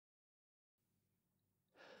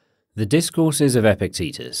The Discourses of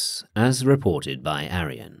Epictetus, as reported by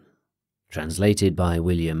Arian, translated by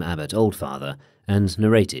William Abbott Oldfather, and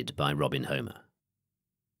narrated by Robin Homer.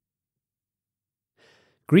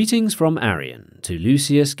 Greetings from Arian to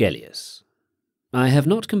Lucius Gellius. I have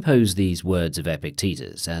not composed these words of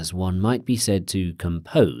Epictetus as one might be said to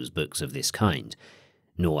compose books of this kind,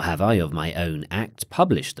 nor have I of my own act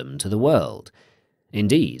published them to the world.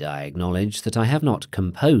 Indeed, I acknowledge that I have not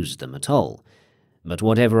composed them at all, but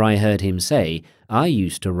whatever I heard him say, I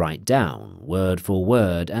used to write down, word for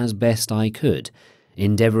word, as best I could,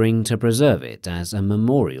 endeavouring to preserve it as a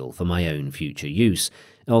memorial for my own future use,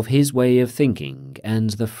 of his way of thinking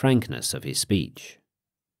and the frankness of his speech.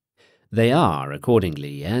 They are,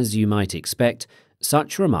 accordingly, as you might expect,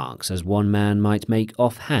 such remarks as one man might make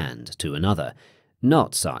off-hand to another,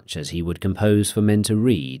 not such as he would compose for men to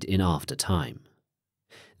read in after time.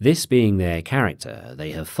 This being their character,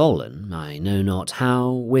 they have fallen, I know not how,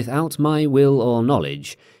 without my will or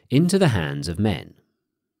knowledge, into the hands of men.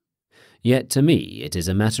 Yet to me it is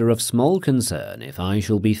a matter of small concern if I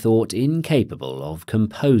shall be thought incapable of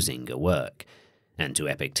composing a work, and to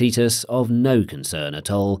Epictetus of no concern at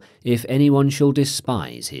all if anyone shall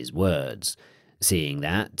despise his words, seeing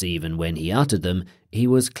that, even when he uttered them, he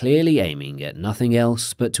was clearly aiming at nothing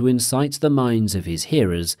else but to incite the minds of his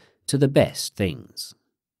hearers to the best things.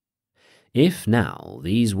 If now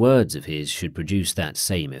these words of his should produce that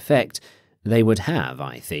same effect, they would have,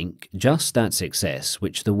 I think, just that success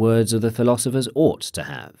which the words of the philosophers ought to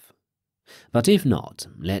have. But if not,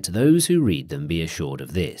 let those who read them be assured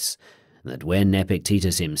of this, that when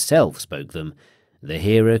Epictetus himself spoke them, the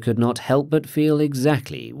hearer could not help but feel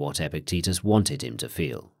exactly what Epictetus wanted him to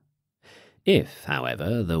feel. If,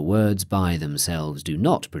 however, the words by themselves do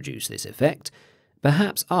not produce this effect,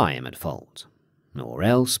 perhaps I am at fault, or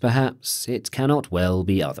else, perhaps, it cannot well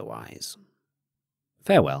be otherwise.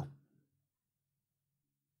 Farewell.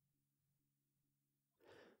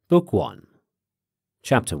 Book 1,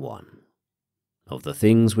 Chapter 1. Of the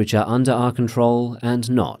things which are under our control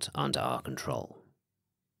and not under our control.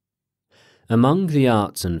 Among the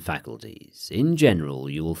arts and faculties, in general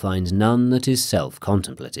you will find none that is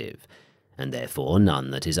self-contemplative, and therefore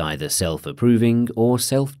none that is either self-approving or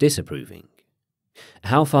self-disapproving.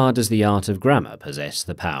 How far does the art of grammar possess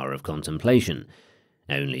the power of contemplation?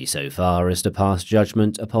 Only so far as to pass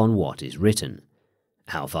judgment upon what is written.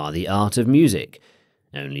 How far the art of music?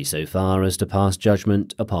 Only so far as to pass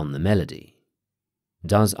judgment upon the melody.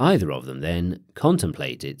 Does either of them, then,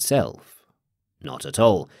 contemplate itself? Not at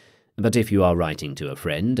all, but if you are writing to a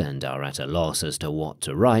friend and are at a loss as to what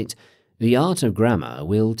to write, the art of grammar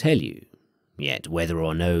will tell you. Yet whether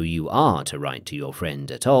or no you are to write to your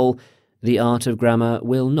friend at all, the art of grammar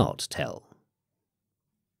will not tell.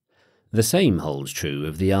 The same holds true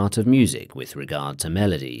of the art of music with regard to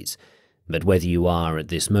melodies, but whether you are at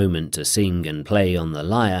this moment to sing and play on the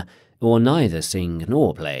lyre, or neither sing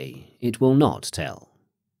nor play, it will not tell.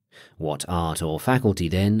 What art or faculty,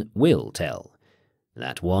 then, will tell?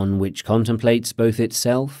 That one which contemplates both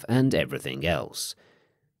itself and everything else.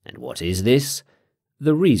 And what is this?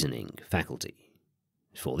 The reasoning faculty.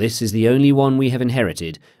 For this is the only one we have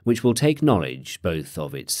inherited which will take knowledge both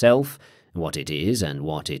of itself, what it is and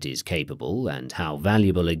what it is capable, and how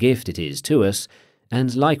valuable a gift it is to us,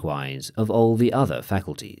 and likewise of all the other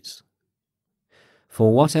faculties.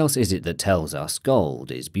 For what else is it that tells us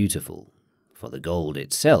gold is beautiful? For the gold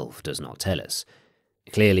itself does not tell us.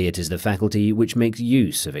 Clearly it is the faculty which makes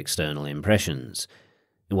use of external impressions.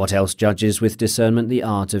 What else judges with discernment the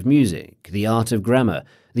art of music, the art of grammar,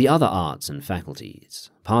 the other arts and faculties,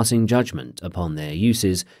 passing judgment upon their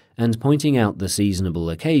uses, and pointing out the seasonable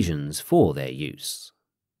occasions for their use?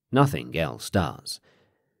 Nothing else does.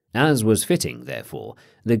 As was fitting, therefore,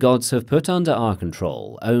 the gods have put under our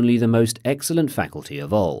control only the most excellent faculty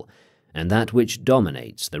of all, and that which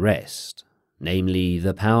dominates the rest, namely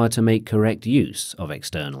the power to make correct use of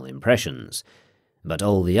external impressions, but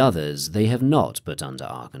all the others they have not put under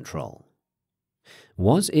our control.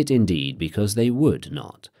 Was it indeed because they would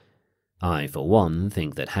not? I, for one,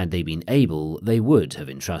 think that had they been able, they would have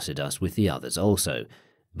entrusted us with the others also,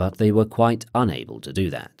 but they were quite unable to do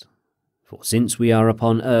that. For since we are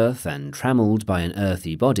upon earth and trammelled by an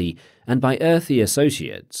earthy body, and by earthy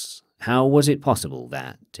associates, how was it possible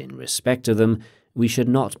that, in respect of them, we should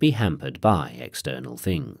not be hampered by external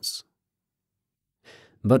things?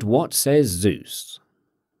 But what says Zeus?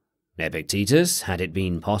 Epictetus, had it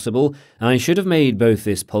been possible, I should have made both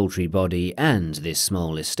this paltry body and this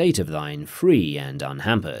small estate of thine free and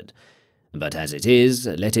unhampered. But as it is,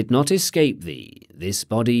 let it not escape thee, this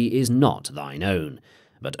body is not thine own,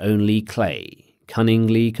 but only clay,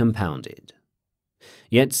 cunningly compounded.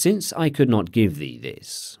 Yet since I could not give thee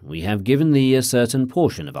this, we have given thee a certain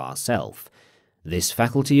portion of ourself, this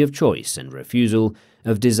faculty of choice and refusal,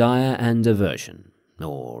 of desire and aversion,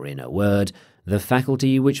 or, in a word, the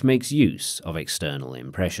faculty which makes use of external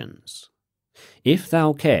impressions. If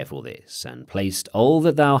thou care for this, and placed all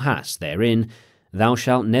that thou hast therein, thou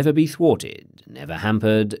shalt never be thwarted, never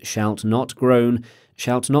hampered, shalt not groan,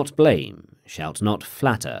 shalt not blame, shalt not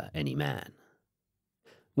flatter any man.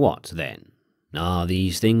 What, then? Are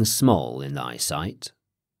these things small in thy sight?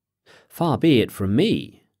 Far be it from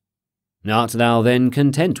me. Art thou then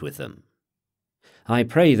content with them? I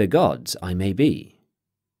pray the gods I may be.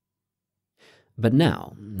 But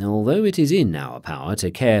now, although it is in our power to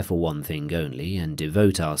care for one thing only, and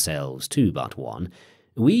devote ourselves to but one,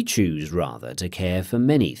 we choose rather to care for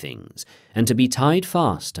many things, and to be tied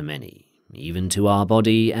fast to many, even to our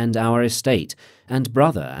body and our estate, and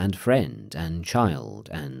brother and friend, and child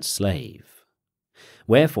and slave.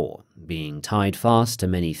 Wherefore, being tied fast to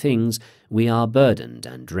many things, we are burdened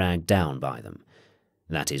and dragged down by them.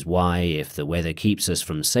 That is why, if the weather keeps us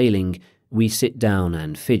from sailing, we sit down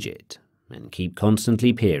and fidget, and keep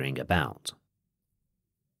constantly peering about.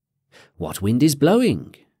 What wind is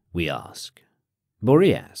blowing? We ask.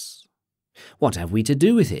 Boreas. What have we to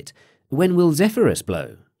do with it? When will Zephyrus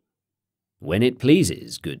blow? When it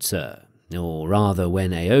pleases, good sir, or rather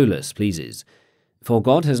when Aeolus pleases, for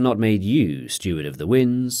God has not made you steward of the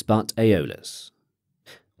winds, but Aeolus.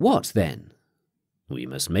 What then? We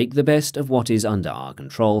must make the best of what is under our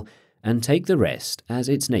control, and take the rest as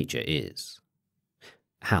its nature is.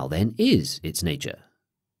 How then is its nature?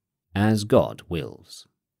 As God wills.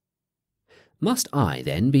 Must I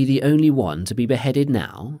then be the only one to be beheaded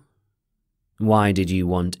now? Why did you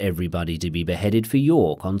want everybody to be beheaded for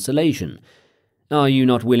your consolation? Are you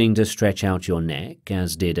not willing to stretch out your neck,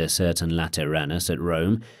 as did a certain Lateranus at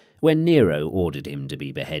Rome, when Nero ordered him to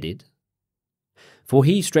be beheaded? For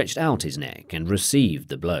he stretched out his neck and received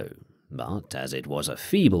the blow, but as it was a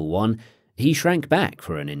feeble one, he shrank back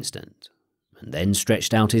for an instant, and then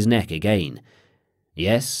stretched out his neck again.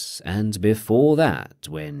 Yes, and before that,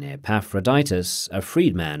 when Epaphroditus, a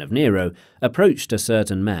freedman of Nero, approached a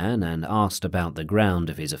certain man and asked about the ground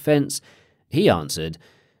of his offence, he answered,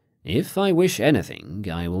 "If I wish anything,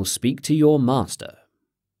 I will speak to your master."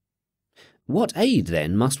 What aid,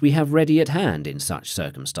 then, must we have ready at hand in such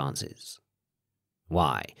circumstances?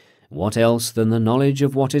 Why, what else than the knowledge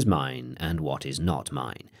of what is mine and what is not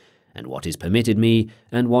mine, and what is permitted me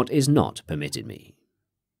and what is not permitted me?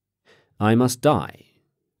 I must die.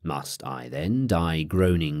 Must I then die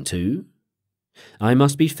groaning too? I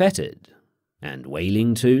must be fettered, and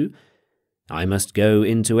wailing too? I must go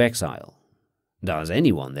into exile. Does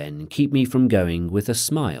anyone then keep me from going with a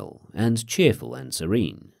smile, and cheerful and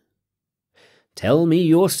serene? Tell me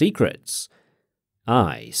your secrets.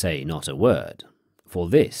 I say not a word, for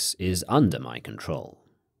this is under my control.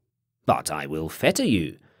 But I will fetter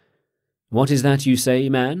you. What is that you say,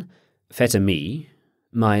 man? Fetter me?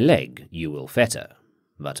 My leg you will fetter,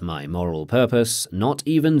 but my moral purpose not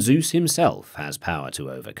even Zeus himself has power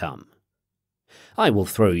to overcome. I will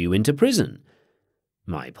throw you into prison.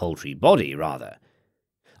 My paltry body, rather.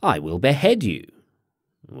 I will behead you.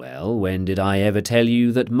 Well, when did I ever tell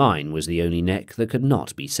you that mine was the only neck that could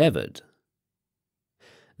not be severed?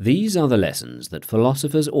 These are the lessons that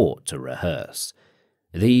philosophers ought to rehearse.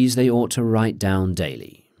 These they ought to write down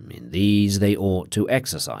daily. In these they ought to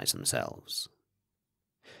exercise themselves.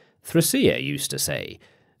 Thrasea used to say,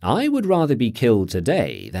 "I would rather be killed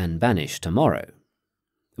today than banished tomorrow."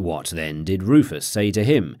 What then did Rufus say to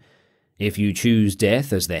him? "If you choose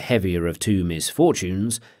death as the heavier of two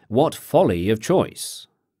misfortunes, what folly of choice!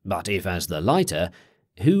 But if as the lighter,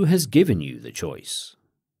 who has given you the choice?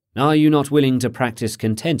 Are you not willing to practice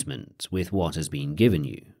contentment with what has been given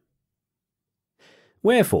you?"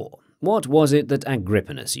 Wherefore, what was it that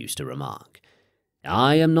Agrippinus used to remark?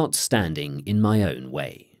 "I am not standing in my own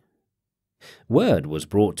way." Word was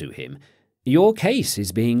brought to him, "Your case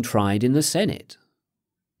is being tried in the Senate."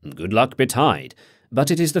 "Good luck betide, but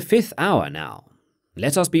it is the 5th hour now.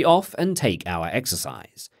 Let us be off and take our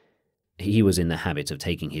exercise." He was in the habit of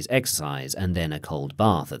taking his exercise and then a cold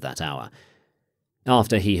bath at that hour.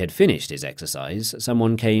 After he had finished his exercise,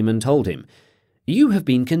 someone came and told him, "You have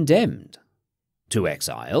been condemned." "To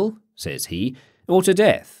exile," says he, "or to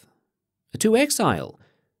death?" "To exile."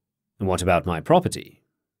 "What about my property?"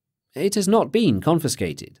 "It has not been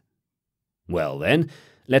confiscated." "Well then,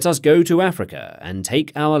 let us go to Africa and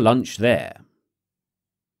take our lunch there."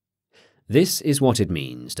 This is what it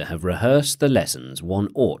means to have rehearsed the lessons one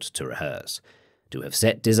ought to rehearse, to have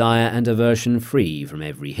set desire and aversion free from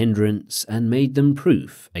every hindrance and made them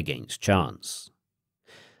proof against chance.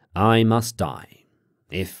 I must die.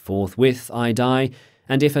 If forthwith I die,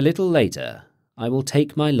 and if a little later, I will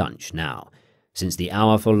take my lunch now, since the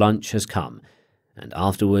hour for lunch has come, and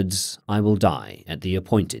afterwards I will die at the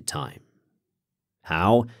appointed time.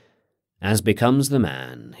 How? As becomes the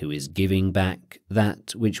man who is giving back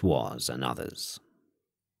that which was another's.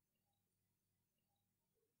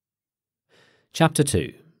 Chapter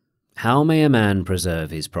 2. How may a man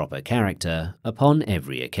preserve his proper character upon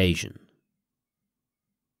every occasion?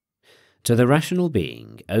 To the rational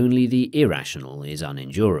being, only the irrational is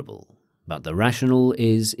unendurable, but the rational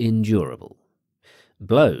is endurable.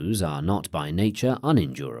 Blows are not by nature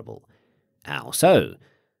unendurable. How so?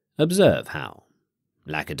 Observe how.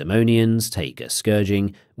 Lacedaemonians take a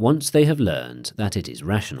scourging once they have learned that it is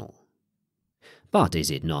rational. But is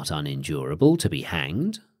it not unendurable to be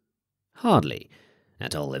hanged? Hardly.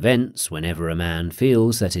 At all events, whenever a man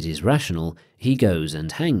feels that it is rational, he goes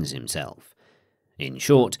and hangs himself. In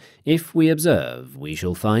short, if we observe, we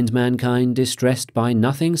shall find mankind distressed by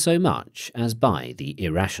nothing so much as by the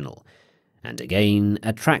irrational, and again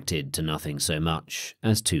attracted to nothing so much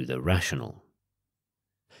as to the rational.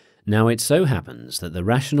 Now it so happens that the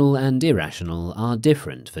rational and irrational are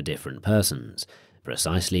different for different persons,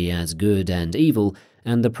 precisely as good and evil,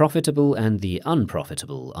 and the profitable and the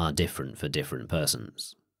unprofitable are different for different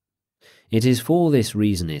persons. It is for this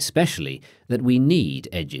reason especially that we need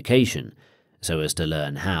education, so as to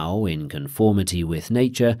learn how, in conformity with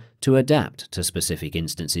nature, to adapt to specific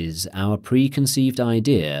instances our preconceived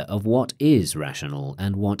idea of what is rational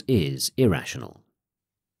and what is irrational.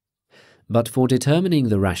 But for determining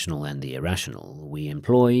the rational and the irrational, we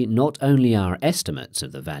employ not only our estimates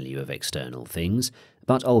of the value of external things,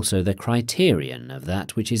 but also the criterion of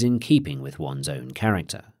that which is in keeping with one's own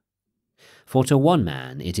character. For to one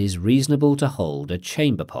man it is reasonable to hold a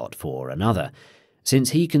chamber pot for another,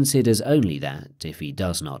 since he considers only that, if he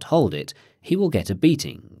does not hold it, he will get a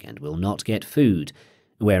beating and will not get food,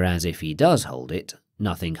 whereas if he does hold it,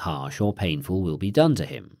 nothing harsh or painful will be done to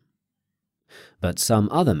him. But some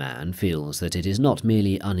other man feels that it is not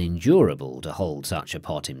merely unendurable to hold such a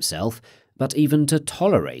pot himself, but even to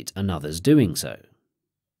tolerate another's doing so.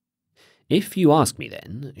 If you ask me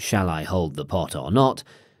then, shall I hold the pot or not,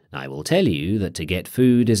 I will tell you that to get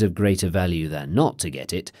food is of greater value than not to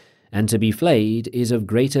get it, and to be flayed is of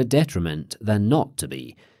greater detriment than not to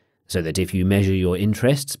be, so that if you measure your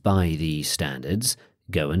interests by these standards,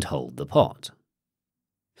 go and hold the pot.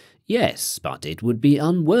 Yes, but it would be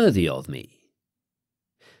unworthy of me.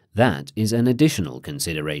 That is an additional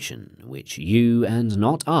consideration, which you and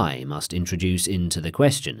not I must introduce into the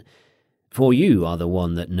question, for you are the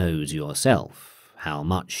one that knows yourself, how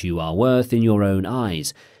much you are worth in your own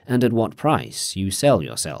eyes, and at what price you sell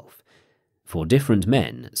yourself, for different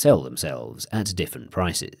men sell themselves at different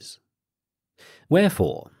prices.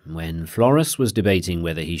 Wherefore, when Florus was debating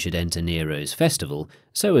whether he should enter Nero's festival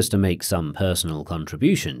so as to make some personal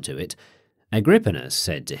contribution to it, Agrippinus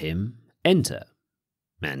said to him, "Enter."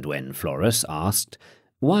 And when Florus asked,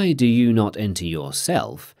 "Why do you not enter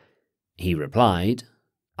yourself?" he replied,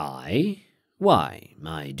 "I? Why,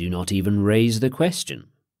 I do not even raise the question."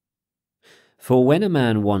 For when a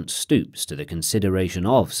man once stoops to the consideration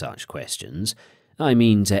of such questions, I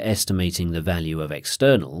mean to estimating the value of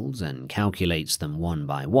externals and calculates them one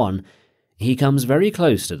by one, he comes very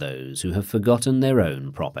close to those who have forgotten their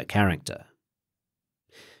own proper character.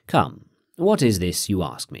 Come, what is this you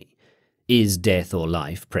ask me? Is death or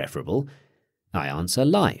life preferable? I answer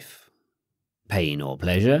life. Pain or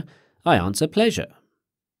pleasure? I answer pleasure.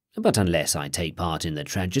 But unless I take part in the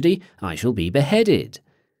tragedy, I shall be beheaded.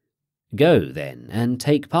 Go, then, and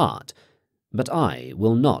take part, but I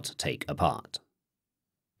will not take a part.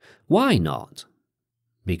 Why not?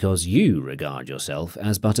 Because you regard yourself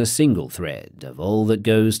as but a single thread of all that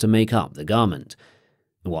goes to make up the garment.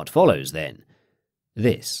 What follows, then?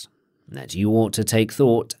 This, that you ought to take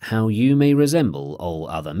thought how you may resemble all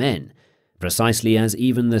other men, precisely as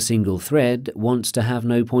even the single thread wants to have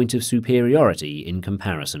no point of superiority in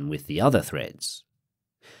comparison with the other threads.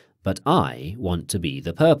 But I want to be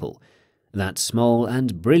the purple, that small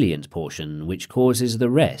and brilliant portion which causes the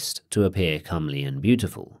rest to appear comely and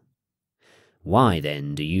beautiful. Why,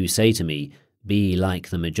 then, do you say to me, "Be like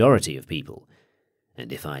the majority of people"?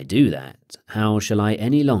 And if I do that, how shall I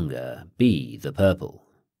any longer be the purple?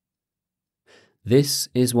 This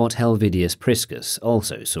is what Helvidius Priscus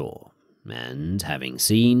also saw, and, having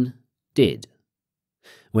seen, did.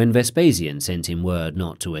 When Vespasian sent him word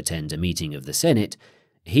not to attend a meeting of the Senate,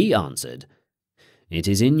 he answered, "It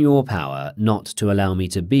is in your power not to allow me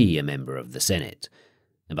to be a member of the Senate,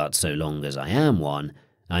 but so long as I am one,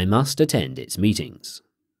 I must attend its meetings."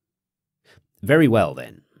 Very well,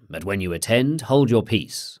 then, but when you attend, hold your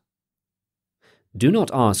peace. Do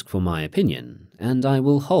not ask for my opinion, and I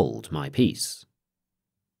will hold my peace.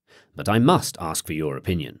 But I must ask for your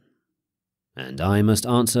opinion, and I must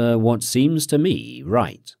answer what seems to me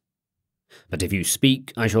right. But if you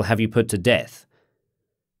speak, I shall have you put to death.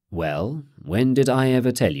 Well, when did I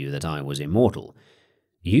ever tell you that I was immortal?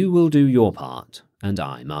 You will do your part, and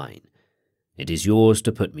I mine. It is yours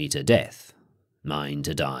to put me to death, mine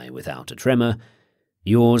to die without a tremor,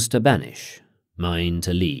 yours to banish, mine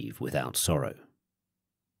to leave without sorrow.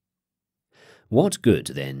 What good,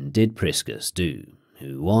 then, did Priscus do,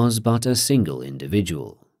 who was but a single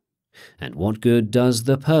individual? And what good does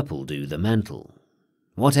the purple do the mantle?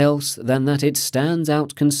 What else than that it stands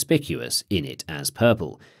out conspicuous in it as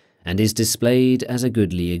purple, and is displayed as a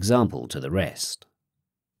goodly example to the rest?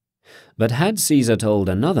 But had Caesar told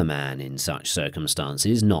another man in such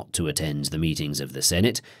circumstances not to attend the meetings of the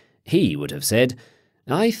Senate, he would have said,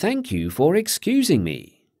 "I thank you for excusing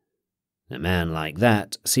me." A man like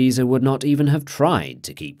that Caesar would not even have tried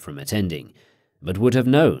to keep from attending, but would have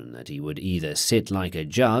known that he would either sit like a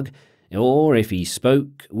jug, or, if he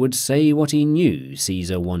spoke, would say what he knew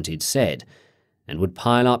Caesar wanted said, and would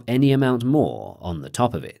pile up any amount more on the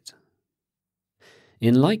top of it.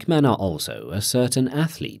 In like manner also a certain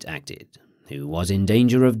athlete acted, who was in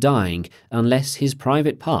danger of dying unless his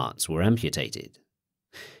private parts were amputated.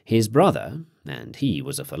 His brother, and he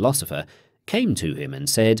was a philosopher, came to him and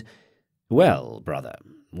said, "Well, brother,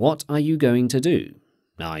 what are you going to do?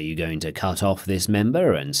 Are you going to cut off this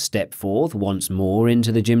member and step forth once more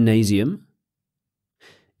into the gymnasium?"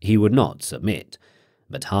 He would not submit,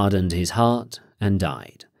 but hardened his heart and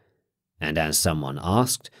died. And as someone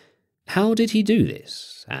asked, how did he do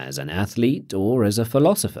this, as an athlete or as a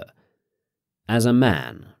philosopher? "As a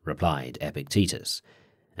man," replied Epictetus,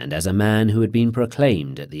 and as a man who had been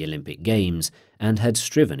proclaimed at the Olympic Games and had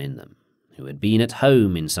striven in them, who had been at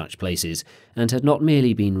home in such places, and had not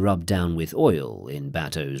merely been rubbed down with oil in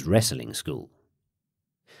Bato's wrestling school.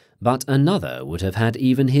 But another would have had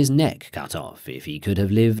even his neck cut off if he could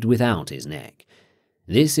have lived without his neck.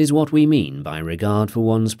 This is what we mean by regard for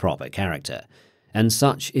one's proper character, and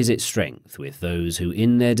such is its strength with those who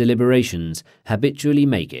in their deliberations habitually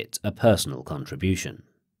make it a personal contribution.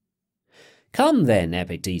 "Come then,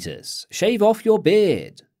 Epictetus, shave off your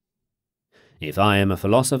beard." If I am a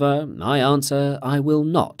philosopher, I answer, I will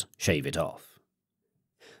not shave it off.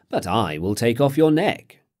 "But I will take off your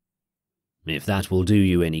neck." If that will do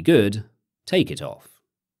you any good, take it off.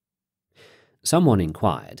 Someone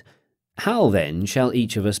inquired, how then shall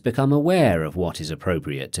each of us become aware of what is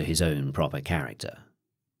appropriate to his own proper character?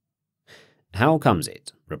 "How comes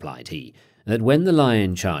it," replied he, "that when the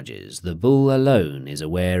lion charges, the bull alone is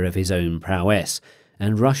aware of his own prowess,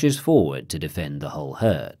 and rushes forward to defend the whole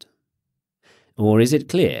herd? Or is it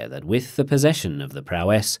clear that with the possession of the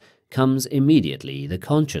prowess comes immediately the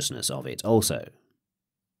consciousness of it also?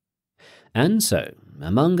 And so,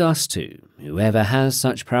 among us too, whoever has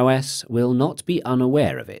such prowess will not be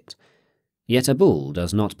unaware of it. Yet a bull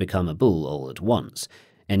does not become a bull all at once,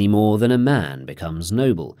 any more than a man becomes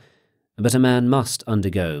noble, but a man must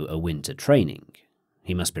undergo a winter training.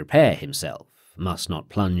 He must prepare himself, must not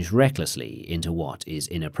plunge recklessly into what is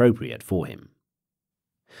inappropriate for him.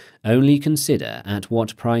 Only consider at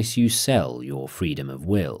what price you sell your freedom of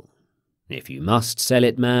will. If you must sell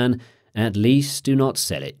it, man, at least do not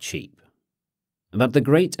sell it cheap. But the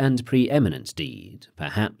great and preeminent deed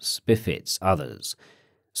perhaps befits others,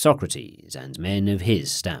 Socrates and men of his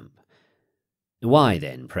stamp. Why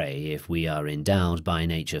then, pray, if we are endowed by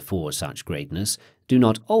nature for such greatness, do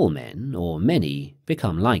not all men, or many,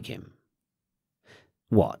 become like him?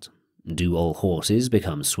 What? Do all horses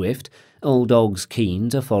become swift, all dogs keen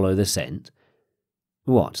to follow the scent?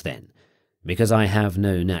 What then? Because I have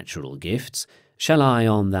no natural gifts, shall I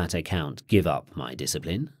on that account give up my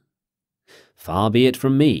discipline? Far be it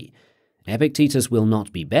from me. Epictetus will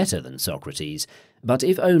not be better than Socrates, but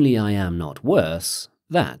if only I am not worse,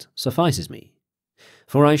 that suffices me.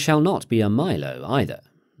 For I shall not be a Milo either,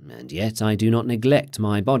 and yet I do not neglect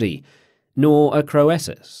my body, nor a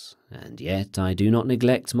Croesus, and yet I do not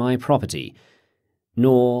neglect my property,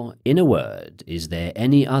 nor, in a word, is there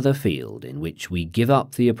any other field in which we give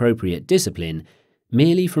up the appropriate discipline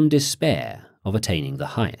merely from despair of attaining the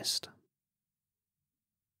highest.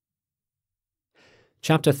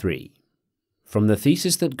 Chapter 3. From the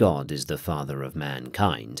thesis that God is the Father of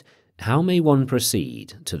mankind, how may one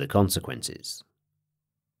proceed to the consequences?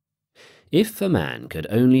 If a man could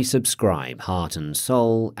only subscribe heart and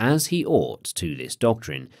soul as he ought to this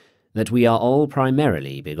doctrine, that we are all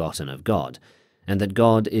primarily begotten of God, and that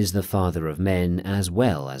God is the Father of men as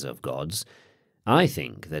well as of gods, I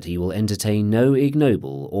think that he will entertain no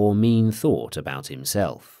ignoble or mean thought about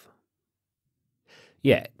himself.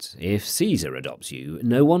 Yet, if Caesar adopts you,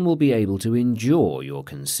 no one will be able to endure your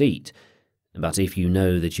conceit. But if you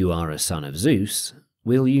know that you are a son of Zeus,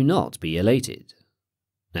 will you not be elated?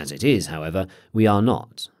 As it is, however, we are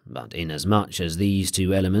not, but inasmuch as these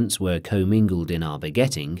two elements were commingled in our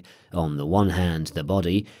begetting, on the one hand the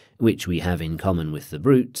body, which we have in common with the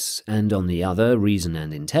brutes, and on the other reason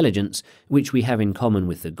and intelligence, which we have in common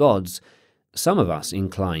with the gods, some of us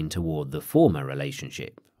incline toward the former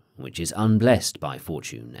relationship, which is unblessed by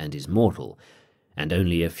fortune and is mortal, and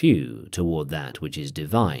only a few toward that which is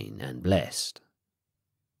divine and blessed.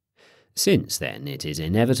 Since, then, it is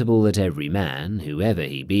inevitable that every man, whoever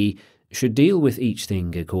he be, should deal with each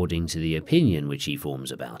thing according to the opinion which he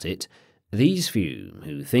forms about it, these few,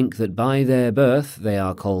 who think that by their birth they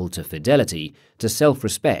are called to fidelity, to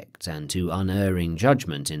self-respect, and to unerring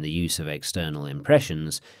judgment in the use of external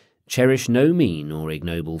impressions, cherish no mean or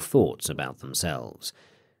ignoble thoughts about themselves,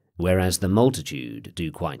 whereas the multitude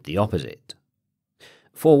do quite the opposite.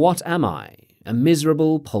 For what am I? A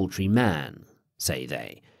miserable paltry man, say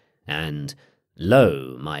they, and,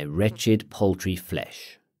 lo, my wretched paltry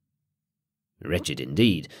flesh. Wretched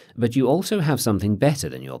indeed, but you also have something better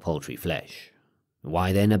than your paltry flesh.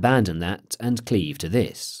 Why then abandon that and cleave to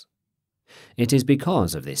this? It is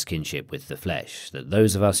because of this kinship with the flesh that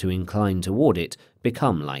those of us who incline toward it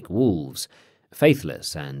become like wolves,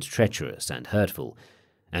 faithless and treacherous and hurtful,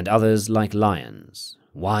 and others like lions,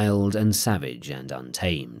 wild and savage and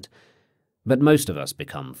untamed. But most of us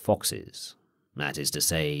become foxes, that is to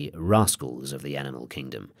say, rascals of the animal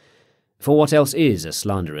kingdom. For what else is a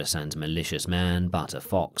slanderous and malicious man but a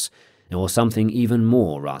fox, or something even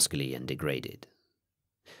more rascally and degraded?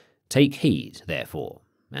 Take heed, therefore,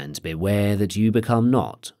 and beware that you become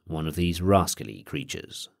not one of these rascally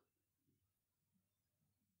creatures.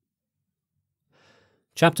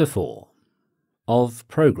 Chapter 4. Of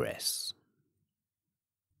Progress.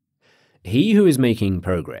 He who is making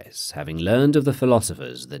progress, having learned of the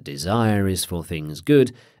philosophers that desire is for things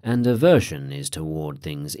good, and aversion is toward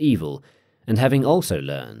things evil, and having also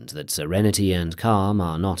learned that serenity and calm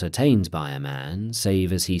are not attained by a man,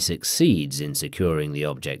 save as he succeeds in securing the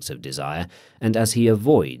objects of desire, and as he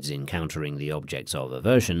avoids encountering the objects of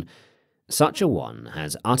aversion, such a one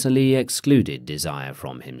has utterly excluded desire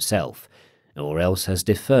from himself, or else has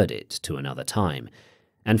deferred it to another time,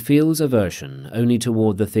 and feels aversion only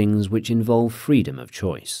toward the things which involve freedom of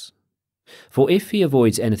choice. For if he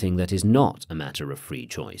avoids anything that is not a matter of free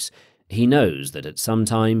choice, he knows that at some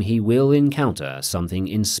time he will encounter something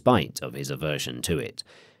in spite of his aversion to it,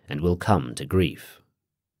 and will come to grief.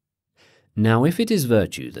 Now if it is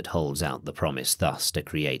virtue that holds out the promise thus to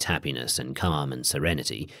create happiness and calm and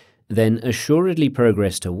serenity, then assuredly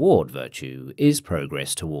progress toward virtue is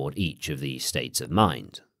progress toward each of these states of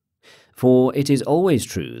mind. For it is always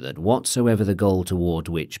true that whatsoever the goal toward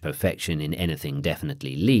which perfection in anything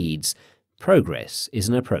definitely leads, progress is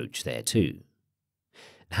an approach thereto.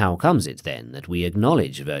 How comes it, then, that we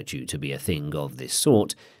acknowledge virtue to be a thing of this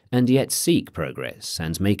sort, and yet seek progress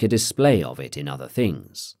and make a display of it in other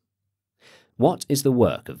things? What is the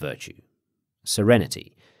work of virtue?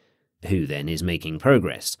 Serenity. Who, then, is making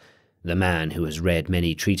progress? The man who has read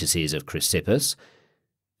many treatises of Chrysippus?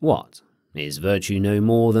 What? Is virtue no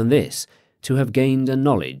more than this, to have gained a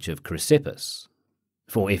knowledge of Chrysippus?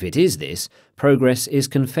 For if it is this, progress is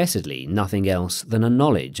confessedly nothing else than a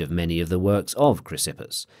knowledge of many of the works of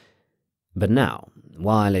Chrysippus. But now,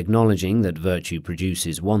 while acknowledging that virtue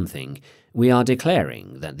produces one thing, we are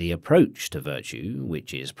declaring that the approach to virtue,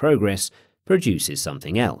 which is progress, produces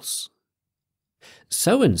something else.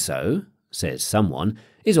 So-and-so, says someone,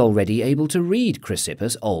 is already able to read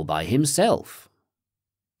Chrysippus all by himself.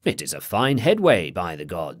 It is a fine headway, by the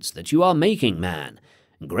gods, that you are making, man.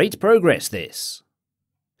 Great progress, this.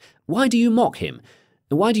 Why do you mock him?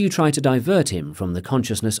 Why do you try to divert him from the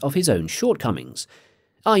consciousness of his own shortcomings?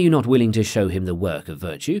 Are you not willing to show him the work of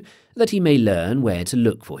virtue, that he may learn where to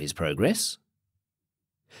look for his progress?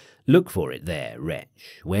 Look for it there,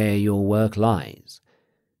 wretch, where your work lies.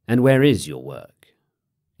 And where is your work?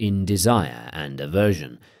 In desire and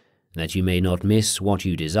aversion, that you may not miss what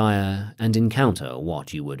you desire and encounter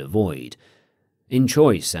what you would avoid. In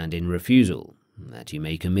choice and in refusal, that you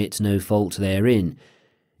may commit no fault therein.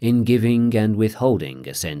 In giving and withholding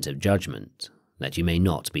assent of judgment, that you may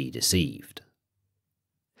not be deceived.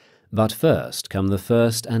 But first come the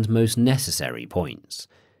first and most necessary points.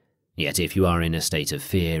 Yet if you are in a state of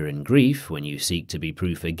fear and grief when you seek to be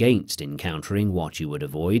proof against encountering what you would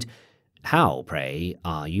avoid, how, pray,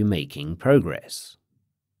 are you making progress?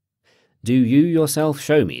 Do you yourself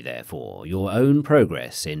show me, therefore, your own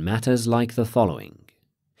progress in matters like the following.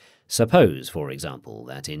 Suppose, for example,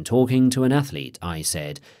 that in talking to an athlete I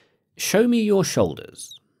said, "Show me your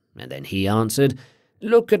shoulders," and then he answered,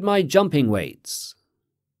 "Look at my jumping weights."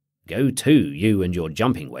 Go to, you and your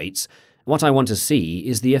jumping weights. What I want to see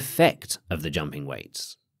is the effect of the jumping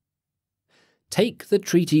weights. Take the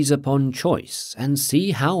treatise upon choice, and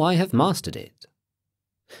see how I have mastered it.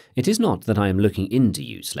 It is not that I am looking into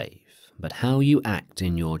you, slave, but how you act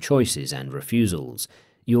in your choices and refusals,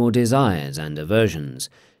 your desires and aversions,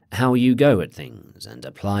 how you go at things and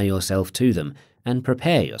apply yourself to them and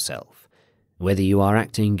prepare yourself, whether you are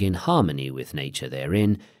acting in harmony with nature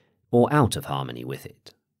therein or out of harmony with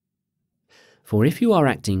it. For if you are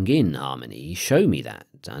acting in harmony, show me that,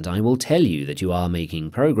 and I will tell you that you are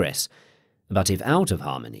making progress. But if out of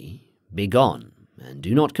harmony, begone, and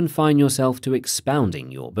do not confine yourself to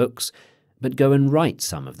expounding your books, but go and write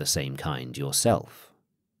some of the same kind yourself.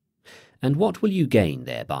 And what will you gain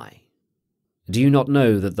thereby? Do you not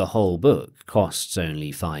know that the whole book costs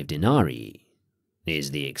only 5 denarii?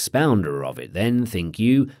 Is the expounder of it, then, think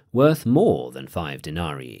you, worth more than 5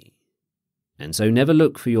 denarii? And so never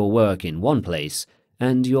look for your work in one place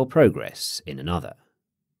and your progress in another.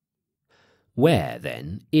 Where,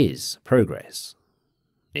 then, is progress?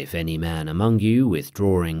 If any man among you,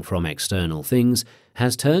 withdrawing from external things,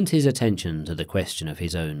 has turned his attention to the question of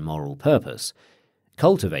his own moral purpose,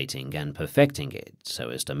 cultivating and perfecting it so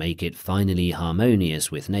as to make it finally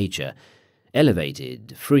harmonious with nature,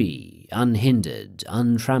 elevated, free, unhindered,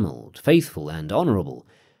 untrammelled, faithful and honourable,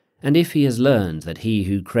 and if he has learned that he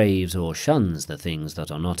who craves or shuns the things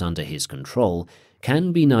that are not under his control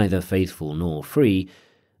can be neither faithful nor free,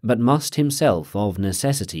 but must himself of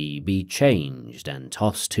necessity be changed and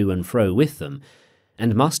tossed to and fro with them,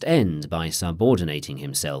 and must end by subordinating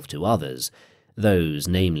himself to others, those,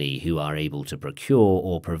 namely, who are able to procure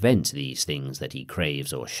or prevent these things that he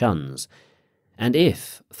craves or shuns. And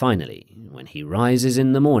if, finally, when he rises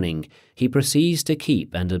in the morning, he proceeds to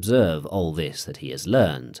keep and observe all this that he has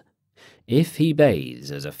learned, if he bathes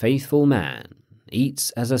as a faithful man, eats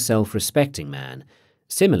as a self-respecting man,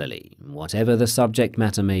 similarly, whatever the subject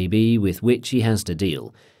matter may be with which he has to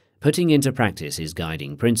deal, putting into practice his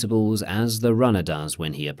guiding principles as the runner does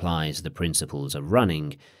when he applies the principles of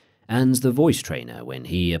running, and the voice trainer when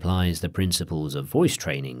he applies the principles of voice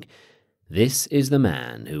training, this is the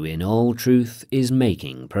man who in all truth is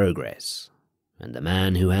making progress, and the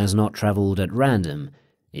man who has not travelled at random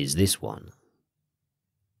is this one.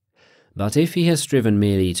 But if he has striven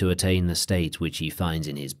merely to attain the state which he finds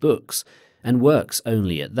in his books, and works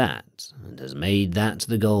only at that, and has made that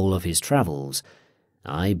the goal of his travels,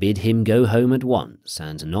 I bid him go home at once,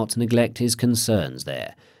 and not neglect his concerns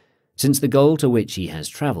there, since the goal to which he has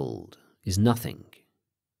travelled is nothing.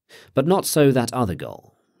 But not so that other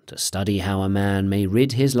goal, to study how a man may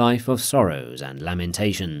rid his life of sorrows and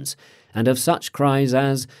lamentations, and of such cries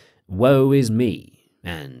as, "Woe is me,"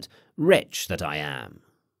 and "Wretch that I am,"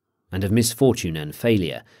 and of misfortune and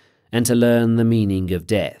failure, and to learn the meaning of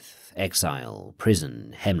death, exile,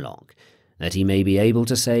 prison, hemlock, that he may be able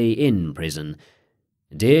to say in prison,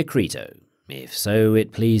 "Dear Crito, if so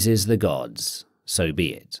it pleases the gods, so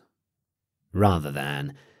be it," rather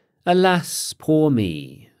than, "Alas, poor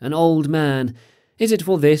me, an old man, is it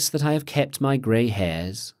for this that I have kept my grey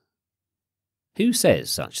hairs?" Who says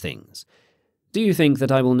such things? Do you think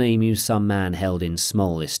that I will name you some man held in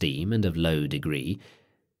small esteem and of low degree?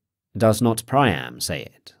 Does not Priam say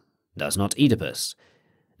it? Does not Oedipus?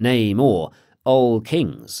 Nay, more, all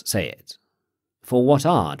kings say it. For what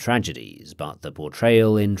are tragedies but the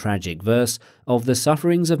portrayal in tragic verse of the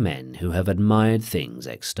sufferings of men who have admired things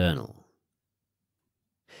external?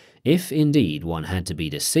 If indeed one had to be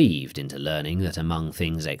deceived into learning that among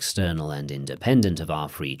things external and independent of our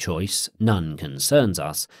free choice none concerns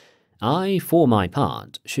us, I, for my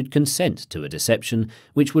part, should consent to a deception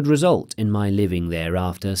which would result in my living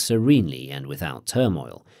thereafter serenely and without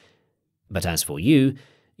turmoil. But as for you,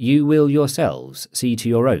 you will yourselves see to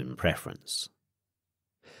your own preference.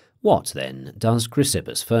 What, then, does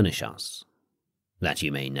Chrysippus furnish us? That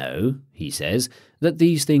you may know, he says, that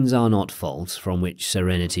these things are not faults from which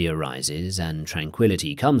serenity arises and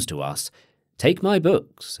tranquillity comes to us, take my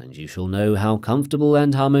books, and you shall know how comfortable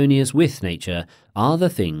and harmonious with nature are the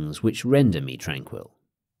things which render me tranquil.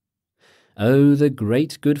 O the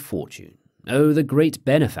great good fortune, O the great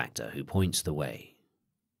benefactor who points the way!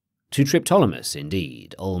 To Triptolemus,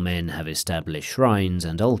 indeed, all men have established shrines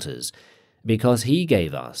and altars, because he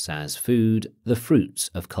gave us as food the fruits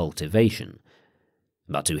of cultivation.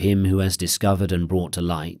 But to him who has discovered and brought to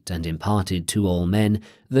light and imparted to all men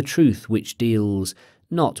the truth which deals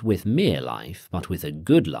not with mere life, but with a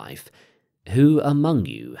good life, who among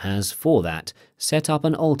you has for that set up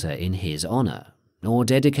an altar in his honour, or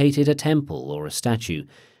dedicated a temple or a statue,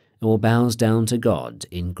 or bows down to God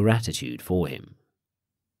in gratitude for him?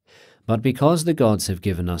 But because the gods have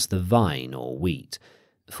given us the vine or wheat,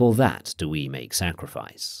 for that do we make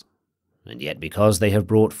sacrifice. And yet because they have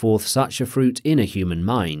brought forth such a fruit in a human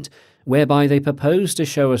mind, whereby they propose to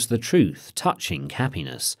show us the truth touching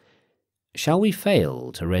happiness, shall we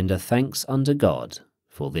fail to render thanks unto God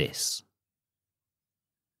for this?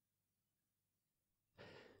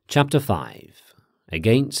 Chapter 5.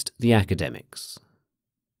 Against the Academics.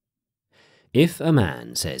 If a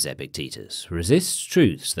man, says Epictetus, resists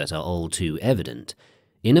truths that are all too evident,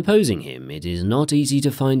 in opposing him it is not easy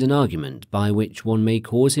to find an argument by which one may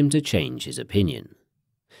cause him to change his opinion.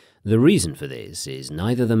 The reason for this is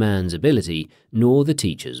neither the man's ability nor the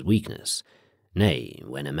teacher's weakness. Nay,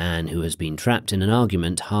 when a man who has been trapped in an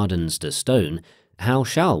argument hardens to stone, how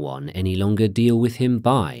shall one any longer deal with him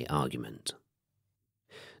by argument?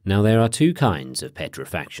 Now there are two kinds of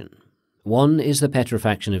petrifaction. One is the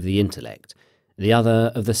petrifaction of the intellect, the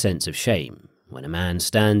other of the sense of shame, when a man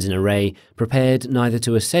stands in array, prepared neither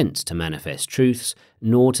to assent to manifest truths,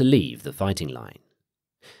 nor to leave the fighting line.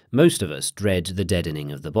 Most of us dread the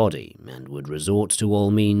deadening of the body, and would resort to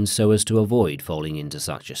all means so as to avoid falling into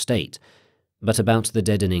such a state. But about the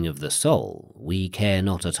deadening of the soul, we care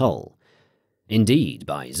not at all. Indeed,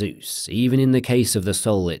 by Zeus, even in the case of the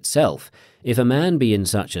soul itself, if a man be in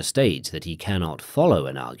such a state that he cannot follow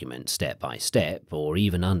an argument step by step, or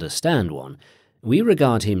even understand one, we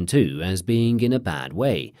regard him too as being in a bad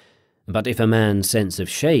way. But if a man's sense of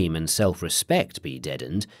shame and self-respect be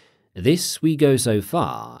deadened, this we go so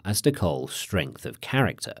far as to call strength of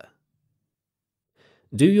character.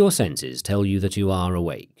 Do your senses tell you that you are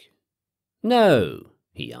awake? No,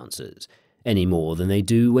 he answers, any more than they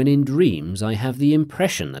do when in dreams I have the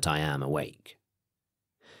impression that I am awake.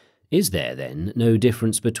 Is there, then, no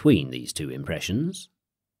difference between these two impressions?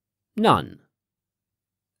 None.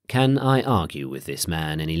 Can I argue with this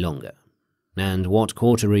man any longer? And what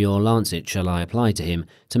cautery or lancet shall I apply to him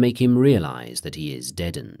to make him realize that he is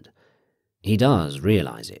deadened? He does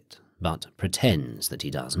realize it, but pretends that he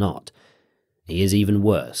does not. He is even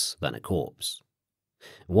worse than a corpse.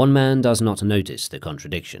 One man does not notice the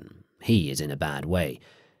contradiction. He is in a bad way.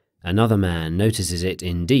 Another man notices it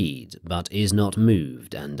indeed, but is not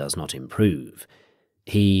moved and does not improve.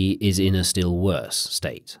 He is in a still worse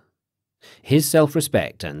state. His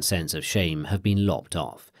self-respect and sense of shame have been lopped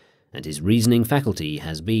off, and his reasoning faculty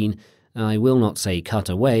has been, I will not say cut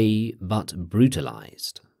away, but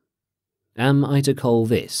brutalized. Am I to call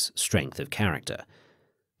this strength of character?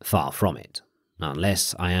 Far from it,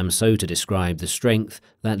 unless I am so to describe the strength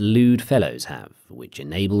that lewd fellows have, which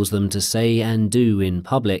enables them to say and do in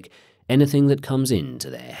public anything that comes into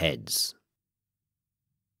their heads.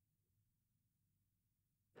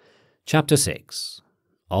 Chapter 6.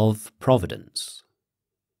 Of Providence.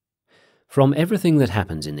 From everything that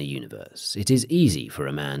happens in the universe, it is easy for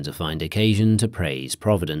a man to find occasion to praise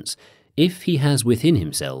Providence, if he has within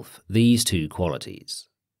himself these two qualities: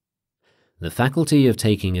 the faculty of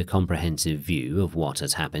taking a comprehensive view of what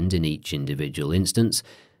has happened in each individual instance,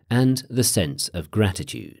 and the sense of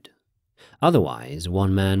gratitude. Otherwise,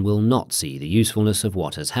 one man will not see the usefulness of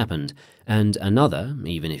what has happened, and another,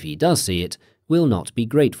 even if he does see it, will not be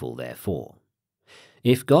grateful therefor.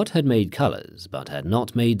 If God had made colours, but had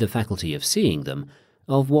not made the faculty of seeing them,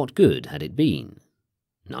 of what good had it been?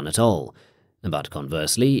 None at all. But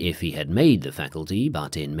conversely, if he had made the faculty,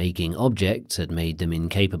 but in making objects had made them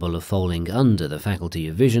incapable of falling under the faculty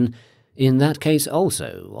of vision, in that case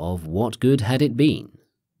also, of what good had it been?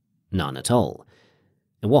 None at all.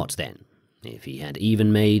 What then? If he had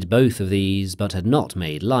even made both of these, but had not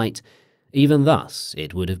made light, even thus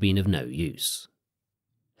it would have been of no use.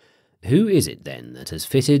 Who is it then that has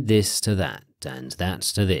fitted this to that, and that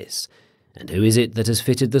to this? And who is it that has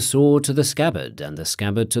fitted the sword to the scabbard, and the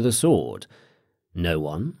scabbard to the sword? No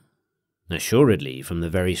one. Assuredly, from the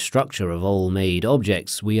very structure of all made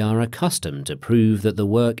objects, we are accustomed to prove that the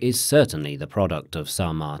work is certainly the product of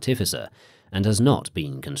some artificer, and has not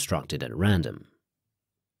been constructed at random.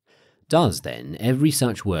 Does, then, every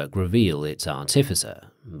such work reveal its artificer,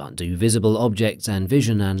 but do visible objects and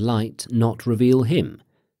vision and light not reveal him?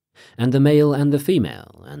 And the male and the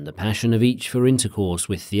female, and the passion of each for intercourse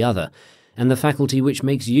with the other, and the faculty which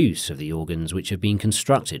makes use of the organs which have been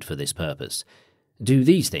constructed for this purpose, do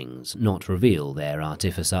these things not reveal their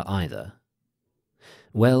artificer either?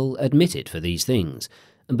 Well, admit it for these things,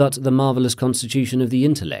 but the marvellous constitution of the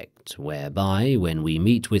intellect, whereby, when we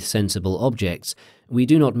meet with sensible objects, we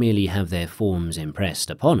do not merely have their forms impressed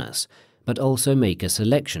upon us, but also make a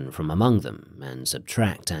selection from among them, and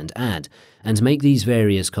subtract and add, and make these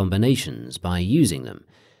various combinations by using them.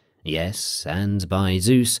 Yes, and by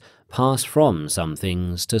Zeus, pass from some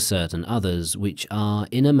things to certain others which are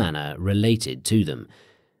in a manner related to them.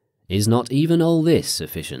 Is not even all this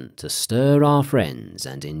sufficient to stir our friends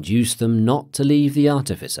and induce them not to leave the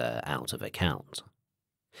artificer out of account?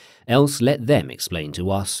 Else let them explain to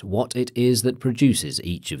us what it is that produces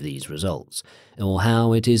each of these results, or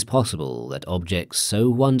how it is possible that objects so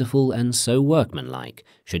wonderful and so workmanlike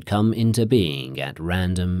should come into being at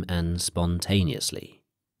random and spontaneously.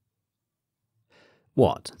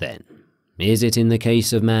 What, then? Is it in the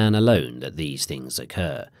case of man alone that these things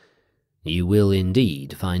occur? You will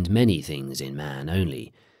indeed find many things in man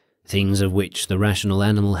only, things of which the rational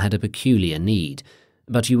animal had a peculiar need,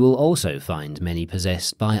 but you will also find many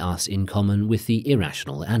possessed by us in common with the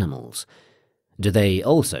irrational animals. Do they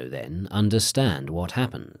also, then, understand what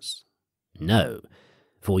happens? No,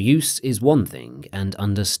 for use is one thing and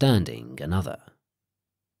understanding another.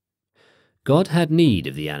 God had need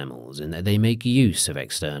of the animals in that they make use of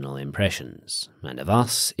external impressions, and of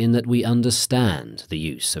us in that we understand the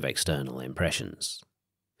use of external impressions.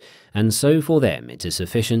 And so for them it is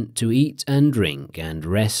sufficient to eat and drink and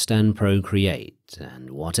rest and procreate, and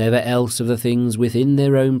whatever else of the things within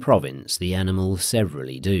their own province the animals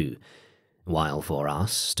severally do, while for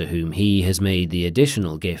us, to whom he has made the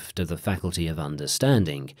additional gift of the faculty of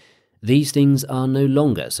understanding, these things are no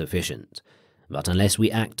longer sufficient. But unless we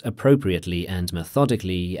act appropriately and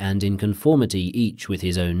methodically and in conformity each with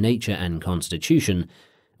his own nature and constitution,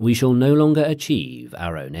 we shall no longer achieve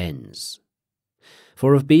our own ends.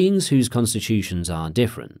 For of beings whose constitutions are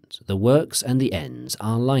different, the works and the ends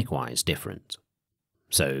are likewise different.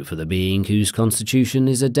 So for the being whose constitution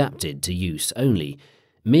is adapted to use only,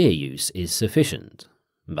 mere use is sufficient.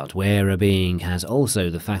 But where a being has also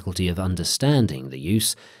the faculty of understanding the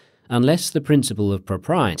use, unless the principle of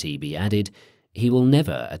propriety be added, he will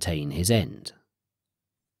never attain his end.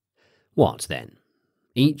 What, then?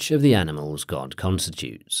 Each of the animals God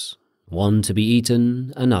constitutes, one to be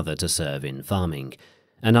eaten, another to serve in farming,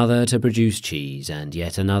 another to produce cheese, and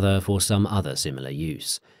yet another for some other similar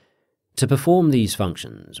use. To perform these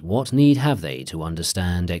functions, what need have they to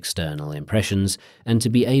understand external impressions, and to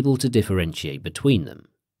be able to differentiate between them?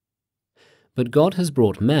 But God has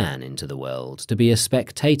brought man into the world to be a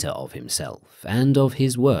spectator of himself and of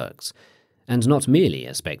his works, and not merely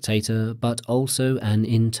a spectator, but also an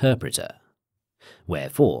interpreter.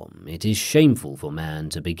 Wherefore, it is shameful for man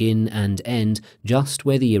to begin and end just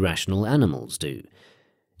where the irrational animals do.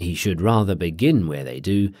 He should rather begin where they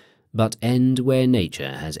do, but end where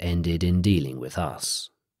nature has ended in dealing with us.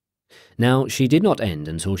 Now, she did not end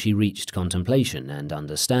until she reached contemplation and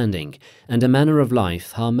understanding, and a manner of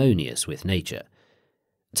life harmonious with nature.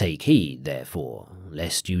 Take heed, therefore,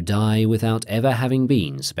 lest you die without ever having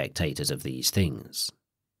been spectators of these things.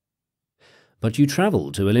 But you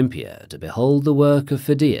travel to Olympia to behold the work of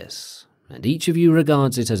Phidias, and each of you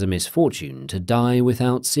regards it as a misfortune to die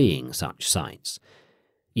without seeing such sights.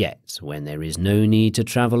 Yet, when there is no need to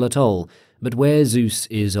travel at all, but where Zeus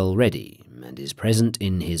is already, and is present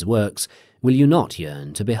in his works, will you not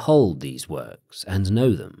yearn to behold these works, and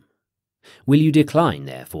know them? Will you decline,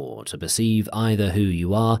 therefore, to perceive either who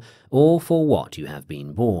you are, or for what you have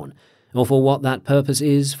been born, or for what that purpose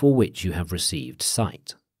is for which you have received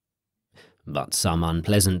sight? But some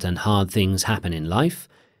unpleasant and hard things happen in life,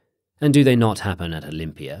 and do they not happen at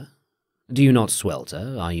Olympia? Do you not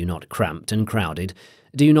swelter? Are you not cramped and crowded?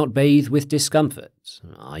 Do you not bathe with discomfort?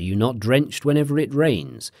 Are you not drenched whenever it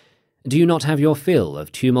rains? Do you not have your fill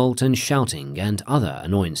of tumult and shouting and other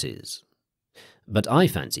annoyances? But I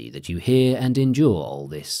fancy that you hear and endure all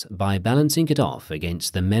this by balancing it off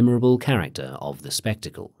against the memorable character of the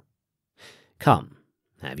spectacle. Come,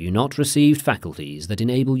 have you not received faculties that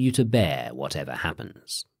enable you to bear whatever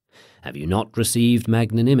happens? Have you not received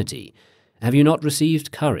magnanimity? Have you not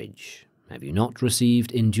received courage? Have you not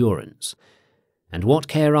received endurance? And what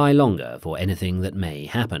care I longer for anything that may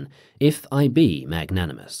happen, if I be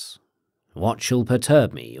magnanimous? What shall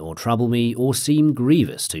perturb me, or trouble me, or seem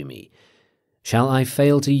grievous to me? Shall I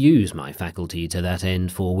fail to use my faculty to that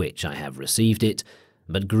end for which I have received it,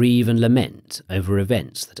 but grieve and lament over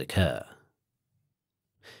events that occur?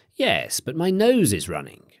 Yes, but my nose is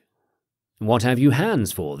running. What have you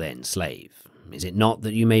hands for then, slave? Is it not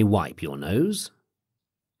that you may wipe your nose?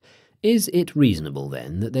 Is it reasonable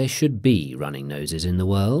then that there should be running noses in the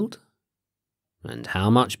world? and how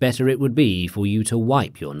much better it would be for you to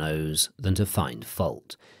wipe your nose than to find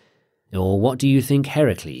fault. Or what do you think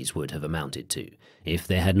Heracles would have amounted to, if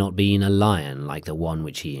there had not been a lion like the one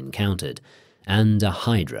which he encountered, and a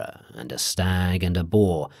hydra, and a stag, and a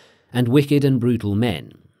boar, and wicked and brutal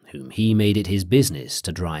men, whom he made it his business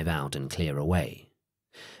to drive out and clear away?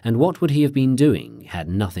 And what would he have been doing had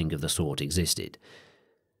nothing of the sort existed?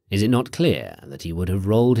 Is it not clear that he would have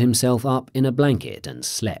rolled himself up in a blanket and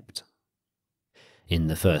slept? In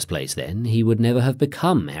the first place, then, he would never have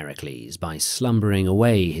become Heracles by slumbering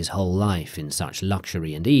away his whole life in such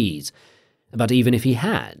luxury and ease. But even if he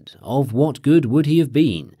had, of what good would he have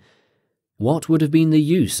been? What would have been the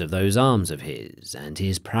use of those arms of his, and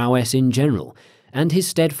his prowess in general, and his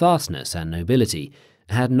steadfastness and nobility,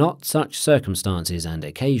 had not such circumstances and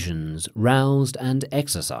occasions roused and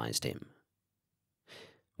exercised him?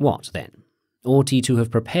 What, then? Ought he to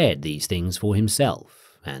have prepared these things for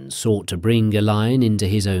himself, and sought to bring a lion into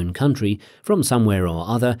his own country from somewhere or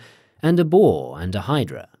other, and a boar and a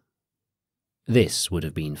hydra? This would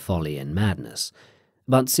have been folly and madness,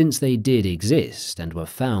 but since they did exist and were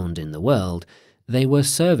found in the world, they were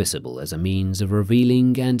serviceable as a means of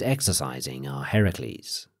revealing and exercising our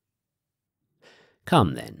Heracles.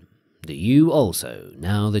 Come then, do you also,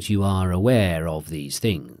 now that you are aware of these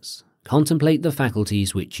things, contemplate the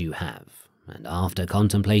faculties which you have, and after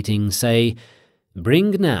contemplating say,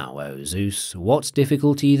 Bring now, O Zeus, what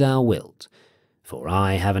difficulty thou wilt, for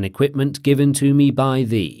I have an equipment given to me by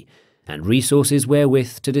thee, and resources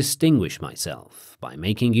wherewith to distinguish myself by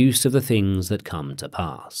making use of the things that come to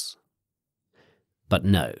pass. But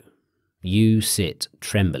no, you sit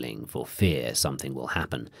trembling for fear something will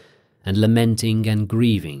happen, and lamenting and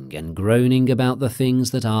grieving and groaning about the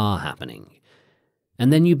things that are happening.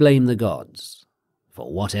 And then you blame the gods,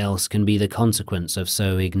 for what else can be the consequence of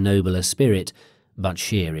so ignoble a spirit but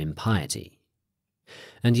sheer impiety?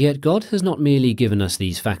 And yet God has not merely given us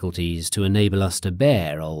these faculties to enable us to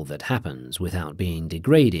bear all that happens without being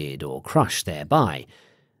degraded or crushed thereby,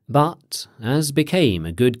 but, as became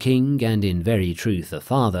a good king and in very truth a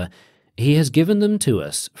father, he has given them to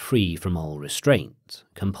us free from all restraint,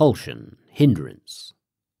 compulsion, hindrance.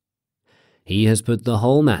 He has put the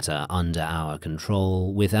whole matter under our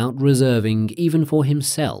control without reserving even for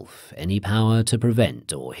himself any power to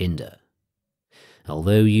prevent or hinder.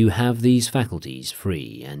 Although you have these faculties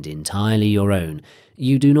free and entirely your own,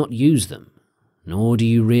 you do not use them, nor do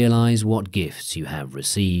you realize what gifts you have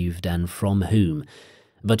received and from whom,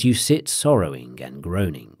 but you sit sorrowing and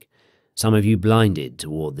groaning, some of you blinded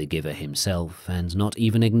toward the giver himself and not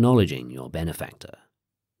even acknowledging your benefactor.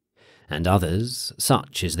 And others,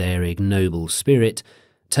 such is their ignoble spirit,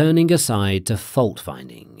 turning aside to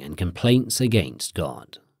fault-finding and complaints against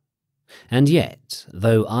God. And yet,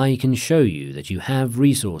 though I can show you that you have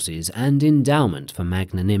resources and endowment for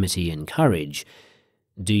magnanimity and courage,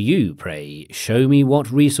 do you, pray, show me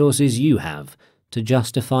what resources you have to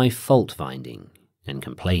justify fault-finding and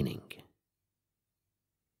complaining.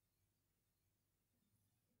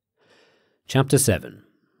 Chapter 7.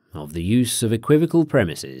 Of the use of equivocal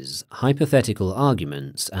premises, hypothetical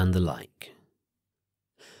arguments, and the like.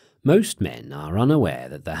 Most men are unaware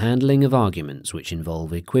that the handling of arguments which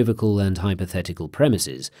involve equivocal and hypothetical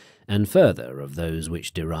premises, and further of those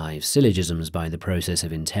which derive syllogisms by the process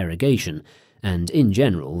of interrogation, and in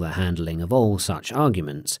general the handling of all such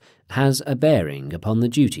arguments, has a bearing upon the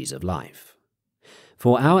duties of life.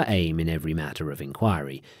 For our aim in every matter of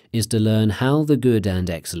inquiry is to learn how the good and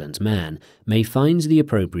excellent man may find the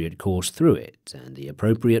appropriate course through it, and the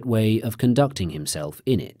appropriate way of conducting himself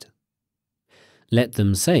in it. Let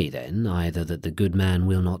them say, then, either that the good man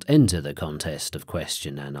will not enter the contest of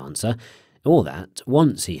question and answer, or that,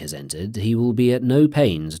 once he has entered, he will be at no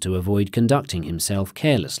pains to avoid conducting himself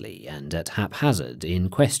carelessly and at haphazard in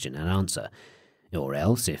question and answer, or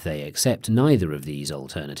else, if they accept neither of these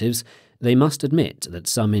alternatives, they must admit that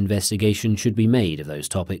some investigation should be made of those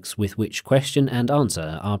topics with which question and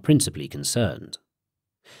answer are principally concerned.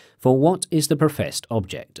 For what is the professed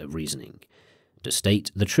object of reasoning? To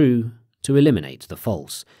state the true, to eliminate the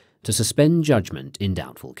false, to suspend judgment in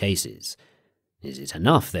doubtful cases. Is it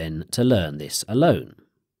enough, then, to learn this alone?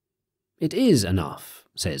 It is enough,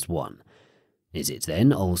 says one. Is it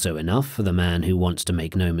then also enough for the man who wants to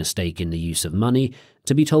make no mistake in the use of money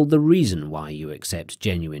to be told the reason why you accept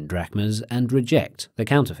genuine drachmas and reject the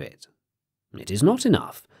counterfeit? It is not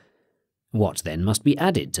enough. What then must be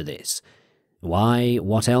added to this? Why,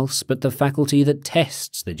 what else but the faculty that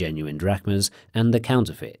tests the genuine drachmas and the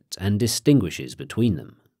counterfeit, and distinguishes between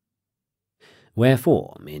them?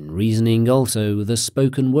 Wherefore, in reasoning also, the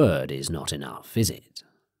spoken word is not enough, is it?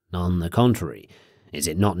 On the contrary, Is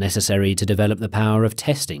it not necessary to develop the power of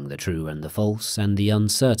testing the true and the false and the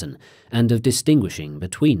uncertain, and of distinguishing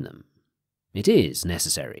between them? It is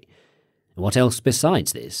necessary. What else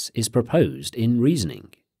besides this is proposed in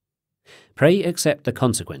reasoning? Pray accept the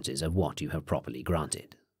consequences of what you have properly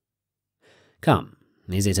granted. Come,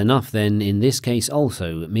 is it enough then in this case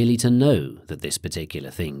also merely to know that this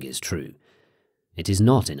particular thing is true? It is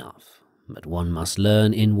not enough, but one must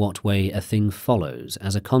learn in what way a thing follows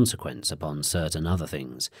as a consequence upon certain other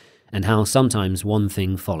things, and how sometimes one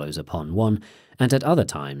thing follows upon one, and at other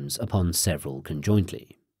times upon several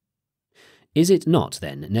conjointly. Is it not,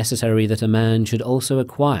 then, necessary that a man should also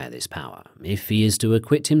acquire this power, if he is to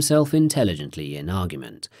acquit himself intelligently in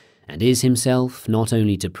argument, and is himself not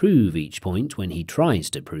only to prove each point when he tries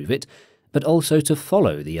to prove it, but also to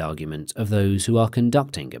follow the argument of those who are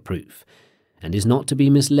conducting a proof, and is not to be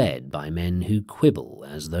misled by men who quibble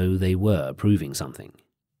as though they were proving something?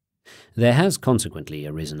 There has consequently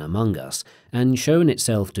arisen among us, and shown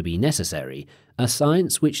itself to be necessary, a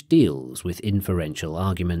science which deals with inferential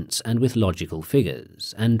arguments and with logical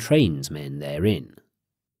figures, and trains men therein.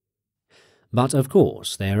 But of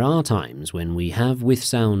course there are times when we have with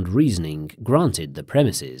sound reasoning granted the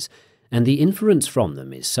premises, and the inference from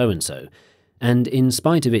them is so-and-so, and in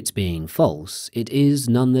spite of its being false, it is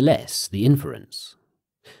none the less the inference.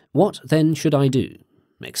 What then should I do?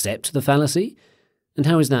 Accept the fallacy? And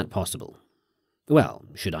how is that possible? Well,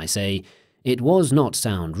 should I say, it was not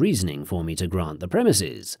sound reasoning for me to grant the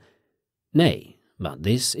premises? Nay, but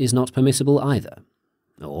this is not permissible either.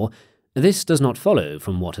 Or, this does not follow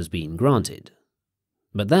from what has been granted.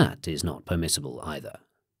 But that is not permissible either.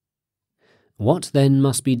 What then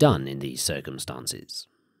must be done in these circumstances?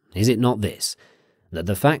 Is it not this, that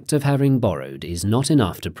the fact of having borrowed is not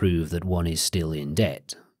enough to prove that one is still in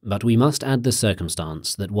debt, but we must add the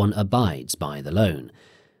circumstance that one abides by the loan,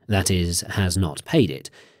 that is, has not paid it,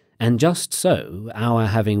 and just so our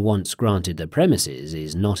having once granted the premises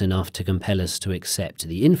is not enough to compel us to accept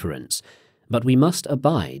the inference, but we must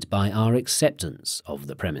abide by our acceptance of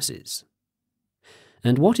the premises.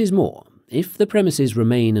 And what is more, if the premises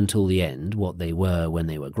remain until the end what they were when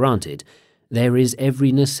they were granted, there is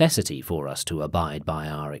every necessity for us to abide by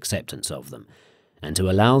our acceptance of them, and to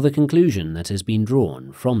allow the conclusion that has been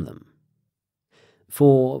drawn from them.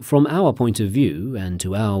 For, from our point of view, and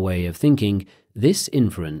to our way of thinking, this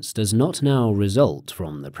inference does not now result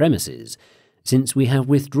from the premises, since we have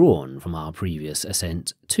withdrawn from our previous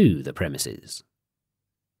assent to the premises.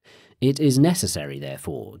 It is necessary,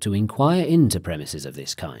 therefore, to inquire into premises of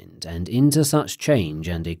this kind, and into such change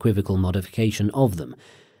and equivocal modification of them,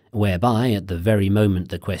 whereby at the very moment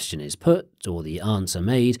the question is put, or the answer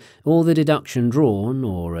made, or the deduction drawn,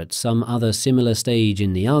 or at some other similar stage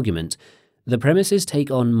in the argument, the premises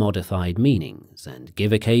take on modified meanings, and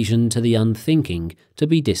give occasion to the unthinking to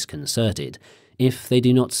be disconcerted, if they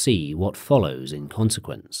do not see what follows in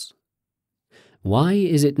consequence. Why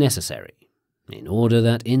is it necessary? In order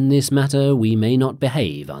that in this matter we may not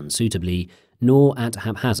behave unsuitably, nor at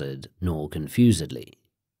haphazard, nor confusedly.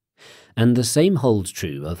 And the same holds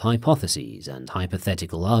true of hypotheses and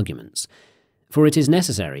hypothetical arguments, for it is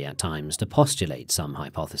necessary at times to postulate some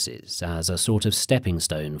hypothesis as a sort of stepping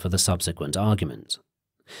stone for the subsequent argument.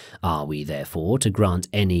 Are we therefore to grant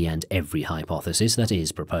any and every hypothesis that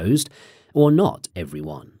is proposed, or not every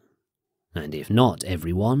one? And if not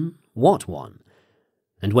every one, what one?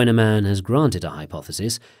 And when a man has granted a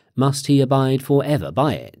hypothesis, must he abide for ever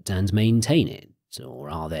by it and maintain it? Or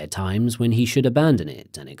are there times when he should abandon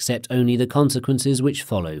it and accept only the consequences which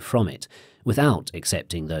follow from it, without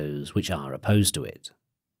accepting those which are opposed to it?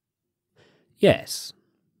 Yes,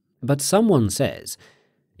 but someone says,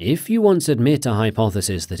 if you once admit a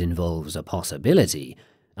hypothesis that involves a possibility,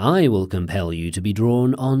 I will compel you to be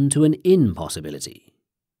drawn on to an impossibility.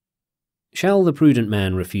 Shall the prudent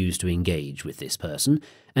man refuse to engage with this person,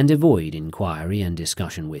 and avoid inquiry and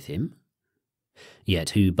discussion with him?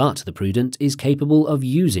 Yet who but the prudent is capable of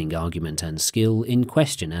using argument and skill in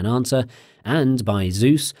question and answer, and, by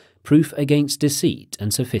Zeus, proof against deceit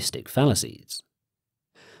and sophistic fallacies?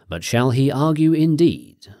 But shall he argue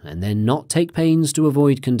indeed, and then not take pains to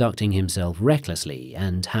avoid conducting himself recklessly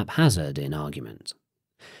and haphazard in argument?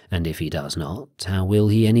 And if he does not, how will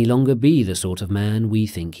he any longer be the sort of man we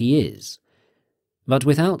think he is? But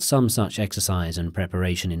without some such exercise and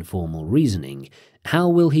preparation in formal reasoning, how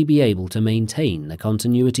will he be able to maintain the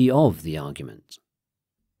continuity of the argument?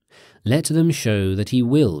 Let them show that he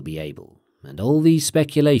will be able, and all these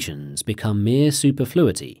speculations become mere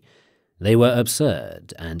superfluity. They were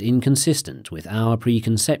absurd and inconsistent with our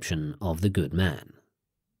preconception of the good man.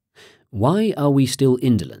 Why are we still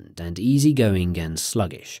indolent and easy-going and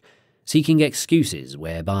sluggish? seeking excuses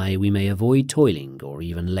whereby we may avoid toiling or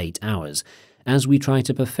even late hours, as we try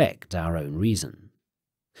to perfect our own reason.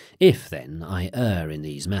 If, then, I err in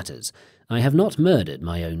these matters, I have not murdered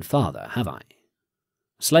my own father, have I?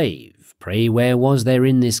 Slave, pray where was there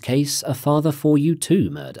in this case a father for you to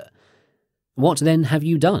murder? What then have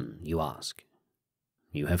you done, you ask?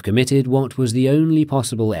 You have committed what was the only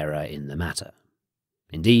possible error in the matter.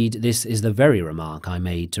 Indeed, this is the very remark I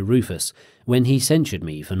made to Rufus when he censured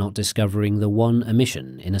me for not discovering the one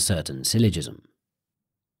omission in a certain syllogism.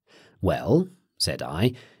 Well, said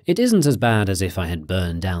I, it isn't as bad as if I had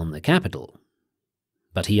burned down the Capitol.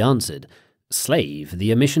 But he answered, Slave,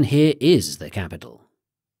 the omission here is the Capitol.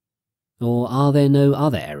 Or are there no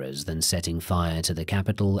other errors than setting fire to the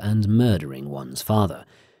Capitol and murdering one's father?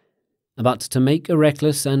 But to make a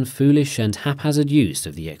reckless and foolish and haphazard use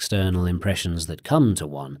of the external impressions that come to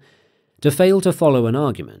one, to fail to follow an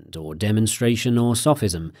argument or demonstration or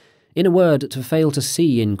sophism, in a word, to fail to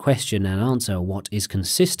see in question and answer what is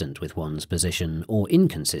consistent with one's position or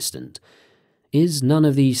inconsistent, is none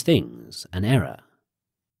of these things an error?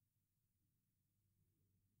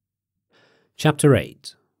 Chapter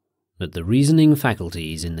 8. That the reasoning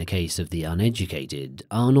faculties in the case of the uneducated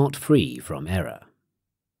are not free from error.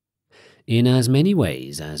 In as many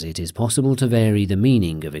ways as it is possible to vary the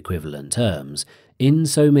meaning of equivalent terms, in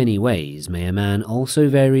so many ways may a man also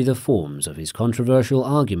vary the forms of his controversial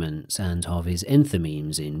arguments and of his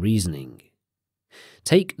enthymemes in reasoning.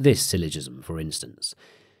 Take this syllogism, for instance.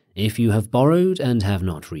 If you have borrowed and have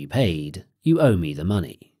not repaid, you owe me the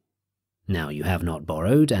money. Now you have not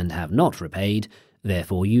borrowed and have not repaid,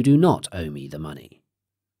 therefore you do not owe me the money.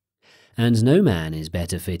 And no man is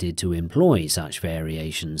better fitted to employ such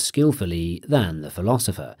variations skilfully than the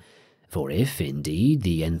philosopher, for if, indeed,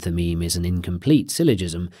 the enthymeme is an incomplete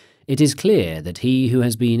syllogism, it is clear that he who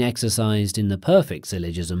has been exercised in the perfect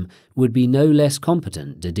syllogism would be no less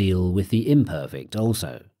competent to deal with the imperfect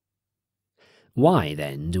also. Why,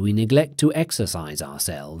 then, do we neglect to exercise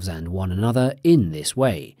ourselves and one another in this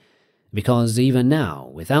way? Because even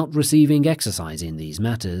now, without receiving exercise in these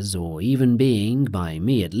matters, or even being, by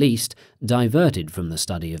me at least, diverted from the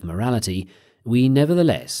study of morality, we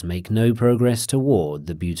nevertheless make no progress toward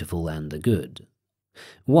the beautiful and the good.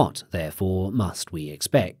 What, therefore, must we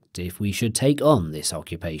expect if we should take on this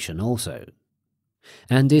occupation also?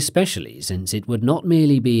 And especially since it would not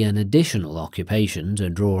merely be an additional occupation to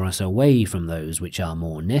draw us away from those which are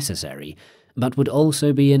more necessary, but would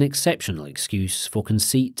also be an exceptional excuse for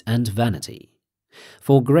conceit and vanity.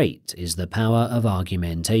 For great is the power of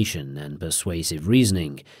argumentation and persuasive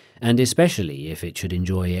reasoning, and especially if it should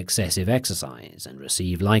enjoy excessive exercise and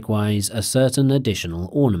receive likewise a certain additional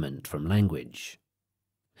ornament from language.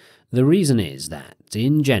 The reason is that,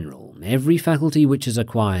 in general, every faculty which is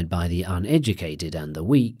acquired by the uneducated and the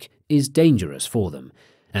weak is dangerous for them,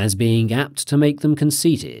 as being apt to make them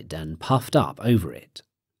conceited and puffed up over it.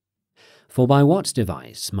 For by what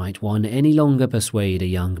device might one any longer persuade a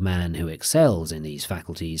young man who excels in these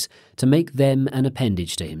faculties to make them an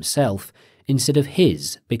appendage to himself, instead of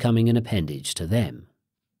his becoming an appendage to them?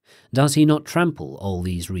 Does he not trample all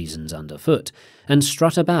these reasons under foot, and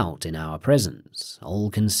strut about in our presence, all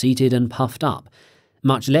conceited and puffed up,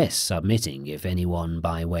 much less submitting if any one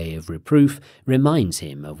by way of reproof reminds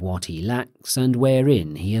him of what he lacks and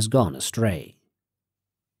wherein he has gone astray?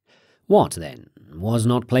 What, then? Was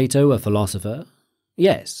not Plato a philosopher?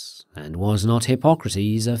 Yes, and was not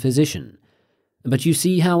Hippocrates a physician? But you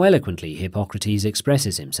see how eloquently Hippocrates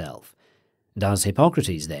expresses himself. Does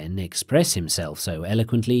Hippocrates, then, express himself so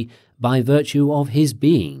eloquently by virtue of his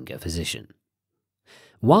being a physician?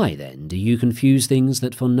 Why, then, do you confuse things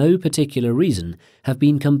that for no particular reason have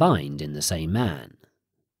been combined in the same man?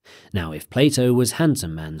 Now, if Plato was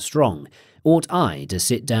handsome and strong, ought I to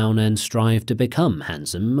sit down and strive to become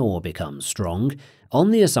handsome or become strong,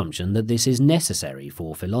 on the assumption that this is necessary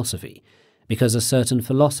for philosophy, because a certain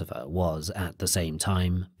philosopher was at the same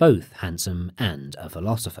time both handsome and a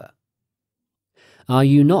philosopher? Are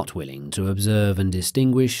you not willing to observe and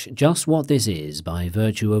distinguish just what this is by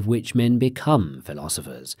virtue of which men become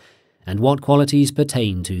philosophers, and what qualities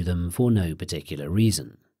pertain to them for no particular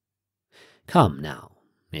reason? Come now.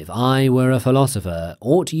 If I were a philosopher,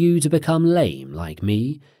 ought you to become lame like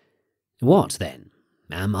me? What, then?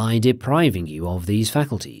 Am I depriving you of these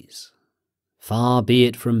faculties? Far be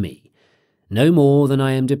it from me, no more than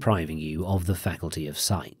I am depriving you of the faculty of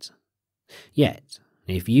sight. Yet,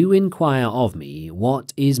 if you inquire of me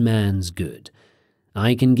what is man's good,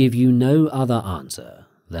 I can give you no other answer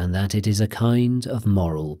than that it is a kind of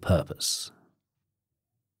moral purpose.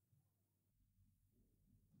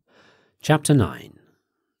 Chapter 9.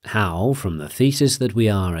 How, from the thesis that we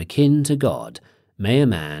are akin to God, may a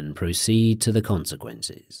man proceed to the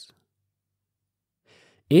consequences?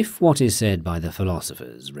 If what is said by the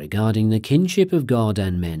philosophers regarding the kinship of God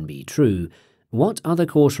and men be true, what other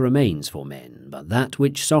course remains for men but that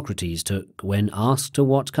which Socrates took when asked to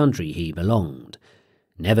what country he belonged?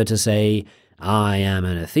 Never to say, I am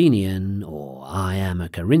an Athenian, or I am a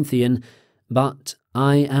Corinthian, but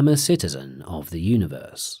I am a citizen of the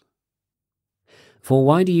universe. For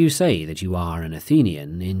why do you say that you are an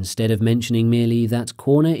Athenian instead of mentioning merely that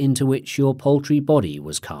corner into which your paltry body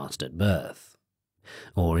was cast at birth?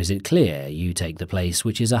 Or is it clear you take the place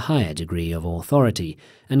which is a higher degree of authority,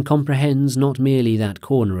 and comprehends not merely that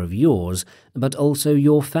corner of yours, but also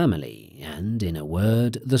your family, and, in a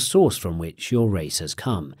word, the source from which your race has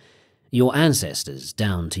come, your ancestors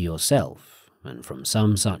down to yourself, and from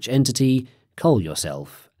some such entity call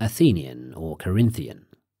yourself Athenian or Corinthian?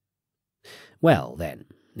 Well, then,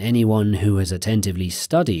 anyone who has attentively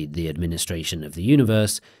studied the administration of the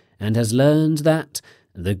universe, and has learned that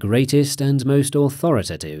the greatest and most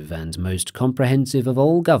authoritative and most comprehensive of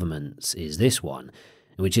all governments is this one,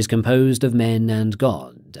 which is composed of men and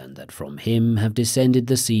God, and that from him have descended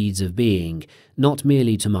the seeds of being, not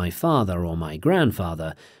merely to my father or my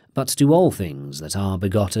grandfather, but to all things that are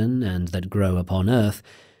begotten and that grow upon earth,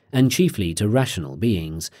 and chiefly to rational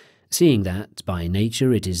beings, seeing that by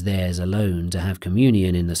nature it is theirs alone to have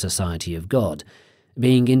communion in the society of God,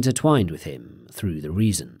 being intertwined with him through the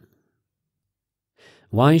reason.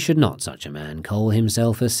 Why should not such a man call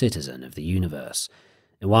himself a citizen of the universe?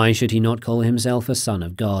 Why should he not call himself a son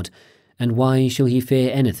of God? And why shall he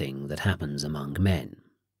fear anything that happens among men?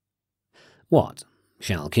 What?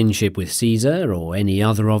 Shall kinship with Caesar, or any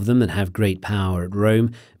other of them that have great power at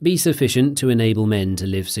Rome, be sufficient to enable men to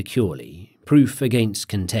live securely, proof against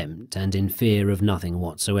contempt, and in fear of nothing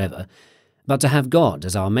whatsoever, but to have God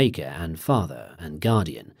as our Maker and Father and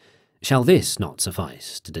Guardian? Shall this not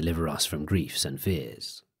suffice to deliver us from griefs and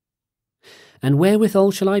fears? And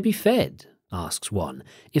wherewithal shall I be fed, asks one,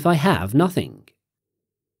 if I have nothing?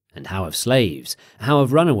 And how of slaves, how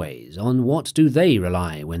of runaways, on what do they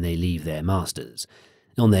rely when they leave their masters?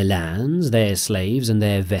 On their lands, their slaves, and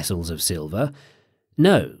their vessels of silver?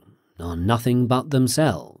 No, on nothing but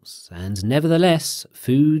themselves, and nevertheless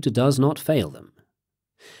food does not fail them.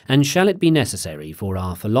 And shall it be necessary for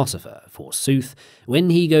our philosopher, forsooth, when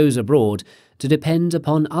he goes abroad, to depend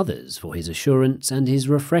upon others for his assurance and his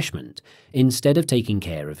refreshment, instead of taking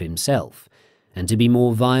care of himself, and to be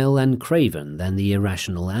more vile and craven than the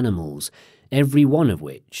irrational animals, every one of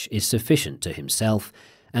which is sufficient to himself,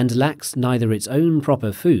 and lacks neither its own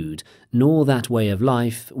proper food, nor that way of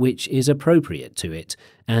life which is appropriate to it,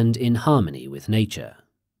 and in harmony with nature?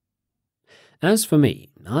 As for me,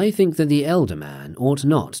 I think that the elder man ought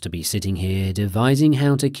not to be sitting here devising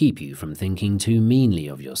how to keep you from thinking too meanly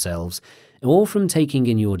of yourselves, or from taking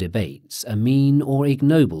in your debates a mean or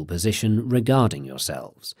ignoble position regarding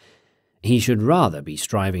yourselves. He should rather be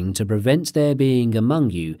striving to prevent there being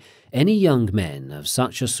among you any young men of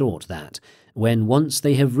such a sort that, when once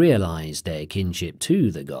they have realized their kinship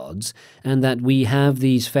to the gods, and that we have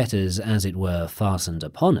these fetters as it were fastened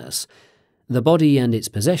upon us, the body and its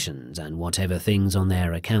possessions, and whatever things on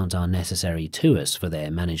their account are necessary to us for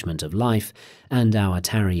their management of life, and our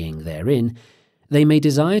tarrying therein, they may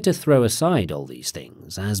desire to throw aside all these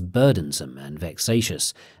things as burdensome and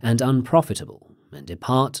vexatious and unprofitable, and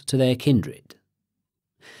depart to their kindred.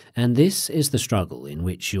 And this is the struggle in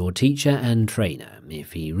which your teacher and trainer,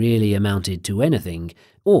 if he really amounted to anything,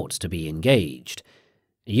 ought to be engaged.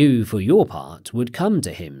 You, for your part, would come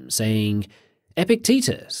to him, saying,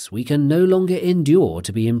 Epictetus, we can no longer endure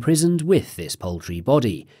to be imprisoned with this paltry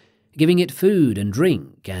body, giving it food and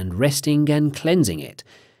drink, and resting and cleansing it,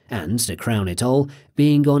 and, to crown it all,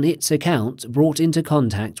 being on its account brought into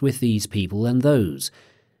contact with these people and those.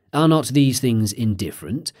 Are not these things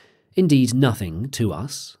indifferent, indeed nothing to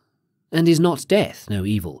us? And is not death no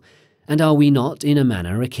evil? And are we not in a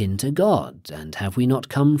manner akin to God, and have we not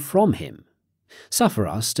come from him? Suffer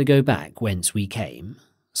us to go back whence we came.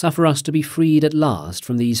 Suffer us to be freed at last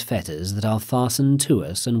from these fetters that are fastened to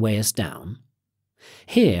us and weigh us down.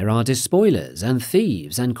 Here are despoilers and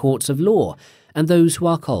thieves and courts of law, and those who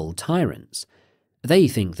are called tyrants. They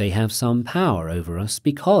think they have some power over us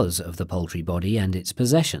because of the paltry body and its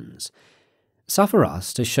possessions. Suffer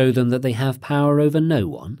us to show them that they have power over no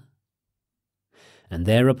one. And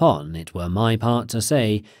thereupon it were my part to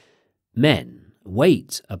say, Men,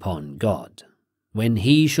 wait upon God. When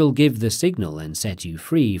he shall give the signal and set you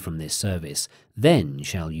free from this service, then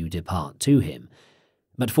shall you depart to him.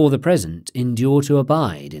 But for the present endure to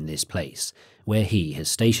abide in this place, where he has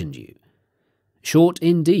stationed you. Short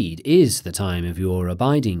indeed is the time of your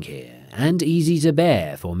abiding here, and easy to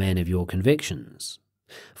bear for men of your convictions.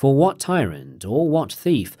 For what tyrant or what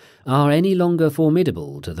thief are any longer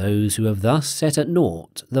formidable to those who have thus set at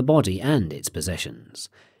naught the body and its possessions?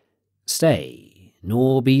 Stay,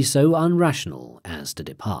 nor be so unrational as to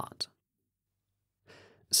depart.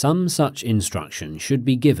 Some such instruction should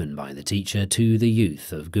be given by the teacher to the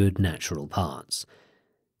youth of good natural parts.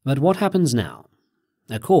 But what happens now?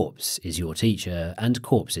 A corpse is your teacher, and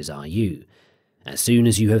corpses are you. As soon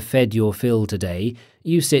as you have fed your fill today,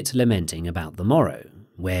 you sit lamenting about the morrow,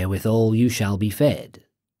 wherewithal you shall be fed.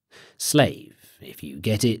 Slave, if you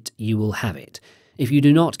get it, you will have it. If you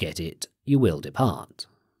do not get it, you will depart.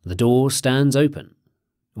 The door stands open.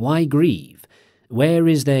 Why grieve? Where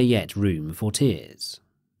is there yet room for tears?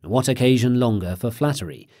 What occasion longer for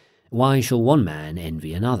flattery? Why shall one man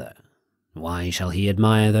envy another? Why shall he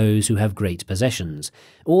admire those who have great possessions,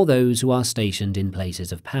 or those who are stationed in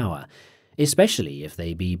places of power, especially if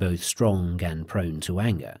they be both strong and prone to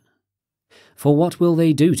anger? For what will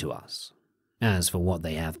they do to us? As for what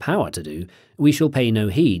they have power to do, we shall pay no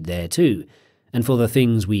heed thereto, and for the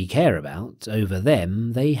things we care about, over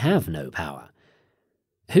them they have no power.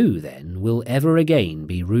 Who, then, will ever again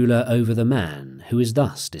be ruler over the man who is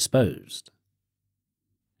thus disposed?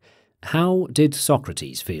 How did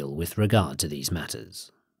Socrates feel with regard to these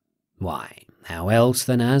matters? Why, how else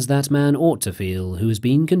than as that man ought to feel who has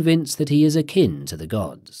been convinced that he is akin to the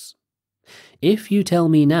gods? If you tell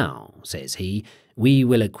me now, says he, we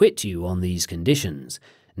will acquit you on these conditions,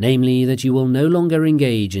 namely that you will no longer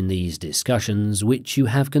engage in these discussions which you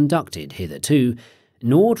have conducted hitherto,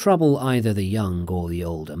 nor trouble either the young or the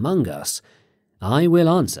old among us, I will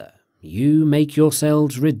answer, you make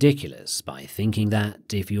yourselves ridiculous by thinking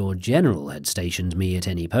that, if your general had stationed me at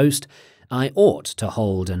any post, I ought to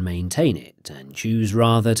hold and maintain it, and choose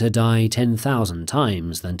rather to die 10,000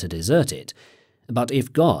 times than to desert it. But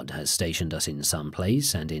if God has stationed us in some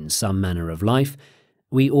place and in some manner of life,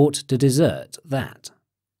 we ought to desert that.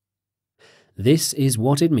 This is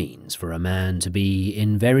what it means for a man to be,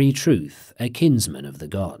 in very truth, a kinsman of the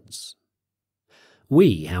gods.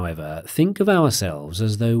 We, however, think of ourselves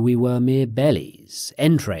as though we were mere bellies,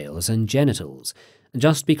 entrails, and genitals,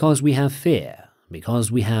 just because we have fear, because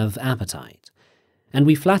we have appetite, and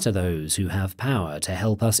we flatter those who have power to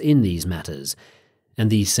help us in these matters, and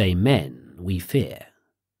these same men we fear.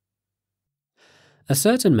 A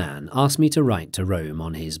certain man asked me to write to Rome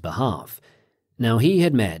on his behalf. Now he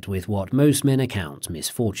had met with what most men account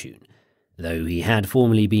misfortune. Though he had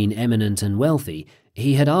formerly been eminent and wealthy,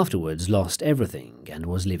 he had afterwards lost everything and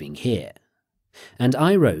was living here. And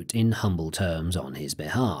I wrote in humble terms on his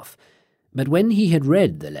behalf. But when he had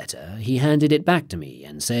read the letter, he handed it back to me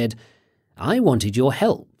and said, I wanted your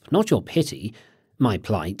help, not your pity. My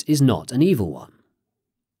plight is not an evil one.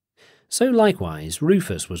 So likewise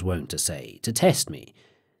Rufus was wont to say, to test me,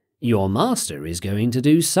 your master is going to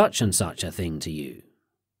do such and such a thing to you.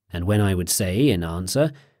 And when I would say in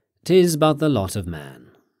answer, 'Tis but the lot of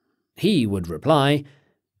man, he would reply,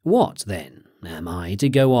 What, then, am I to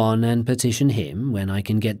go on and petition him when I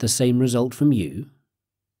can get the same result from you?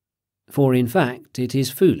 For in fact it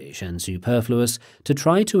is foolish and superfluous to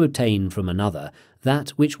try to obtain from another that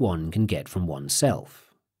which one can get from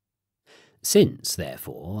oneself. Since,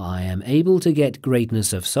 therefore, I am able to get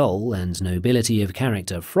greatness of soul and nobility of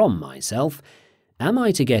character from myself, am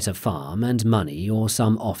I to get a farm and money or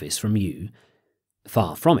some office from you?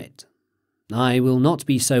 Far from it. I will not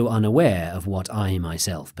be so unaware of what I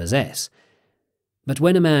myself possess. But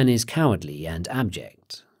when a man is cowardly and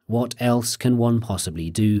abject, what else can one possibly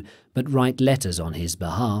do but write letters on his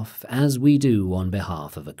behalf, as we do on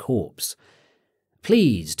behalf of a corpse?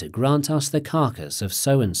 Please to grant us the carcass of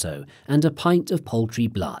so-and-so and a pint of poultry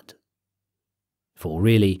blood. For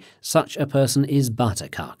really, such a person is but a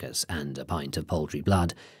carcass and a pint of poultry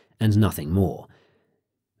blood, and nothing more.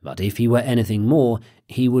 But if he were anything more,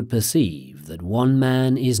 he would perceive that one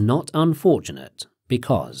man is not unfortunate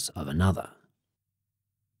because of another.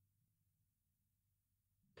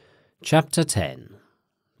 Chapter 10.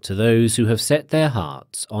 To those who have set their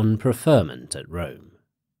hearts on preferment at Rome.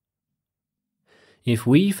 If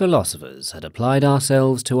we philosophers had applied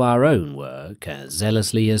ourselves to our own work as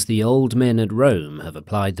zealously as the old men at Rome have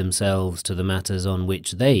applied themselves to the matters on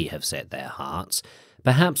which they have set their hearts,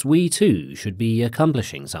 perhaps we too should be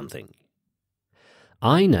accomplishing something.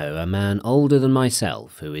 I know a man older than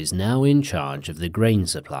myself who is now in charge of the grain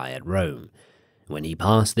supply at Rome. When he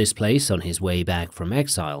passed this place on his way back from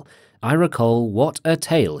exile, I recall what a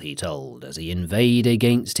tale he told as he inveighed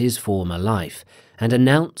against his former life, and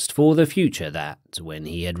announced for the future that, when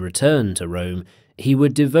he had returned to Rome, he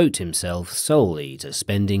would devote himself solely to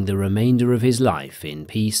spending the remainder of his life in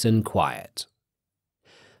peace and quiet.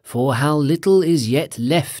 "For how little is yet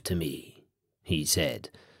left to me," he said.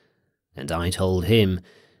 And I told him,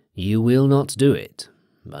 "You will not do it,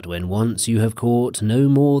 but when once you have caught no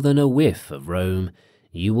more than a whiff of Rome,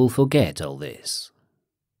 you will forget all this."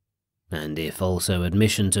 And if also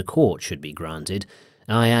admission to court should be granted,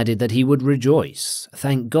 I added that he would rejoice,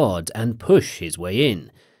 thank God, and push his way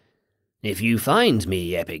in. "If you find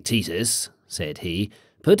me, Epictetus," said he,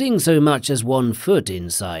 "putting so much as one foot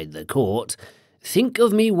inside the court, think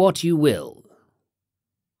of me what you will."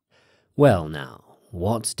 Well now,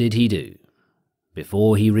 what did he do?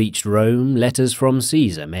 Before he reached Rome, letters from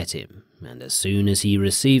Caesar met him, and as soon as he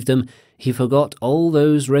received them, he forgot all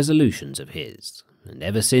those resolutions of his, and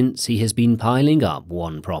ever since he has been piling up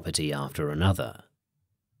one property after another.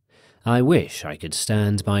 I wish I could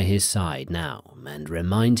stand by his side now, and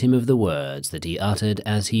remind him of the words that he uttered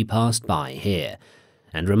as he passed by here,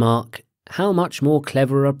 and remark, "How much more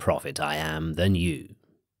clever a prophet I am than you."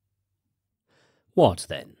 What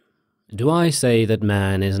then? Do I say that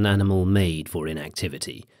man is an animal made for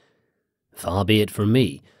inactivity? Far be it from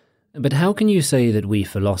me. But how can you say that we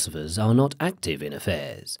philosophers are not active in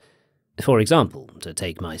affairs? For example, to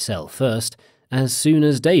take myself first, as soon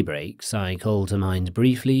as day breaks, I call to mind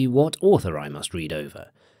briefly what author I must read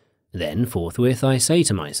over. Then forthwith I say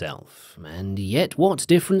to myself, "And yet what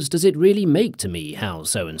difference does it really make to me how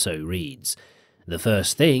so-and-so reads? The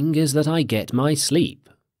first thing is that I get my sleep."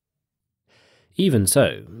 Even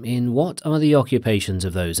so, in what are the occupations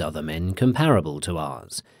of those other men comparable to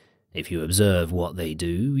ours? If you observe what they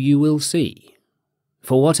do, you will see.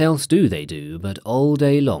 For what else do they do but all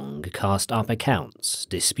day long cast up accounts,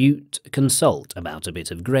 dispute, consult about a bit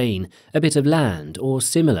of grain, a bit of land, or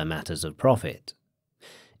similar matters of profit?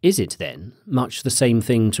 Is it, then, much the same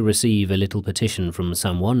thing to receive a little petition from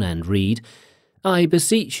someone and read, "I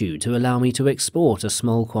beseech you to allow me to export a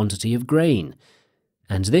small quantity of grain,"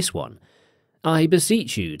 and this one, "I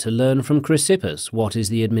beseech you to learn from Chrysippus what is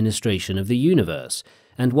the administration of the universe,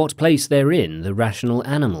 and what place therein the rational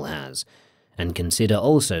animal has, and consider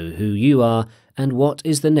also who you are, and what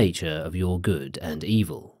is the nature of your good and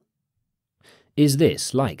evil"? Is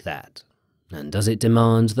this like that? And does it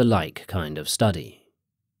demand the like kind of study?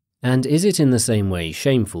 And is it in the same way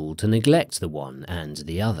shameful to neglect the one and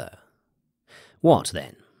the other? What,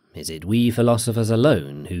 then? Is it we philosophers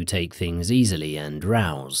alone who take things easily and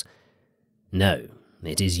drowse? No,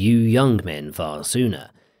 it is you young men far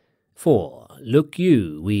sooner. For, look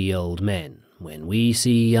you, we old men, when we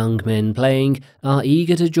see young men playing, are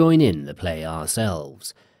eager to join in the play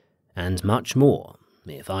ourselves. And much more,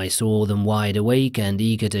 if I saw them wide awake and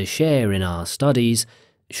eager to share in our studies,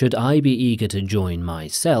 should I be eager to join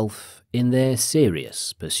myself in their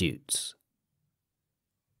serious pursuits.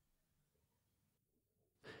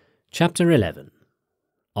 Chapter 11.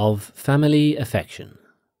 Of Family Affection.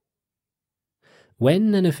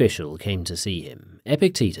 When an official came to see him,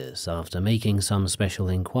 Epictetus, after making some special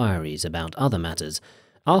inquiries about other matters,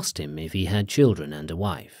 asked him if he had children and a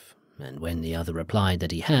wife, and when the other replied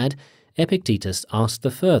that he had, Epictetus asked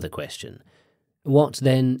the further question, "What,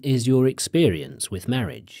 then, is your experience with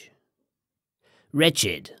marriage?"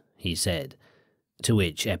 "Wretched," he said, to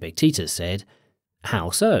which Epictetus said,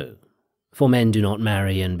 "How so? For men do not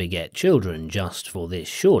marry and beget children just for this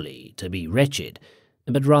surely, to be wretched,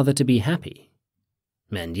 but rather to be happy."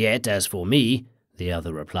 "And yet, as for me," the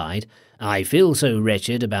other replied, "I feel so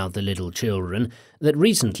wretched about the little children that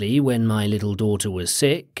recently, when my little daughter was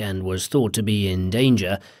sick and was thought to be in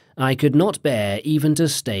danger, I could not bear even to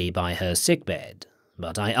stay by her sickbed,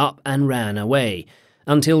 but I up and ran away,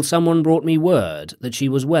 until someone brought me word that she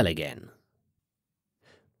was well again."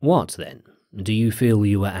 What, then? Do you feel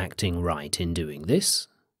you were acting right in doing this?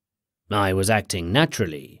 "I was acting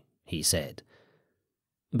naturally," he said.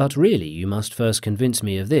 "But really you must first convince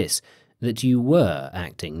me of this, that you were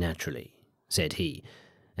acting naturally," said he,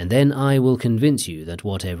 "and then I will convince you that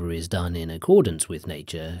whatever is done in accordance with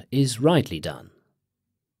nature is rightly done."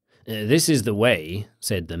 "This is the way,"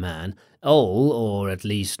 said the man, "all, or at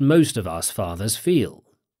least most of us fathers feel."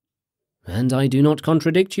 "And I do not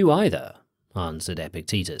contradict you either," answered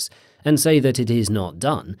Epictetus, "and say that it is not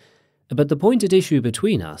done, but the point at issue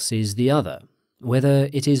between us is the other, whether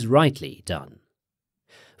it is rightly done.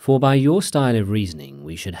 For by your style of reasoning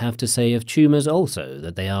we should have to say of tumours also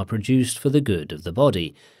that they are produced for the good of the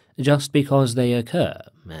body, just because they occur,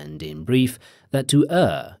 and in brief, that to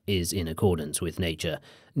err is in accordance with nature,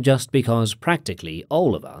 just because practically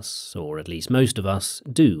all of us, or at least most of us,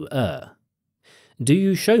 do err. Do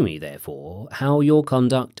you show me, therefore, how your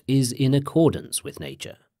conduct is in accordance with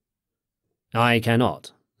nature?" I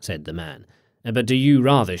cannot, said the man, but do you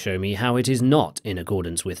rather show me how it is not in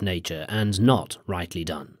accordance with nature and not rightly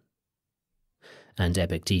done? And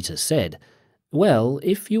Epictetus said, Well,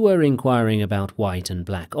 if you were inquiring about white and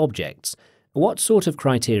black objects, what sort of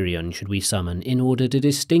criterion should we summon in order to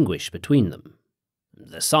distinguish between them?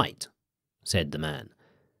 The sight, said the man.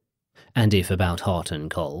 And if about hot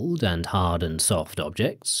and cold, and hard and soft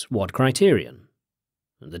objects, what criterion?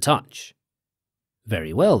 The touch.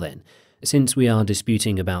 Very well then, since we are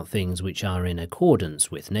disputing about things which are in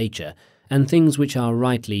accordance with nature, and things which are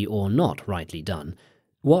rightly or not rightly done,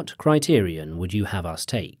 what criterion would you have us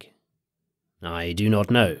take? I do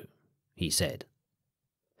not know, he said.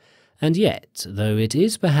 And yet, though it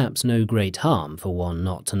is perhaps no great harm for one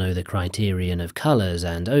not to know the criterion of colours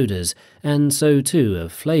and odours, and so too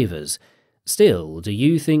of flavours, still do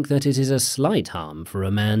you think that it is a slight harm for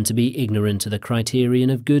a man to be ignorant of the criterion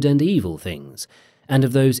of good and evil things, and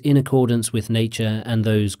of those in accordance with nature and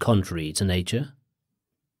those contrary to nature?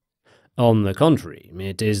 On the contrary,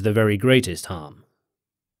 it is the very greatest harm.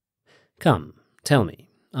 Come, tell me,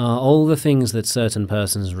 are all the things that certain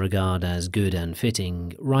persons regard as good and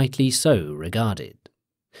fitting rightly so regarded?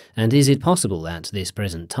 And is it possible at this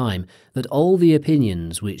present time that all the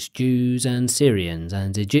opinions which Jews and Syrians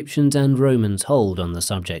and Egyptians and Romans hold on the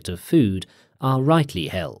subject of food are rightly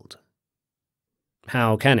held?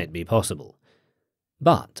 How can it be possible?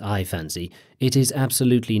 But, I fancy, it is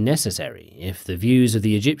absolutely necessary, if the views of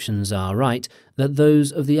the Egyptians are right, that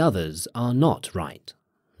those of the others are not right.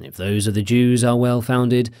 If those of the Jews are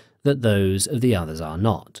well-founded, that those of the others are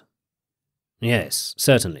not. Yes,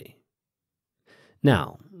 certainly.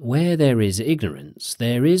 Now, where there is ignorance,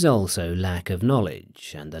 there is also lack of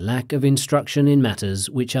knowledge, and the lack of instruction in matters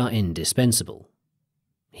which are indispensable.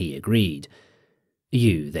 He agreed.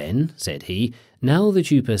 You, then, said he, now that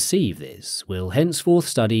you perceive this, will henceforth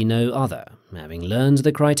study no other. Having learned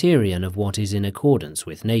the criterion of what is in accordance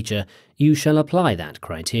with nature, you shall apply that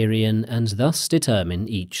criterion and thus determine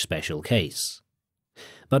each special case.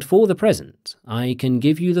 But for the present, I can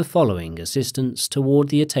give you the following assistance toward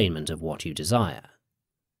the attainment of what you desire.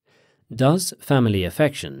 Does family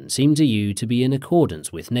affection seem to you to be in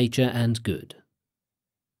accordance with nature and good?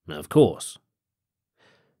 Of course.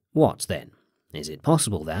 What then? Is it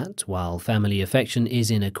possible that, while family affection is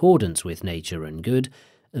in accordance with nature and good,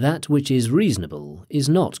 that which is reasonable is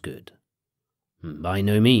not good? By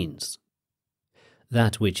no means.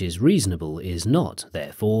 That which is reasonable is not,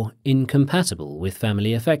 therefore, incompatible with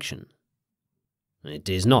family affection. It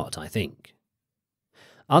is not, I think.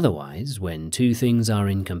 Otherwise, when two things are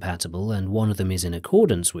incompatible and one of them is in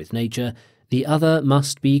accordance with nature, the other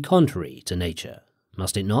must be contrary to nature,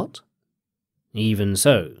 must it not? Even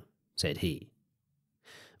so, said he.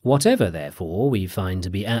 Whatever, therefore, we find to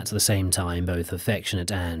be at the same time both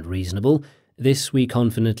affectionate and reasonable, this we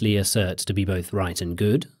confidently assert to be both right and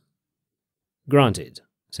good? Granted,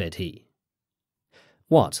 said he.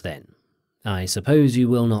 What then? I suppose you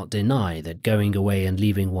will not deny that going away and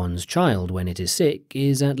leaving one's child when it is sick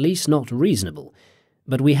is at least not reasonable,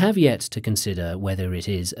 but we have yet to consider whether it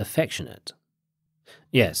is affectionate.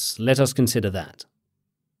 Yes, let us consider that.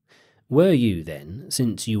 Were you, then,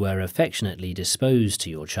 since you were affectionately disposed to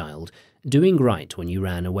your child, doing right when you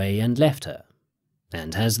ran away and left her?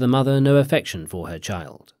 And has the mother no affection for her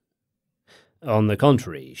child? On the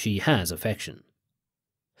contrary, she has affection.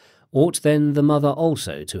 Ought then the mother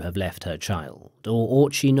also to have left her child, or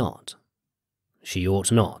ought she not? She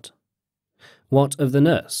ought not. What of the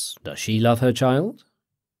nurse? Does she love her child?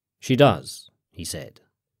 She does, he said.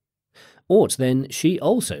 Ought then she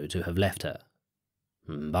also to have left her?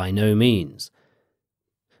 By no means.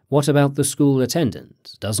 What about the school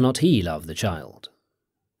attendant? Does not he love the child?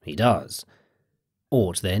 He does.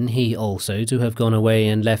 Ought then he also to have gone away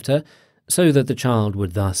and left her, so that the child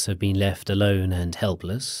would thus have been left alone and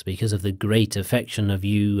helpless because of the great affection of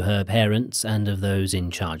you, her parents, and of those in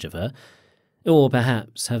charge of her, or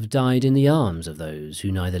perhaps have died in the arms of those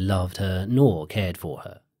who neither loved her nor cared for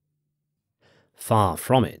her? Far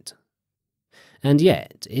from it. And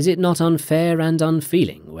yet, is it not unfair and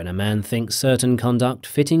unfeeling when a man thinks certain conduct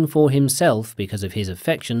fitting for himself because of his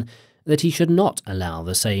affection, that he should not allow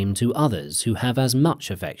the same to others who have as much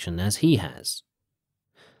affection as he has?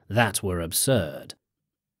 That were absurd.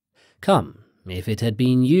 Come, if it had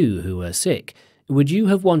been you who were sick, would you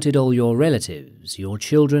have wanted all your relatives, your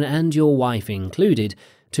children and your wife included,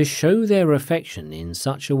 to show their affection in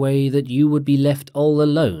such a way that you would be left all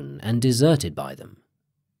alone and deserted by them?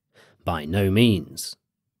 By no means.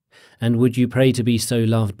 And would you pray to be so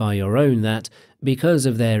loved by your own that, because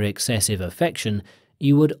of their excessive affection,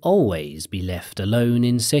 you would always be left alone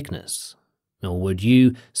in sickness? Or would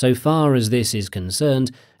you, so far as this is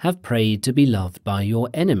concerned, have prayed to be loved by your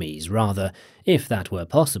enemies rather, if that were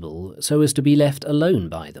possible, so as to be left alone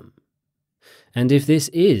by them? And if this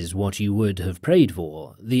is what you would have prayed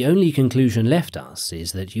for, the only conclusion left us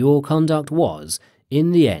is that your conduct was,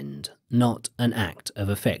 in the end, not an act of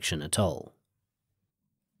affection at all.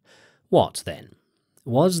 What, then?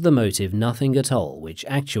 Was the motive nothing at all which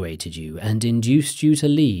actuated you and induced you to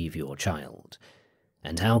leave your child?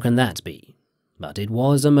 And how can that be? But it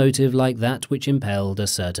was a motive like that which impelled a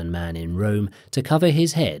certain man in Rome to cover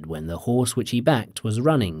his head when the horse which he backed was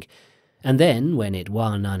running, and then, when it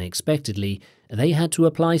won unexpectedly, they had to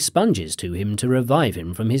apply sponges to him to revive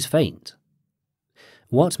him from his faint.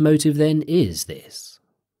 What motive then is this?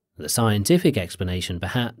 The scientific explanation,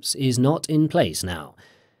 perhaps, is not in place now,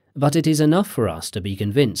 but it is enough for us to be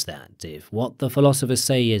convinced that, if what the philosophers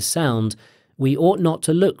say is sound, we ought not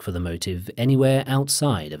to look for the motive anywhere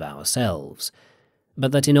outside of ourselves,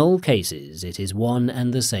 but that in all cases it is one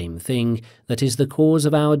and the same thing that is the cause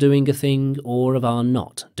of our doing a thing or of our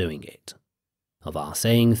not doing it, of our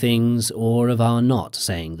saying things or of our not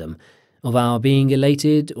saying them, of our being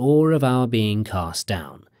elated or of our being cast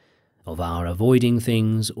down, of our avoiding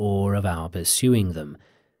things or of our pursuing them,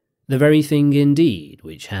 the very thing indeed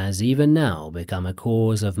which has even now become a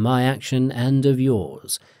cause of my action and of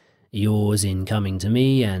yours in coming to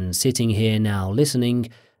me and sitting here now listening,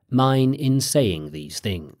 mine in saying these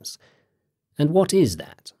things. And what is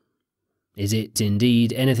that? Is it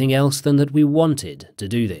indeed anything else than that we wanted to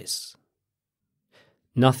do this?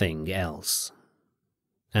 Nothing else.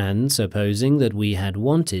 And supposing that we had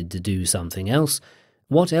wanted to do something else,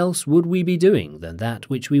 what else would we be doing than that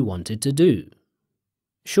which we wanted to do?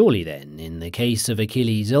 Surely then, in the case of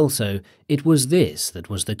Achilles also, it was this that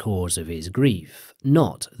was the cause of his grief,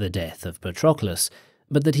 not the death of Patroclus,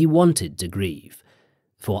 but that he wanted to grieve.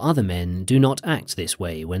 For other men do not act this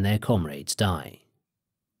way when their comrades die.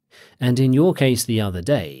 And in your case the other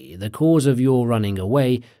day, the cause of your running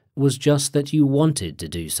away was just that you wanted to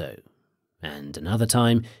do so. And another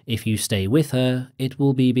time, if you stay with her, it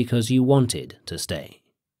will be because you wanted to stay.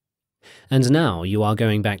 And now you are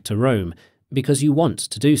going back to Rome, because you want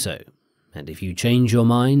to do so, and if you change your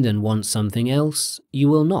mind and want something else, you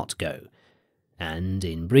will not go. And,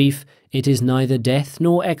 in brief, it is neither death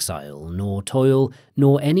nor exile, nor toil,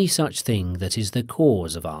 nor any such thing that is the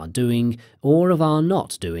cause of our doing, or of our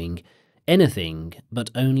not doing, anything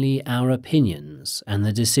but only our opinions and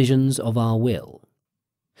the decisions of our will.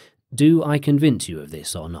 Do I convince you of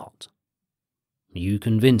this or not? You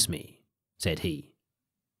convince me, said he.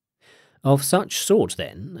 Of such sort,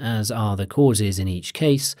 then, as are the causes in each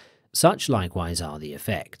case, such likewise are the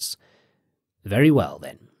effects. Very well,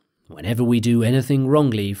 then, whenever we do anything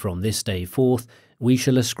wrongly from this day forth, we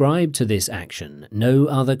shall ascribe to this action no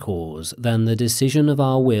other cause than the decision of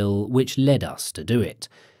our will which led us to do it,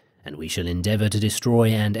 and we shall endeavour to destroy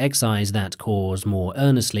and excise that cause more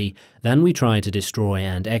earnestly than we try to destroy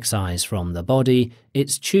and excise from the body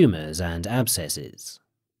its tumours and abscesses.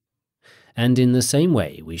 And in the same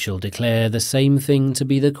way we shall declare the same thing to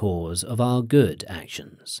be the cause of our good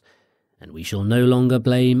actions, and we shall no longer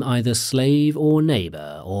blame either slave or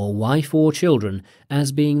neighbour, or wife or children,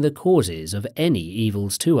 as being the causes of any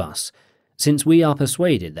evils to us, since we are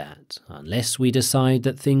persuaded that, unless we decide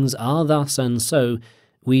that things are thus and so,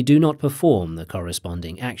 we do not perform the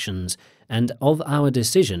corresponding actions, and of our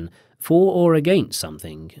decision, for or against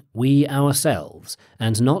something, we ourselves,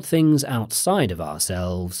 and not things outside of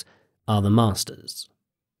ourselves, are the masters.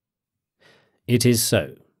 It is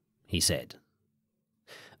so, he said.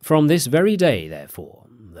 From this very day, therefore,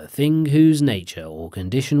 the thing whose nature or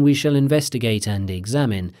condition we shall investigate and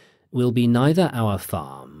examine will be neither our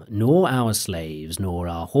farm, nor our slaves, nor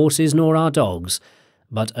our horses, nor our dogs,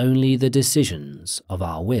 but only the decisions of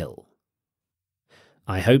our will.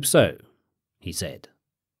 I hope so, he said.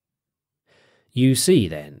 You see,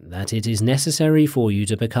 then, that it is necessary for you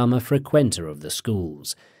to become a frequenter of the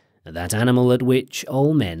schools, that animal at which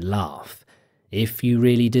all men laugh, if you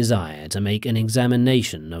really desire to make an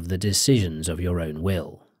examination of the decisions of your own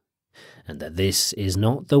will, and that this is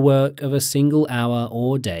not the work of a single hour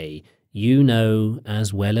or day, you know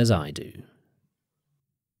as well as I do.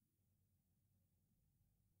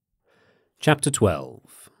 Chapter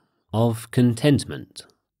 12. Of Contentment.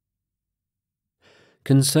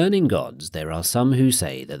 Concerning gods, there are some who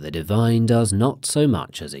say that the divine does not so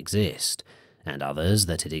much as exist, and others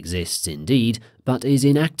that it exists indeed, but is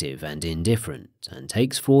inactive and indifferent, and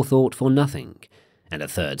takes forethought for nothing, and a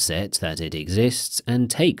third set that it exists and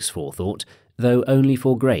takes forethought, though only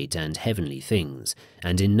for great and heavenly things,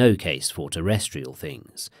 and in no case for terrestrial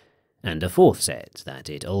things, And a fourth said that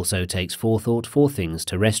it also takes forethought for things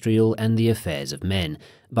terrestrial and the affairs of men,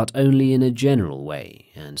 but only in a general way,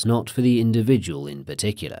 and not for the individual in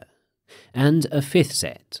particular. And a fifth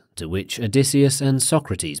set, to which Odysseus and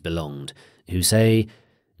Socrates belonged, who say,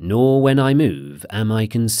 "Nor when I move am I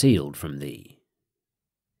concealed from thee."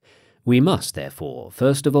 We must, therefore,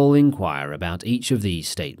 first of all inquire about each of these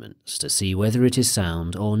statements to see whether it is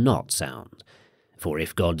sound or not sound. For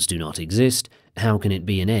if gods do not exist, how can it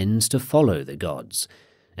be an end to follow the gods?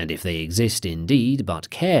 And if they exist indeed, but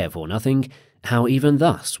care for nothing, how even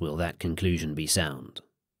thus will that conclusion be sound?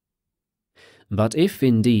 But if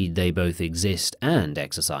indeed they both exist and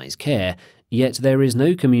exercise care, yet there is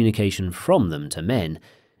no communication from them to men,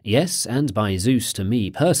 yes, and by Zeus to me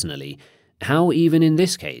personally, how even in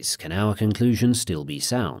this case can our conclusion still be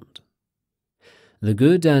sound? The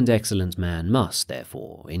good and excellent man must,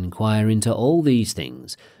 therefore, inquire into all these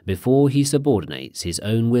things before he subordinates his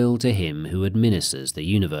own will to him who administers the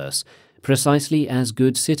universe, precisely as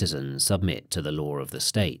good citizens submit to the law of the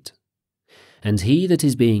state. And he that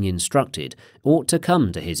is being instructed ought to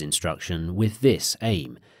come to his instruction with this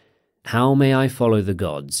aim: how may I follow the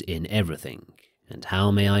gods in everything, and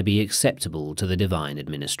how may I be acceptable to the divine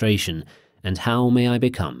administration, and how may I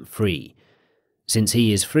become free? Since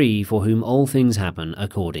he is free for whom all things happen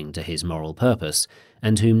according to his moral purpose,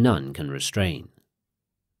 and whom none can restrain.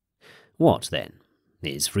 What, then?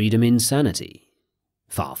 Is freedom insanity?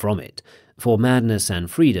 Far from it, for madness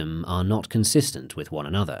and freedom are not consistent with one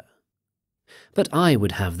another. But I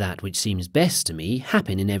would have that which seems best to me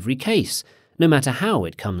happen in every case, no matter how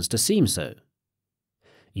it comes to seem so.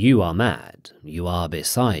 You are mad, you are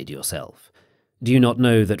beside yourself. Do you not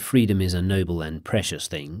know that freedom is a noble and precious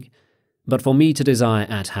thing? But for me to desire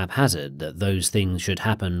at haphazard that those things should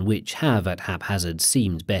happen which have at haphazard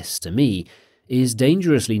seemed best to me is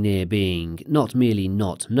dangerously near being not merely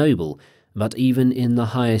not noble, but even in the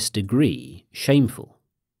highest degree shameful.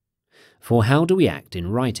 For how do we act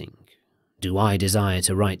in writing? Do I desire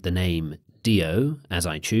to write the name Dio as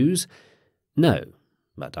I choose? No,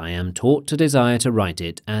 but I am taught to desire to write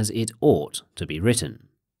it as it ought to be written.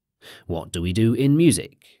 What do we do in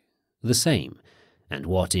music? The same. And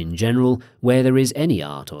what in general, where there is any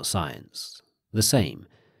art or science? The same.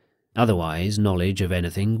 Otherwise, knowledge of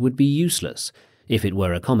anything would be useless, if it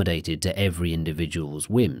were accommodated to every individual's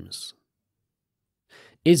whims.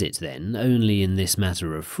 Is it, then, only in this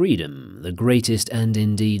matter of freedom, the greatest and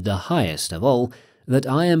indeed the highest of all, that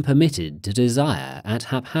I am permitted to desire at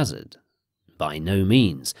haphazard? By no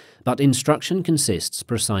means, but instruction consists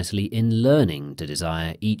precisely in learning to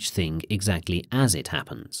desire each thing exactly as it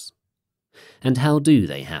happens. And how do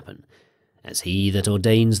they happen? As he that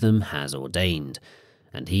ordains them has ordained,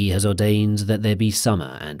 and he has ordained that there be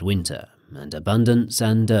summer and winter, and abundance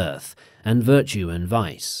and dearth, and virtue and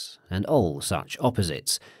vice, and all such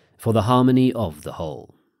opposites, for the harmony of the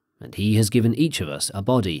whole. And he has given each of us a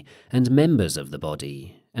body, and members of the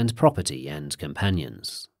body, and property and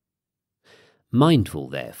companions. Mindful,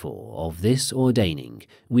 therefore, of this ordaining,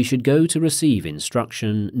 we should go to receive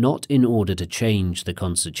instruction not in order to change the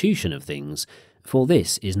constitution of things, for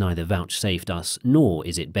this is neither vouchsafed us nor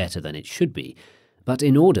is it better than it should be, but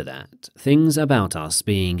in order that, things about us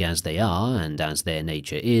being as they are and as their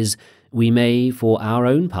nature is, we may, for our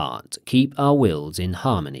own part, keep our wills in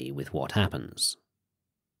harmony with what happens.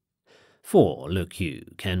 For, look you,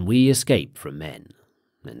 can we escape from men?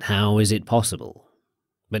 And how is it possible?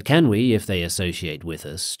 But can we, if they associate with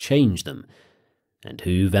us, change them? And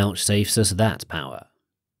who vouchsafes us that power?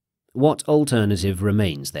 What alternative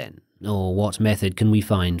remains then, or what method can we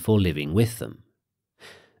find for living with them?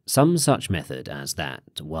 Some such method as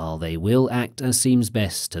that, while they will act as seems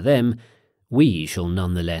best to them, we shall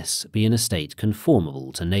none the less be in a state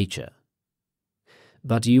conformable to nature.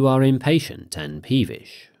 But you are impatient and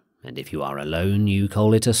peevish, and if you are alone you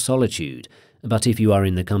call it a solitude, but if you are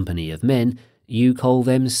in the company of men, you call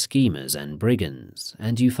them schemers and brigands,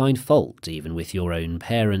 and you find fault even with your own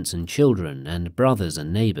parents and children and brothers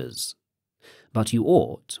and neighbours. But you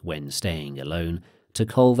ought, when staying alone, to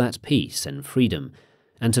call that peace and freedom,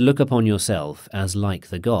 and to look upon yourself as like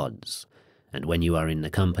the gods, and when you are in the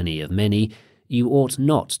company of many, you ought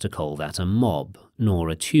not to call that a mob, nor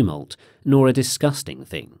a tumult, nor a disgusting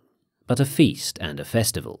thing, but a feast and a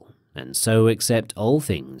festival, and so accept all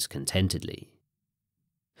things contentedly.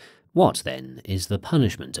 What, then, is the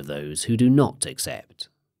punishment of those who do not accept?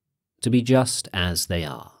 To be just as they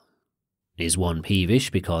are. Is one peevish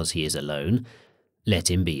because he is alone? Let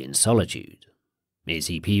him be in solitude. Is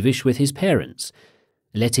he peevish with his parents?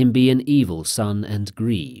 Let him be an evil son and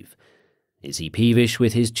grieve. Is he peevish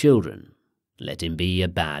with his children? Let him be a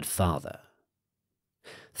bad father.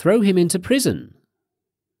 Throw him into prison.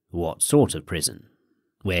 What sort of prison?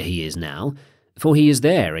 Where he is now, for he is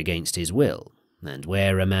there against his will, and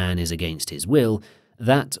where a man is against his will,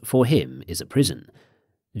 that for him is a prison,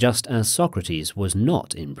 just as Socrates was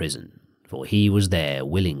not in prison, for he was there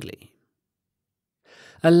willingly.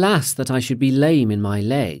 Alas, that I should be lame in my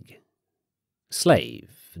leg!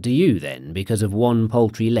 Slave, do you then, because of one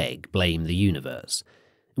paltry leg, blame the universe?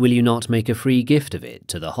 Will you not make a free gift of it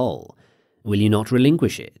to the whole? Will you not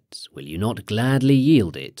relinquish it? Will you not gladly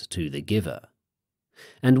yield it to the giver?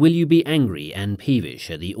 And will you be angry and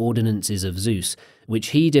peevish at the ordinances of Zeus, which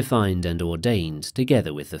he defined and ordained,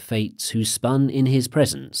 together with the fates who spun in his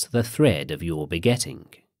presence the thread of your begetting?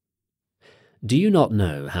 Do you not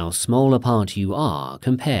know how small a part you are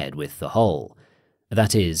compared with the whole?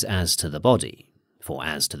 That is, as to the body, for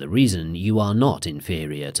as to the reason you are not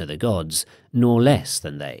inferior to the gods, nor less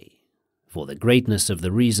than they. For the greatness of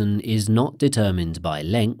the reason is not determined by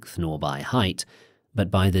length nor by height,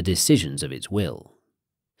 but by the decisions of its will.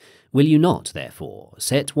 Will you not, therefore,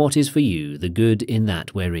 set what is for you the good in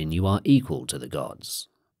that wherein you are equal to the gods?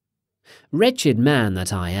 Wretched man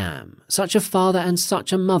that I am, such a father and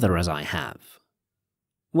such a mother as I have!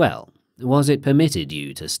 Well, was it permitted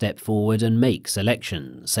you to step forward and make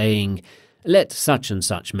selection, saying, Let such and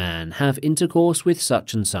such man have intercourse with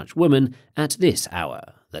such and such woman at this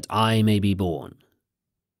hour, that I may be born?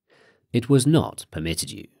 It was not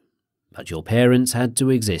permitted you, but your parents had to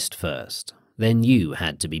exist first. Then you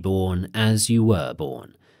had to be born as you were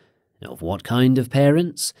born. Of what kind of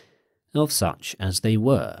parents? Of such as they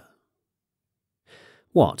were.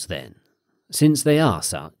 What, then? Since they are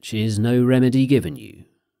such, is no remedy given you?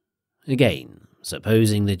 Again,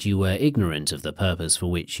 supposing that you were ignorant of the purpose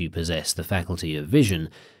for which you possess the faculty of vision,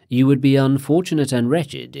 you would be unfortunate and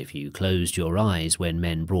wretched if you closed your eyes when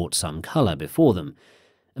men brought some colour before them.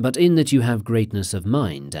 But in that you have greatness of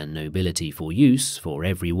mind and nobility for use for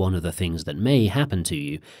every one of the things that may happen to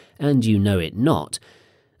you, and you know it not,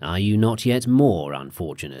 are you not yet more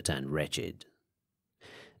unfortunate and wretched?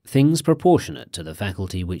 Things proportionate to the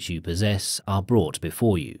faculty which you possess are brought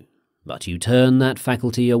before you, but you turn that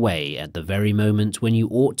faculty away at the very moment when you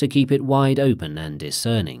ought to keep it wide open and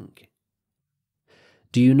discerning.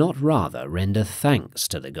 Do you not rather render thanks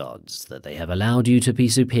to the gods that they have allowed you to be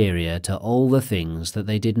superior to all the things that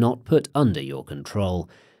they did not put under your control,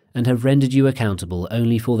 and have rendered you accountable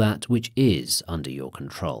only for that which is under your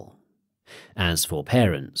control? As for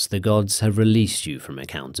parents, the gods have released you from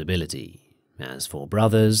accountability. As for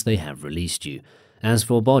brothers, they have released you. As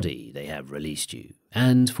for body, they have released you.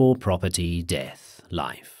 And for property, death,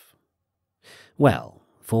 life. Well,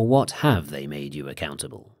 for what have they made you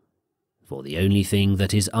accountable? For the only thing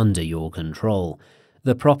that is under your control,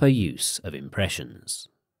 the proper use of impressions.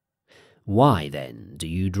 Why, then, do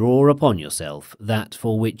you draw upon yourself that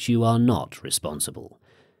for which you are not responsible?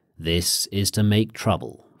 This is to make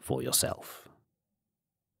trouble for yourself.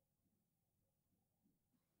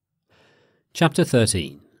 Chapter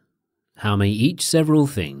 13. How may each several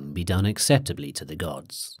thing be done acceptably to the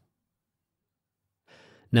gods?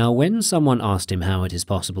 Now when someone asked him how it is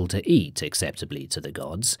possible to eat acceptably to the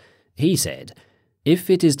gods, he said, If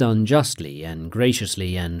it is done justly and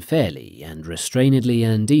graciously and fairly and restrainedly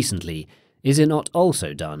and decently, is it not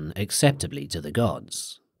also done acceptably to the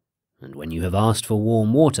gods? And when you have asked for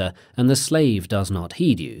warm water, and the slave does not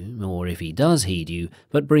heed you, or if he does heed you,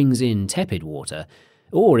 but brings in tepid water,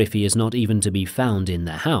 or if he is not even to be found in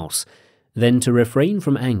the house, then to refrain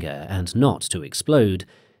from anger and not to explode,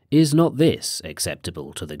 is not this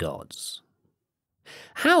acceptable to the gods?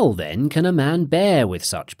 How, then, can a man bear with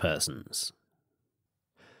such persons?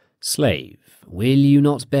 Slave, will you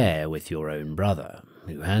not bear with your own brother,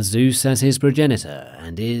 who has Zeus as his progenitor,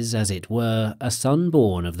 and is, as it were, a son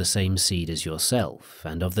born of the same seed as yourself,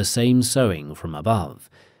 and of the same sowing from above?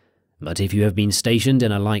 But if you have been stationed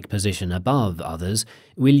in a like position above others,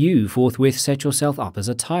 will you forthwith set yourself up as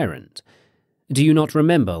a tyrant? Do you not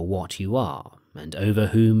remember what you are, and over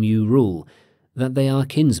whom you rule, that they are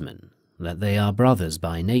kinsmen, that they are brothers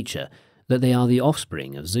by nature, that they are the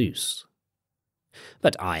offspring of Zeus?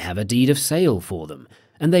 But I have a deed of sale for them,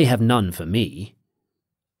 and they have none for me.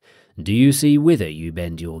 Do you see whither you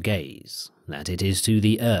bend your gaze, that it is to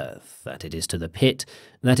the earth, that it is to the pit,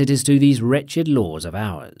 that it is to these wretched laws of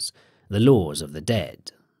ours, the laws of the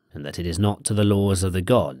dead, and that it is not to the laws of the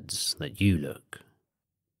gods that you look?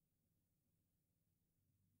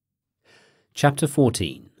 Chapter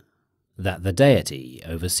 14. That the deity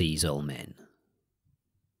oversees all men.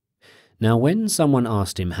 Now when someone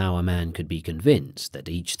asked him how a man could be convinced that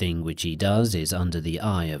each thing which he does is under the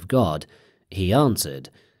eye of God, he answered,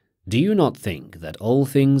 Do you not think that all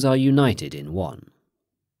things are united in one?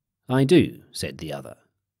 "I do," said the other.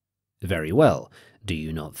 "Very well. Do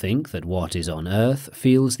you not think that what is on earth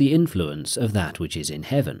feels the influence of that which is in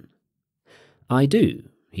heaven?" "I do,"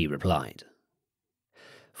 he replied.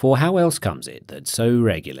 "For how else comes it that so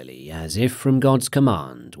regularly, as if from God's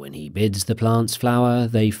command, when he bids the plants flower,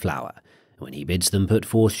 they flower, when he bids them put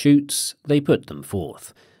forth shoots, they put them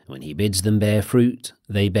forth, when he bids them bear fruit,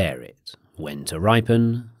 they bear it, when to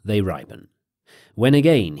ripen, they ripen, when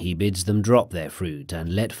again he bids them drop their fruit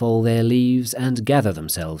and let fall their leaves and gather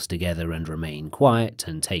themselves together and remain quiet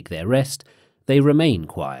and take their rest, they remain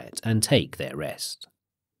quiet and take their rest?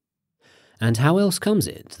 And how else comes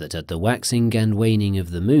it that at the waxing and waning of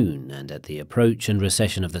the moon, and at the approach and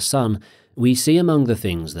recession of the sun, we see among the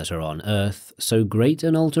things that are on earth so great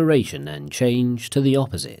an alteration and change to the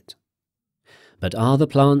opposite? But are the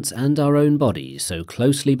plants and our own bodies so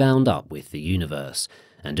closely bound up with the universe,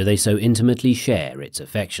 and do they so intimately share its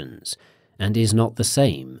affections, and is not the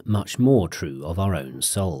same much more true of our own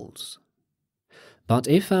souls? But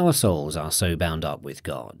if our souls are so bound up with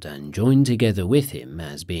God, and joined together with him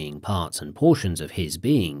as being parts and portions of his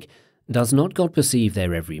being, does not God perceive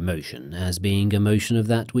their every motion as being a motion of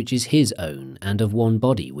that which is his own and of one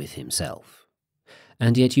body with himself?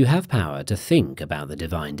 And yet you have power to think about the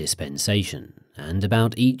divine dispensation, and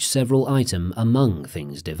about each several item among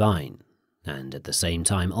things divine, and at the same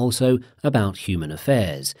time also about human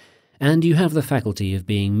affairs, and you have the faculty of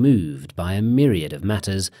being moved by a myriad of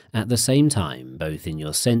matters at the same time, both in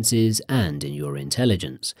your senses and in your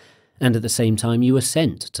intelligence, and at the same time you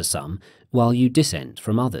assent to some, while you dissent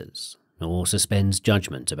from others, or suspend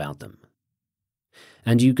judgment about them.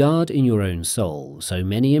 And you guard in your own soul so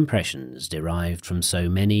many impressions derived from so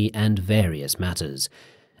many and various matters,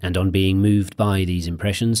 and on being moved by these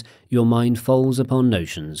impressions, your mind falls upon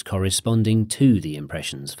notions corresponding to the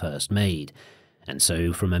impressions first made, and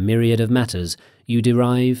so from a myriad of matters you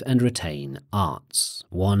derive and retain arts,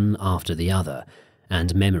 one after the other,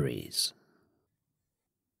 and memories.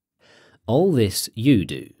 All this you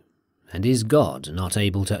do, and is God not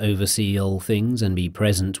able to oversee all things and be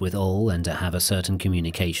present with all and to have a certain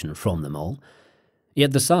communication from them all?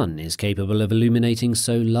 Yet the sun is capable of illuminating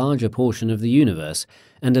so large a portion of the universe,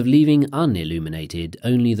 and of leaving unilluminated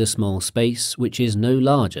only the small space which is no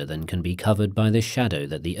larger than can be covered by the shadow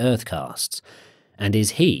that the earth casts. And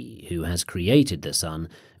is he who has created the sun,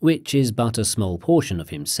 which is but a small portion of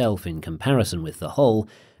himself in comparison with the whole,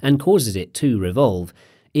 and causes it to revolve,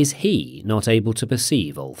 is he not able to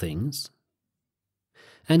perceive all things?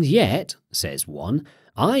 And yet, says one,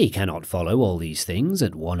 I cannot follow all these things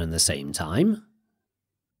at one and the same time.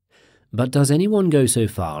 But does anyone go so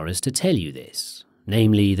far as to tell you this,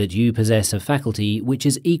 namely that you possess a faculty which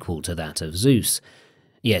is equal to that of Zeus?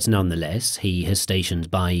 Yet nonetheless he has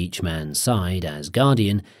stationed by each man's side as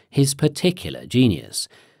guardian his particular genius,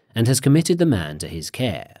 and has committed the man to his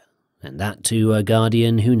care, and that too a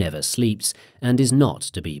guardian who never sleeps, and is not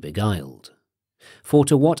to be beguiled. For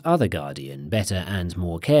to what other guardian, better and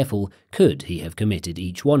more careful, could he have committed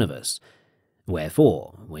each one of us?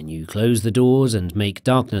 Wherefore, when you close the doors and make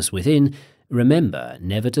darkness within, remember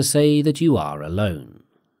never to say that you are alone,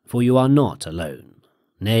 for you are not alone.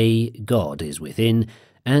 Nay, God is within,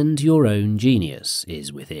 and your own genius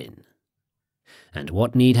is within. And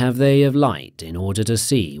what need have they of light in order to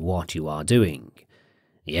see what you are doing?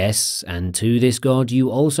 Yes, and to this God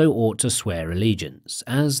you also ought to swear allegiance,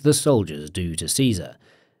 as the soldiers do to Caesar.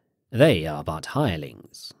 They are but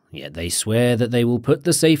hirelings, yet they swear that they will put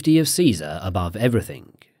the safety of Caesar above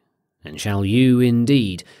everything. And shall you,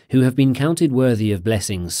 indeed, who have been counted worthy of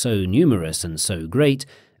blessings so numerous and so great,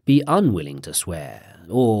 be unwilling to swear,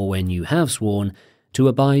 or, when you have sworn, to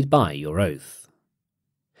abide by your oath?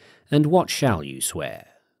 And what shall you swear?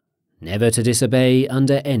 Never to disobey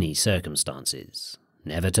under any circumstances,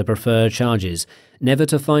 never to prefer charges, never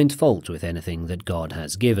to find fault with anything that God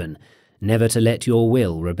has given, never to let your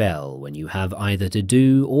will rebel when you have either to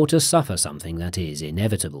do or to suffer something that is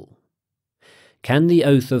inevitable. Can the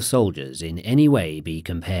oath of soldiers in any way be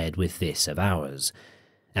compared with this of ours?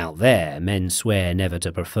 Out there men swear never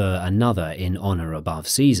to prefer another in honour above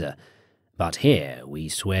Caesar, but here we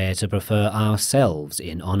swear to prefer ourselves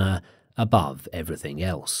in honour above everything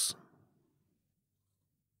else.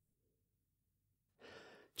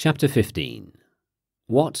 Chapter 15.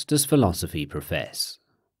 What does philosophy profess?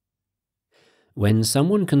 When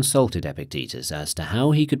someone consulted Epictetus as to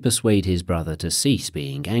how he could persuade his brother to cease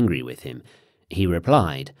being angry with him, he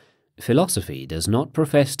replied, "Philosophy does not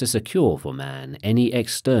profess to secure for man any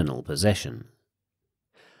external possession.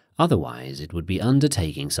 Otherwise it would be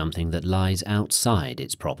undertaking something that lies outside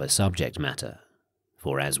its proper subject matter.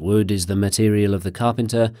 For as wood is the material of the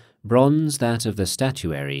carpenter, bronze that of the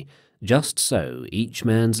statuary, just so each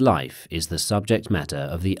man's life is the subject matter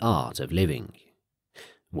of the art of living.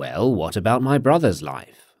 Well, what about my brother's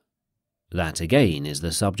life? That again is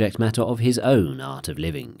the subject matter of his own art of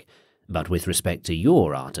living, but with respect to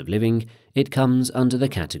your art of living, it comes under the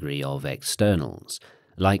category of externals,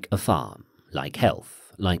 like a farm, like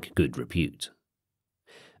health, like good repute.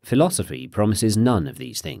 Philosophy promises none of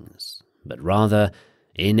these things, but rather,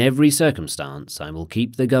 in every circumstance I will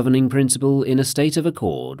keep the governing principle in a state of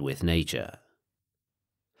accord with nature.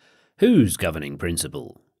 Whose governing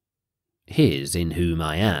principle? His in whom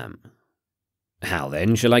I am. How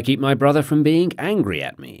then shall I keep my brother from being angry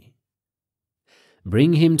at me?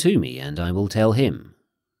 Bring him to me, and I will tell him,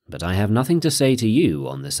 but I have nothing to say to you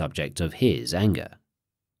on the subject of his anger.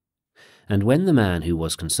 And when the man who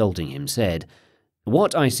was consulting him said,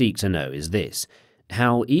 What I seek to know is this,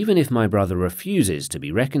 how even if my brother refuses to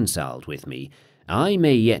be reconciled with me, I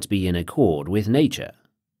may yet be in accord with nature.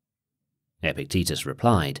 Epictetus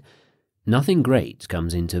replied, Nothing great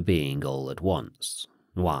comes into being all at once.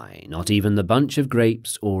 Why, not even the bunch of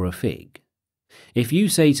grapes or a fig. If you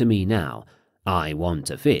say to me now, I want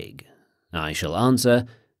a fig, I shall answer,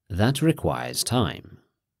 that requires time.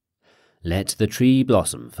 Let the tree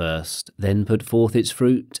blossom first, then put forth its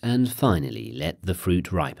fruit, and finally let the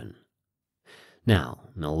fruit ripen. Now,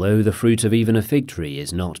 although the fruit of even a fig tree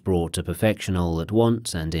is not brought to perfection all at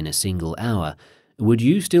once and in a single hour, would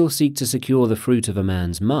you still seek to secure the fruit of a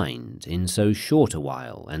man's mind in so short a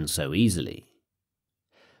while and so easily?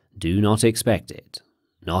 Do not expect it,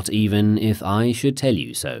 not even if I should tell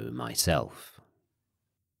you so myself.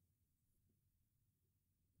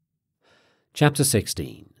 Chapter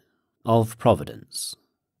 16. Of Providence.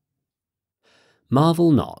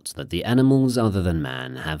 Marvel not that the animals other than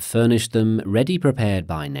man have furnished them, ready prepared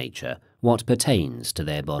by nature, what pertains to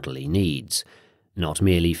their bodily needs, not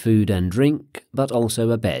merely food and drink, but also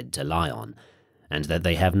a bed to lie on, and that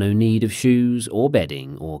they have no need of shoes or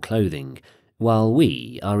bedding or clothing, while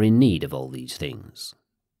we are in need of all these things.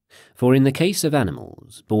 For in the case of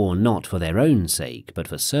animals, born not for their own sake, but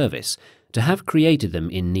for service, to have created them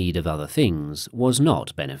in need of other things was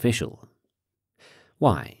not beneficial.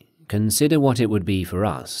 Why, consider what it would be for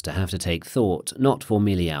us to have to take thought not for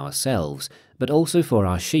merely ourselves, but also for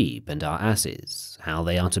our sheep and our asses, how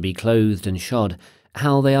they are to be clothed and shod,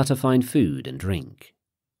 how they are to find food and drink.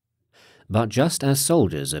 But just as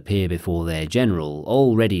soldiers appear before their general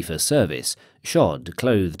all ready for service, shod,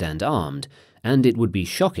 clothed and armed, and it would be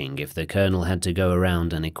shocking if the colonel had to go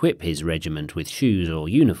around and equip his regiment with shoes or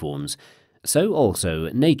uniforms, so also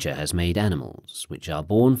nature has made animals, which are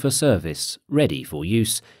born for service, ready for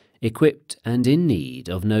use, equipped and in need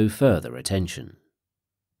of no further attention.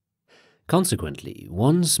 Consequently,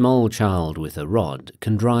 one small child with a rod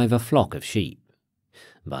can drive a flock of sheep.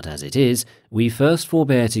 But as it is, we first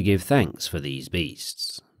forbear to give thanks for these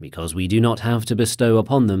beasts, because we do not have to bestow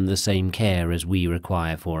upon them the same care as we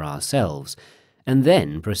require for ourselves, and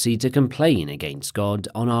then proceed to complain against God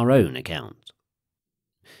on our own account.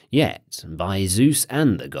 Yet, by Zeus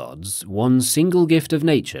and the gods, one single gift of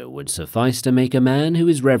nature would suffice to make a man who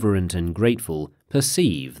is reverent and grateful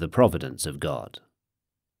perceive the providence of God.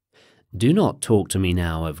 Do not talk to me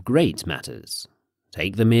now of great matters.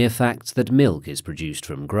 Take the mere fact that milk is produced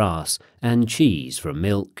from grass, and cheese from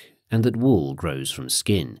milk, and that wool grows from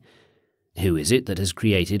skin. Who is it that has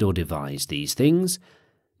created or devised these things?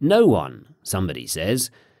 No one, somebody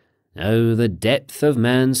says. Oh, the depth of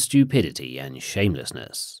man's stupidity and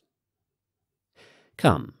shamelessness.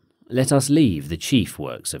 Come, let us leave the chief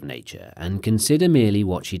works of nature, and consider merely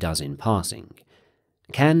what she does in passing.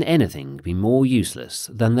 Can anything be more useless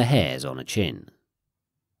than the hairs on a chin?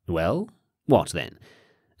 Well, what then?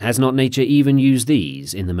 Has not nature even used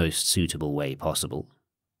these in the most suitable way possible?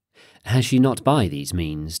 Has she not by these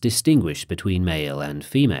means distinguished between male and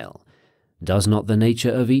female? Does not the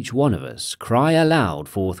nature of each one of us cry aloud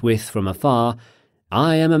forthwith from afar,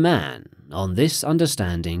 I am a man, on this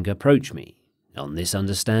understanding approach me, on this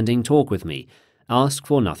understanding talk with me, ask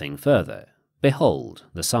for nothing further, behold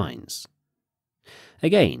the signs.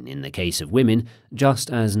 Again, in the case of women, just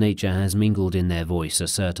as nature has mingled in their voice a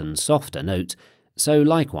certain softer note, so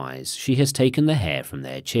likewise she has taken the hair from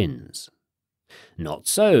their chins. Not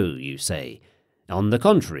so, you say. On the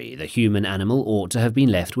contrary, the human animal ought to have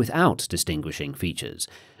been left without distinguishing features,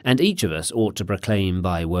 and each of us ought to proclaim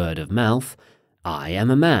by word of mouth, I am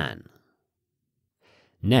a man.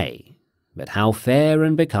 Nay, but how fair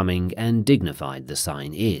and becoming and dignified the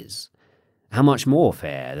sign is! How much more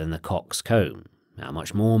fair than the cock's comb! How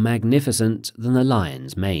much more magnificent than the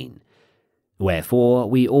lion's mane! Wherefore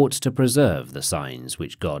we ought to preserve the signs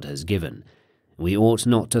which God has given. We ought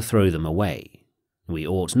not to throw them away. We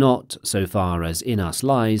ought not, so far as in us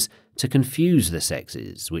lies, to confuse the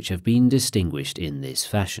sexes which have been distinguished in this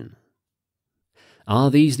fashion.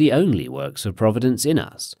 Are these the only works of providence in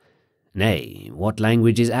us? Nay, what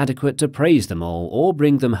language is adequate to praise them all, or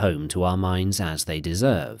bring them home to our minds as they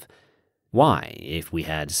deserve? Why, if we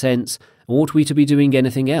had sense, ought we to be doing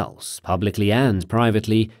anything else, publicly and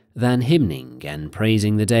privately, than hymning and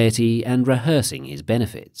praising the deity and rehearsing his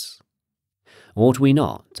benefits? Ought we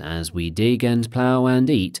not, as we dig and plough and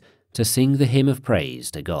eat, to sing the hymn of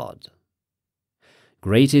praise to God?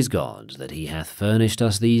 Great is God, that he hath furnished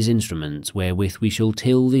us these instruments wherewith we shall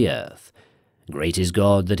till the earth. Great is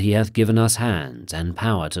God, that he hath given us hands, and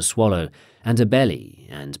power to swallow, and a belly,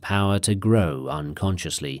 and power to grow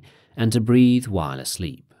unconsciously, and to breathe while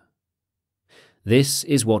asleep. This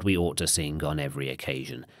is what we ought to sing on every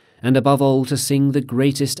occasion, and above all to sing the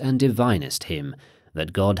greatest and divinest hymn,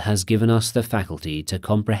 that God has given us the faculty to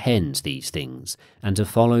comprehend these things, and to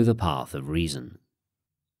follow the path of reason.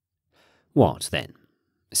 What, then?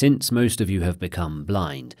 Since most of you have become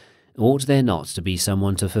blind, ought there not to be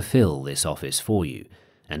someone to fulfill this office for you,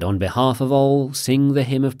 and on behalf of all sing the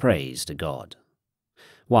hymn of praise to God?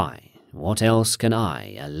 Why, what else can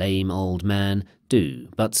I, a lame old man, do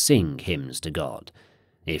but sing hymns to God?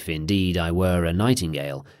 If indeed I were a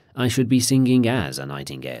nightingale, I should be singing as a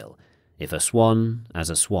nightingale, if a swan, as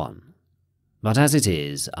a swan. But as it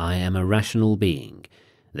is, I am a rational being,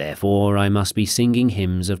 therefore I must be singing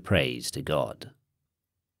hymns of praise to God.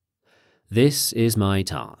 This is my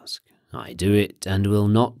task. I do it, and will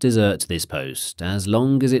not desert this post, as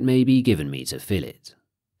long as it may be given me to fill it.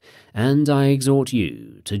 And I exhort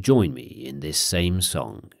you to join me in this same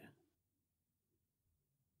song.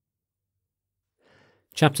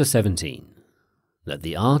 Chapter 17. That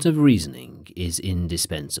the art of reasoning is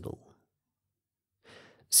indispensable.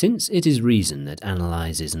 Since it is reason that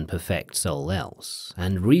analyses and perfects all else,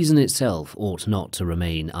 and reason itself ought not to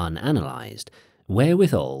remain unanalyzed,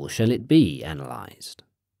 wherewithal shall it be analyzed?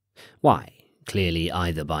 Why, clearly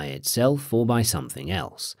either by itself or by something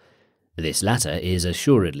else. This latter is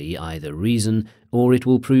assuredly either reason, or it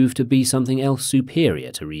will prove to be something else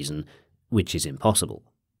superior to reason, which is impossible.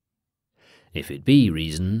 If it be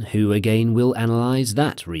reason, who again will analyze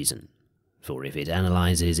that reason? For if it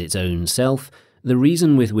analyzes its own self, the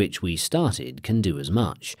reason with which we started can do as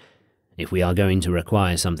much. If we are going to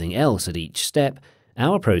require something else at each step,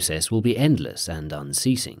 our process will be endless and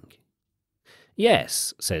unceasing.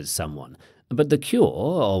 Yes, says someone, but the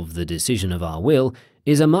cure of the decision of our will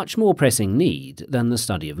is a much more pressing need than the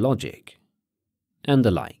study of logic. And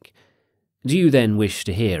the like. Do you then wish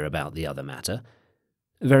to hear about the other matter?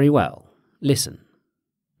 Very well, listen.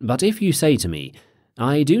 But if you say to me,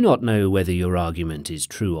 I do not know whether your argument is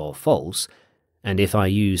true or false, and if I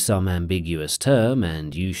use some ambiguous term,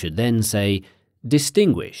 and you should then say,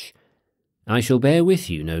 distinguish, I shall bear with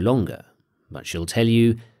you no longer, but shall tell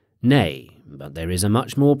you, nay, but there is a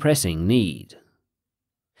much more pressing need.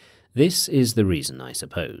 This is the reason, I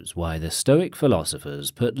suppose, why the Stoic philosophers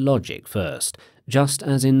put logic first, just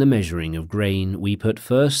as in the measuring of grain we put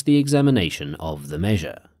first the examination of the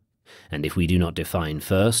measure. And if we do not define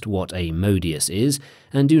first what a modius is,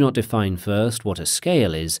 and do not define first what a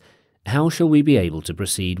scale is, how shall we be able to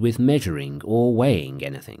proceed with measuring or weighing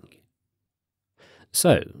anything?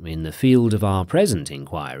 So, in the field of our present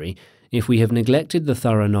inquiry, if we have neglected the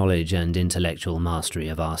thorough knowledge and intellectual mastery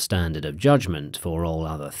of our standard of judgment for all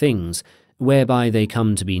other things, whereby they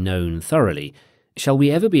come to be known thoroughly, shall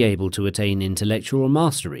we ever be able to attain intellectual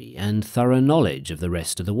mastery and thorough knowledge of the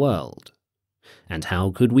rest of the world? And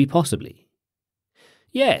how could we possibly?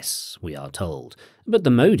 Yes, we are told, but the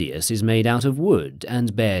modius is made out of wood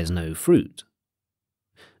and bears no fruit.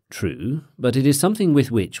 True, but it is something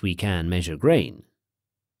with which we can measure grain.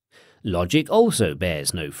 Logic also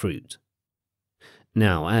bears no fruit.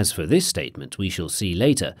 Now, as for this statement, we shall see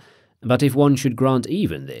later, but if one should grant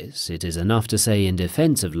even this, it is enough to say in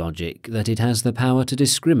defense of logic that it has the power to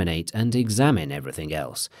discriminate and examine everything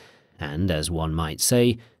else, and, as one might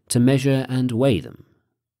say, to measure and weigh them.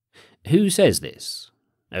 Who says this?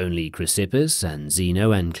 Only Chrysippus and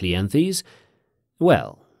Zeno and Cleanthes?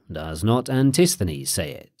 Well, does not Antisthenes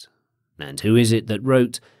say it? And who is it that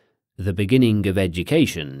wrote, the beginning of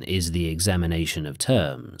education is the examination of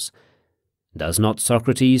terms? Does not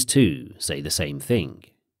Socrates, too, say the same thing?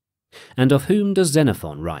 And of whom does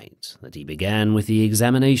Xenophon write that he began with the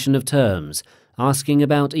examination of terms, asking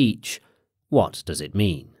about each, what does it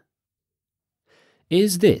mean?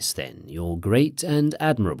 Is this, then, your great and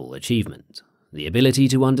admirable achievement, the ability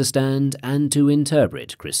to understand and to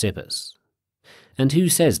interpret Chrysippus? And who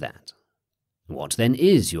says that? What then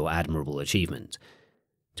is your admirable achievement?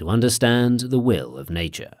 To understand the will of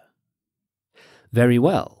nature. Very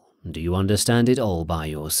well. Do you understand it all by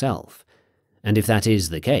yourself? And if that is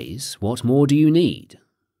the case, what more do you need?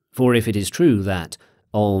 For if it is true that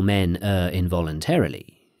all men err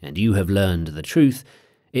involuntarily, and you have learned the truth,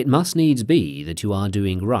 it must needs be that you are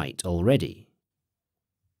doing right already.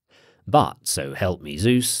 But, so help me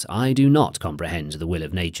Zeus, I do not comprehend the will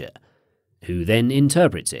of nature. Who then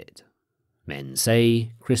interprets it? Men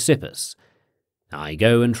say, Chrysippus. I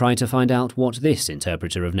go and try to find out what this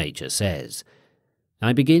interpreter of nature says.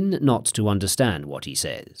 I begin not to understand what he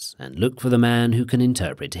says, and look for the man who can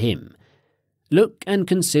interpret him. Look and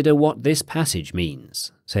consider what this passage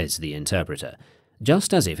means, says the interpreter,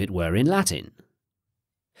 just as if it were in Latin.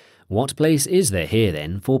 What place is there here,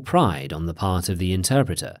 then, for pride on the part of the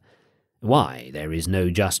interpreter? Why, there is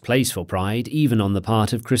no just place for pride even on the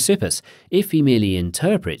part of Chrysippus, if he merely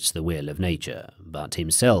interprets the will of nature, but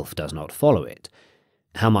himself does not follow it.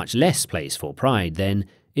 How much less place for pride, then,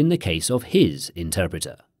 in the case of his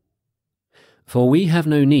interpreter? For we have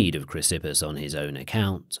no need of Chrysippus on his own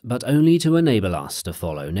account, but only to enable us to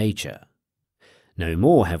follow nature. No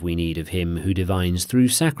more have we need of him who divines through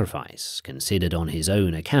sacrifice, considered on his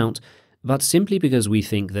own account, but simply because we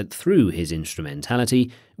think that through his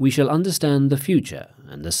instrumentality we shall understand the future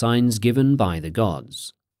and the signs given by the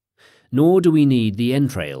gods. Nor do we need the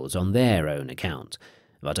entrails on their own account,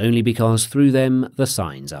 but only because through them the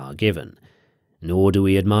signs are given. Nor do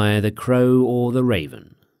we admire the crow or the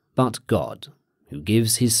raven, but God, who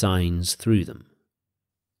gives his signs through them.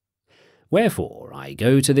 Wherefore I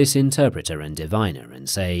go to this interpreter and diviner and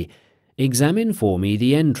say, Examine for me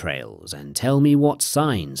the entrails, and tell me what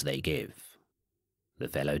signs they give. The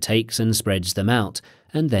fellow takes and spreads them out,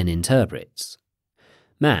 and then interprets.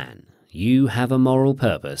 Man, you have a moral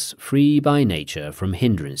purpose, free by nature from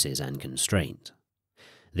hindrances and constraint.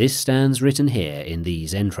 This stands written here in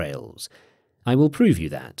these entrails. I will prove you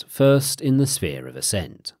that, first in the sphere of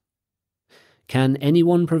assent. Can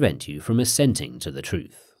anyone prevent you from assenting to the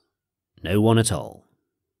truth? No one at all.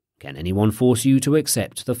 Can anyone force you to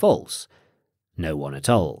accept the false? No one at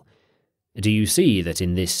all. Do you see that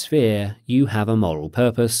in this sphere you have a moral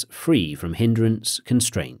purpose free from hindrance,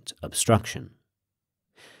 constraint, obstruction?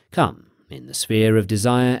 Come, in the sphere of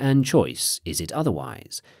desire and choice is it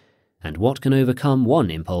otherwise? And what can overcome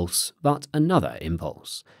one impulse but another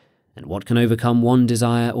impulse? And what can overcome one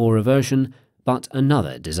desire or aversion but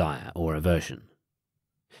another desire or aversion?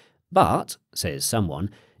 But, says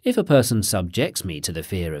someone, if a person subjects me to the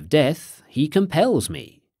fear of death, he compels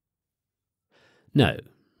me. No,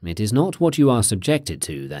 it is not what you are subjected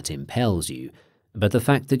to that impels you, but the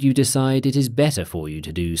fact that you decide it is better for you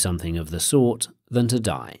to do something of the sort than to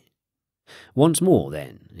die. Once more,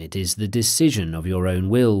 then, it is the decision of your own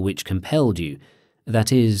will which compelled you,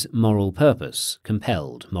 that is, moral purpose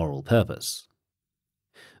compelled moral purpose.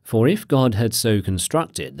 For if God had so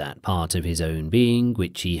constructed that part of his own being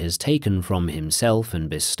which he has taken from himself and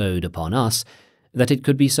bestowed upon us, that it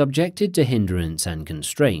could be subjected to hindrance and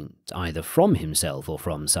constraint either from himself or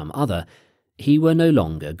from some other, he were no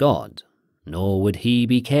longer God, nor would he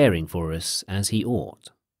be caring for us as he ought.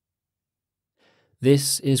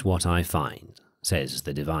 This is what I find, says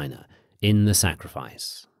the diviner, in the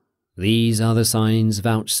sacrifice. These are the signs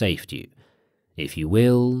vouchsafed you. If you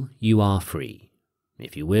will, you are free.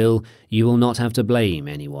 If you will not have to blame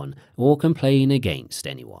anyone or complain against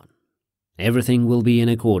anyone. Everything will be in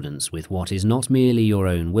accordance with what is not merely your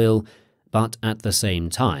own will, but at the same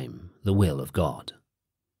time the will of God.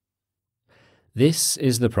 This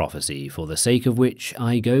is the prophecy for the sake of which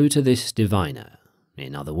I go to this diviner,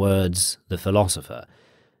 in other words, the philosopher,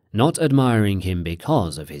 not admiring him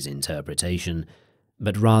because of his interpretation,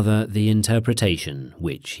 but rather the interpretation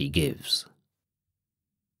which he gives.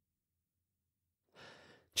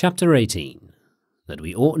 Chapter 18. That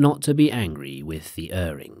we ought not to be angry with the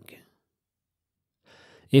erring.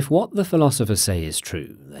 If what the philosophers say is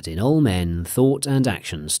true, that in all men thought and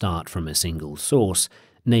action start from a single source,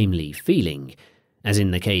 namely feeling, as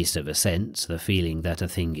in the case of assent, the feeling that a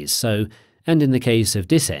thing is so, and in the case of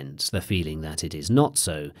dissent, the feeling that it is not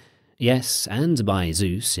so, yes, and by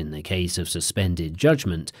Zeus, in the case of suspended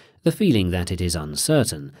judgment, the feeling that it is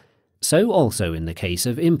uncertain, so also in the case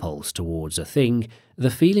of impulse towards a thing, the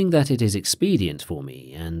feeling that it is expedient for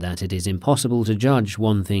me, and that it is impossible to judge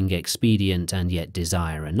one thing expedient and yet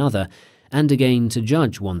desire another, and again to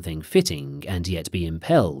judge one thing fitting and yet be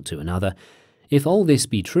impelled to another, if all this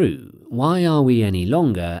be true, why are we any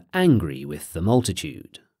longer angry with the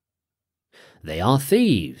multitude? They are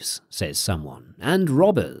thieves, says someone, and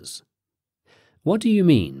robbers. What do you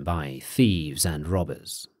mean by thieves and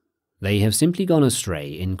robbers? They have simply gone astray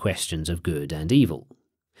in questions of good and evil.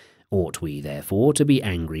 Ought we, therefore, to be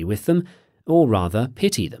angry with them, or rather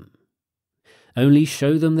pity them? Only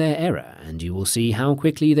show them their error, and you will see how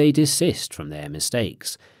quickly they desist from their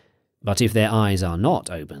mistakes. But if their eyes are not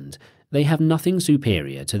opened, they have nothing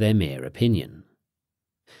superior to their mere opinion.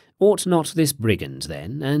 Ought not this brigand,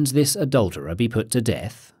 then, and this adulterer be put to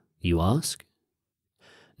death, you ask?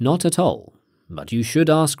 Not at all, but you should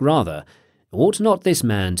ask rather, ought not this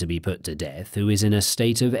man to be put to death who is in a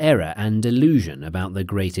state of error and delusion about the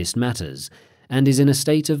greatest matters, and is in a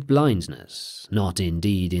state of blindness, not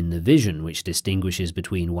indeed in the vision which distinguishes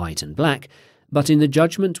between white and black, but in the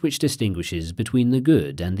judgment which distinguishes between the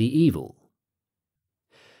good and the evil?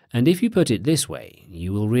 And if you put it this way,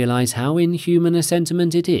 you will realize how inhuman a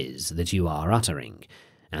sentiment it is that you are uttering,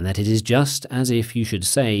 and that it is just as if you should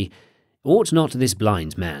say, ought not this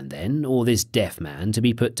blind man, then, or this deaf man, to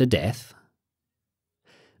be put to death?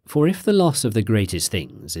 For if the loss of the greatest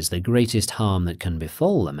things is the greatest harm that can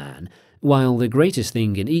befall a man, while the greatest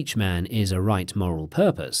thing in each man is a right moral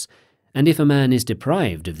purpose, and if a man is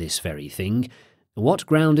deprived of this very thing, what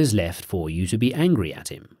ground is left for you to be angry at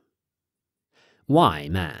him? Why,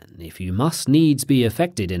 man, if you must needs be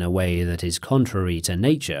affected in a way that is contrary to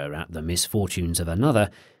nature at the misfortunes of another,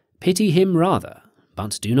 pity him rather,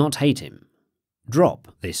 but do not hate him.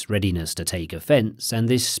 Drop this readiness to take offence and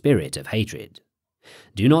this spirit of hatred.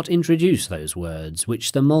 Do not introduce those words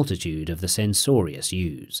which the multitude of the censorious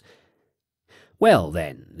use. Well,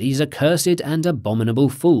 then, these accursed and abominable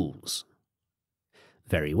fools.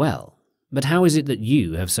 Very well. But how is it that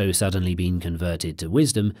you have so suddenly been converted to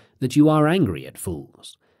wisdom that you are angry at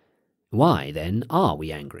fools? Why, then, are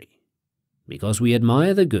we angry? Because we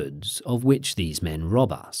admire the goods of which these men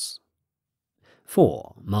rob us.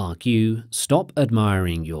 For, mark you, stop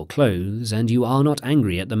admiring your clothes, and you are not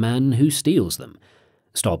angry at the man who steals them.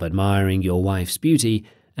 Stop admiring your wife's beauty,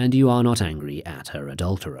 and you are not angry at her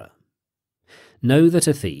adulterer. Know that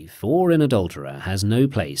a thief or an adulterer has no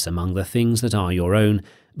place among the things that are your own,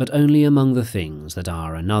 but only among the things that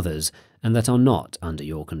are another's, and that are not under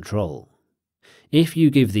your control. If you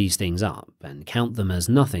give these things up, and count them as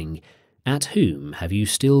nothing, at whom have you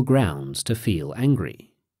still grounds to feel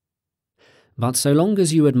angry? But so long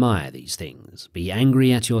as you admire these things, be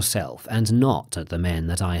angry at yourself, and not at the men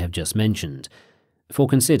that I have just mentioned. For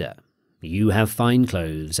consider, you have fine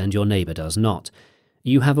clothes, and your neighbour does not.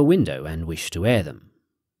 You have a window, and wish to air them.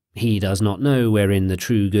 He does not know wherein the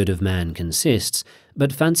true good of man consists,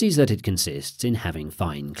 but fancies that it consists in having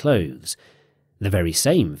fine clothes, the very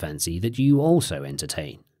same fancy that you also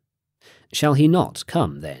entertain. Shall he not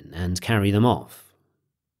come, then, and carry them off?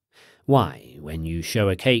 Why, when you show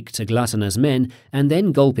a cake to gluttonous men, and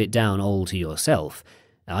then gulp it down all to yourself,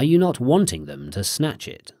 are you not wanting them to snatch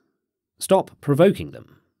it? Stop provoking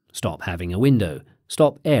them. Stop having a window.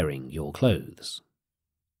 Stop airing your clothes.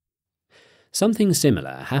 Something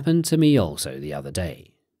similar happened to me also the other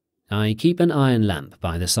day. I keep an iron lamp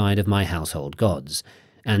by the side of my household gods,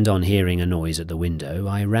 and on hearing a noise at the window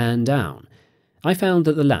I ran down. I found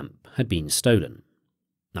that the lamp had been stolen.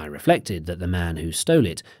 I reflected that the man who stole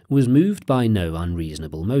it was moved by no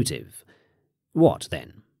unreasonable motive. What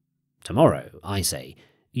then? Tomorrow, I say,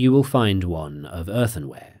 you will find one of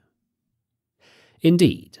earthenware.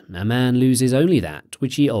 Indeed, a man loses only that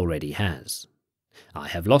which he already has. I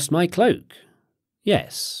have lost my cloak.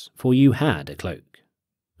 Yes, for you had a cloak.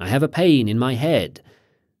 I have a pain in my head.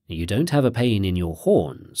 You don't have a pain in your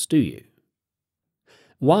horns, do you?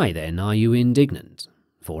 Why then are you indignant?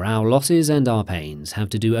 For our losses and our pains have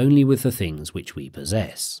to do only with the things which we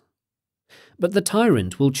possess. But the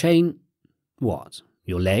tyrant will chain... What,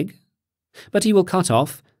 your leg? But he will cut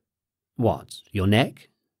off... What, your neck?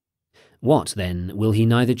 What, then, will he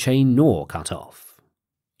neither chain nor cut off?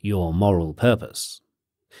 Your moral purpose.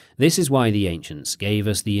 This is why the ancients gave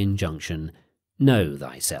us the injunction, know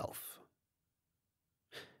thyself.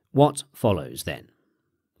 What follows then?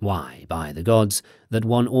 Why, by the gods, that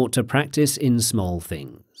one ought to practice in small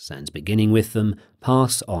things, and beginning with them,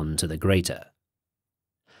 pass on to the greater.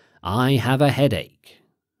 I have a headache.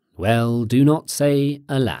 Well, do not say,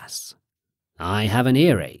 alas. I have an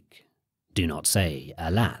earache. Do not say,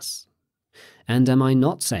 alas. And am I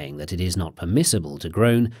not saying that it is not permissible to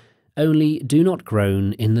groan, only do not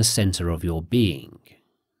groan in the centre of your being.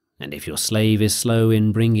 And if your slave is slow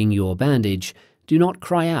in bringing your bandage, do not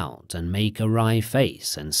cry out and make a wry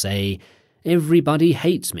face and say, everybody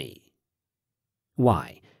hates me.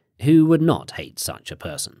 Why, who would not hate such a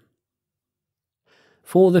person?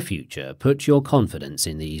 For the future, put your confidence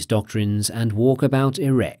in these doctrines and walk about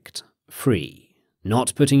erect, free,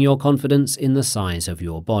 not putting your confidence in the size of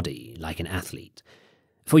your body like an athlete,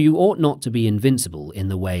 for you ought not to be invincible in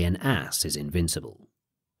the way an ass is invincible.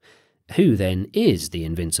 Who then is the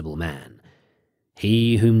invincible man?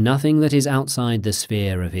 He whom nothing that is outside the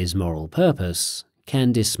sphere of his moral purpose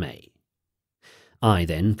can dismay. I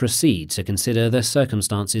then proceed to consider the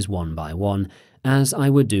circumstances one by one, as I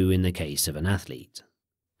would do in the case of an athlete.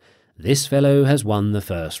 This fellow has won the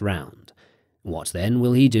first round. What then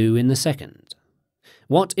will he do in the second?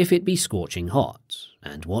 What if it be scorching hot,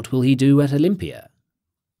 and what will he do at Olympia?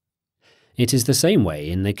 It is the same way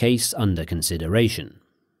in the case under consideration.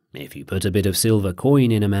 If you put a bit of silver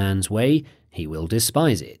coin in a man's way, he will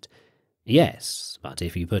despise it. Yes, but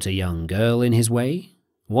if you put a young girl in his way,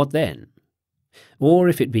 what then? Or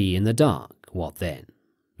if it be in the dark, what then?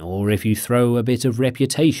 Or if you throw a bit of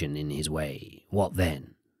reputation in his way, what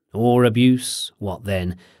then? Or abuse, what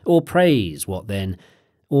then? Or praise, what then?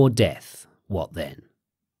 Or death, what then?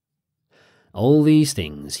 All these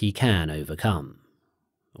things he can overcome.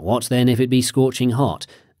 What then if it be scorching hot?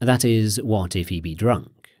 That is, what if he be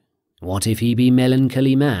drunk? What if he be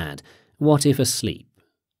melancholy mad? What if asleep?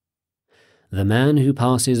 The man who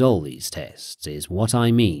passes all these tests is what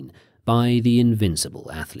I mean by the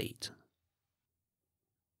invincible athlete.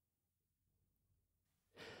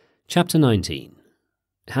 Chapter 19.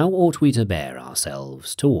 How ought we to bear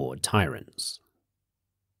ourselves toward tyrants?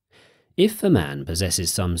 If a man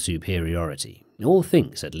possesses some superiority, or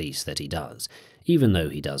thinks at least that he does, even though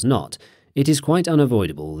he does not, it is quite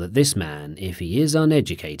unavoidable that this man, if he is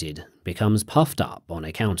uneducated, becomes puffed up on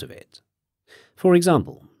account of it. For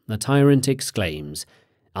example, the tyrant exclaims,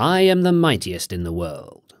 "I am the mightiest in the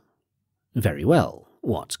world." Very well,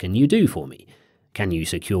 what can you do for me? Can you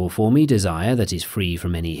secure for me desire that is free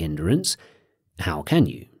from any hindrance? How can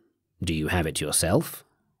you? Do you have it yourself?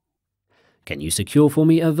 Can you secure for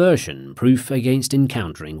me aversion, proof against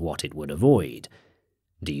encountering what it would avoid?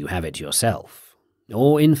 Do you have it yourself?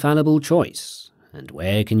 Or infallible choice, and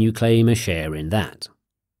where can you claim a share in that?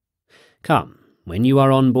 Come, when you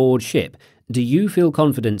are on board ship, do you feel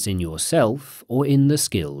confidence in yourself or in the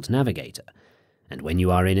skilled navigator? And when you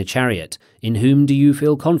are in a chariot, in whom do you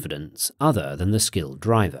feel confidence other than the skilled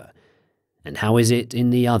driver? And how is it in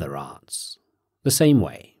the other arts? The same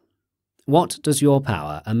way. What does your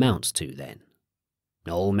power amount to then?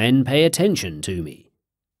 All men pay attention to me.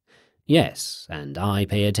 Yes, and I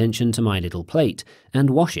pay attention to my little plate, and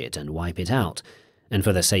wash it and wipe it out, and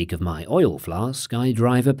for the sake of my oil flask I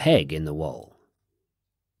drive a peg in the wall.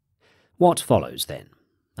 What follows then?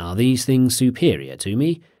 Are these things superior to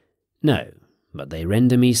me? No, but they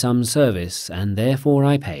render me some service, and therefore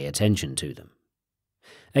I pay attention to them.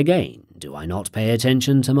 Again, do I not pay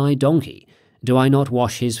attention to my donkey? Do I not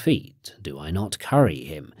wash his feet? Do I not curry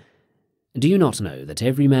him? Do you not know that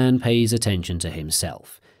every man pays attention to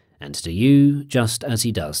himself, and to you just as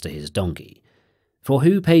he does to his donkey? For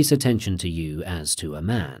who pays attention to you as to a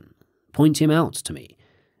man? Point him out to me.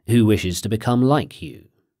 Who wishes to become like you?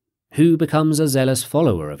 Who becomes a zealous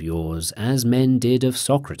follower of yours, as men did of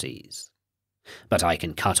Socrates? But I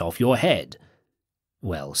can cut off your head.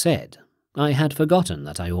 Well said. I had forgotten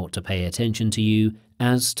that I ought to pay attention to you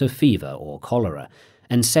as to fever or cholera,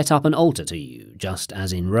 and set up an altar to you, just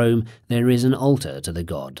as in Rome there is an altar to the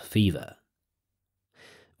god Fever.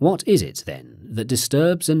 What is it, then, that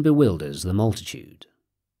disturbs and bewilders the multitude?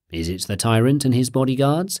 Is it the tyrant and his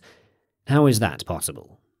bodyguards? How is that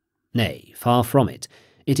possible? Nay, far from it.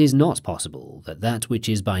 It is not possible that that which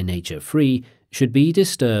is by nature free should be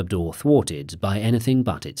disturbed or thwarted by anything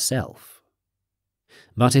but itself.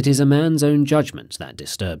 But it is a man's own judgment that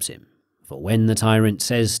disturbs him, for when the tyrant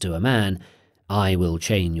says to a man, "I will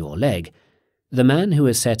chain your leg," the man who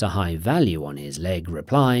has set a high value on his leg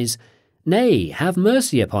replies, "Nay, have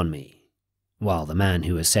mercy upon me," while the man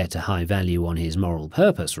who has set a high value on his moral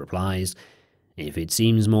purpose replies, "If it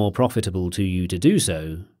seems more profitable to you to do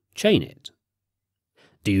so, chain it."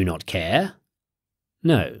 Do you not care?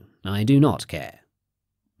 No, I do not care.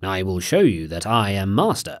 I will show you that I am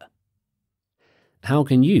master. How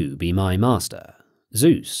can you be my master?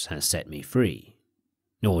 Zeus has set me free.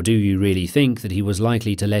 Nor do you really think that he was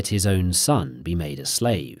likely to let his own son be made a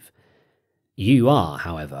slave? You are,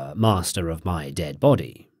 however, master of my dead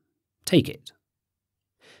body. Take it.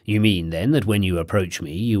 You mean, then, that when you approach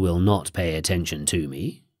me you will not pay attention to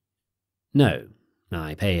me? No,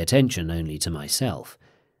 I pay attention only to myself.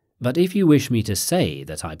 But if you wish me to say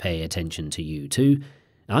that I pay attention to you too,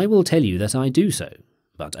 I will tell you that I do so,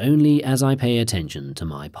 but only as I pay attention to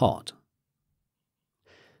my pot.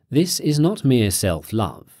 This is not mere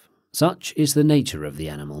self-love. Such is the nature of the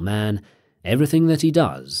animal man. Everything that he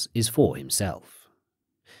does is for himself.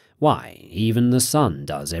 Why, even the sun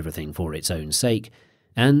does everything for its own sake,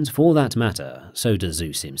 and for that matter, so does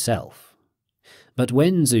Zeus himself. But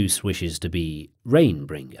when Zeus wishes to be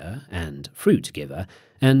rain-bringer and fruit-giver,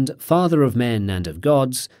 and father of men and of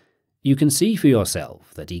gods, you can see for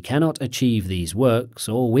yourself that he cannot achieve these works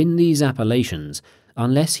or win these appellations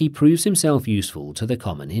unless he proves himself useful to the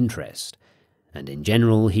common interest. And in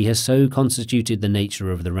general he has so constituted the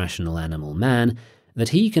nature of the rational animal man that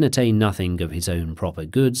he can attain nothing of his own proper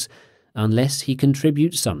goods unless he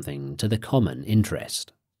contributes something to the common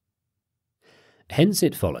interest. Hence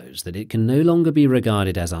it follows that it can no longer be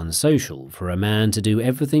regarded as unsocial for a man to do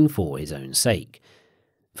everything for his own sake.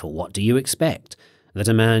 For what do you expect? That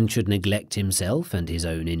a man should neglect himself and his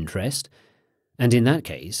own interest? And in that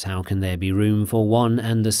case, how can there be room for one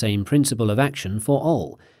and the same principle of action for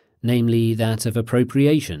all, namely that of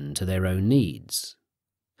appropriation to their own needs?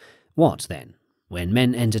 What, then, when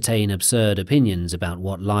men entertain absurd opinions about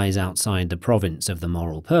what lies outside the province of the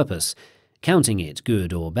moral purpose, counting it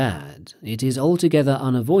good or bad, it is altogether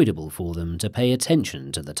unavoidable for them to pay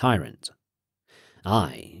attention to the tyrant.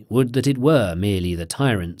 Ay, would that it were merely the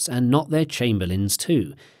tyrants and not their chamberlains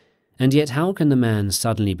too. And yet how can the man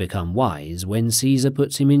suddenly become wise when Caesar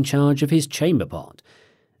puts him in charge of his chamber pot?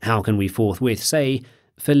 How can we forthwith say,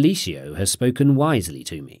 Felicio has spoken wisely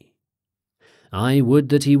to me? I would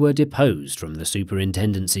that he were deposed from the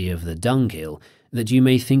superintendency of the dunghill, that you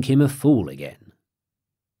may think him a fool again.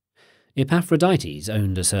 Epaphroditus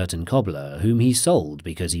owned a certain cobbler whom he sold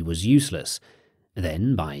because he was useless.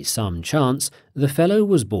 Then, by some chance, the fellow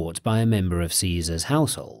was bought by a member of Caesar's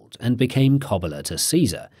household, and became cobbler to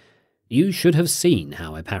Caesar. You should have seen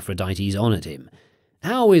how Epaphroditus honoured him.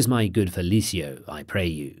 "How is my good Felicio, I pray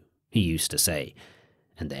you?" he used to say.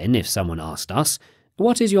 And then, if someone asked us,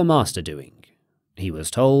 "What is your master doing?" he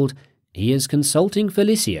was told, "He is consulting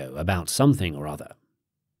Felicio about something or other."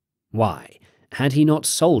 Why, had he not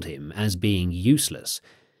sold him as being useless?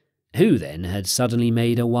 Who then had suddenly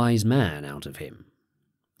made a wise man out of him?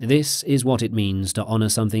 This is what it means to honour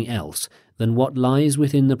something else than what lies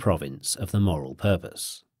within the province of the moral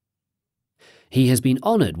purpose. "He has been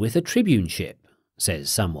honoured with a tribuneship," says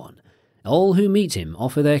someone. "All who meet him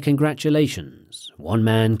offer their congratulations. One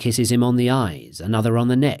man kisses him on the eyes, another on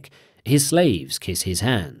the neck. His slaves kiss his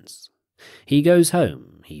hands. He goes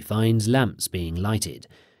home, he finds lamps being lighted.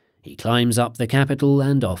 He climbs up the Capitol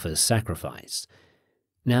and offers sacrifice.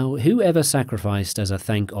 Now, who ever sacrificed as a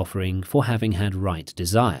thank-offering for having had right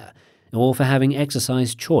desire, or for having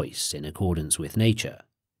exercised choice in accordance with nature?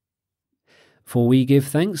 For we give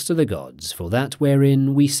thanks to the gods for that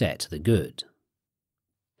wherein we set the good."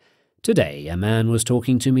 Today a man was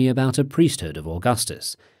talking to me about a priesthood of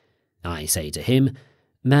Augustus. I say to him,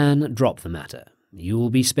 "Man, drop the matter. You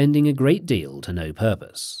will be spending a great deal to no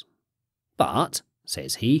purpose." "But,"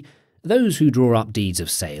 says he, "those who draw up deeds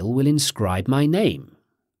of sale will inscribe my name."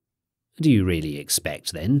 Do you really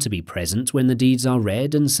expect, then, to be present when the deeds are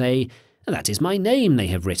read and say, "That is my name they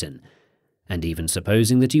have written"? And even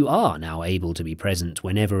supposing that you are now able to be present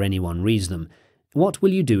whenever anyone reads them, what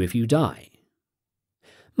will you do if you die?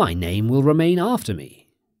 "My name will remain after me."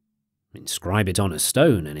 Inscribe it on a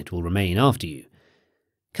stone and it will remain after you.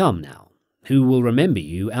 Come now, who will remember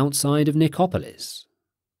you outside of Nicopolis?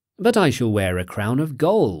 "But I shall wear a crown of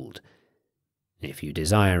gold." If you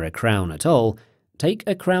desire a crown at all, take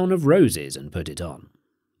a crown of roses and put it on.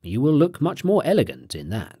 You will look much more elegant in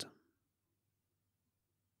that.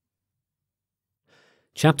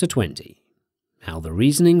 Chapter 20. How the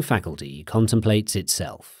reasoning faculty contemplates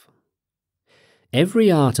itself. Every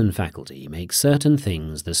art and faculty makes certain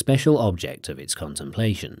things the special object of its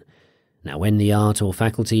contemplation. Now when the art or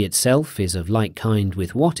faculty itself is of like kind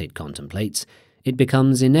with what it contemplates, it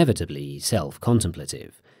becomes inevitably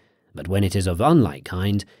self-contemplative. But when it is of unlike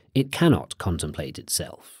kind, it cannot contemplate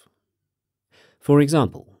itself. For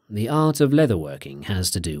example, the art of leatherworking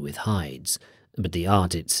has to do with hides, but the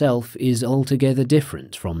art itself is altogether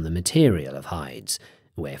different from the material of hides,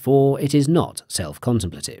 wherefore it is not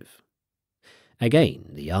self-contemplative.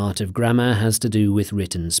 Again, the art of grammar has to do with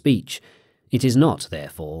written speech. It is not,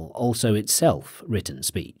 therefore, also itself written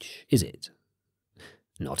speech, is it?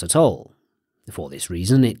 Not at all. For this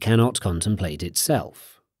reason it cannot contemplate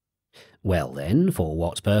itself. Well then, for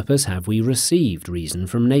what purpose have we received reason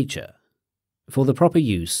from nature? For the proper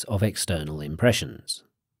use of external impressions.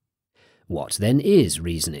 What then is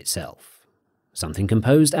reason itself? Something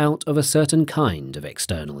composed out of a certain kind of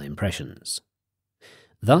external impressions.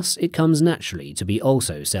 Thus it comes naturally to be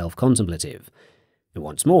also self-contemplative.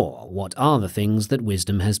 Once more, what are the things that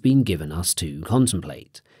wisdom has been given us to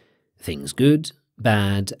contemplate? Things good,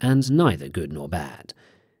 bad, and neither good nor bad.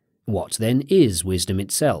 What then is wisdom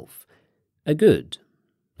itself? A good.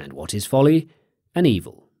 And what is folly? An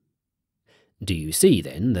evil. Do you see,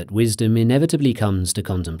 then, that wisdom inevitably comes to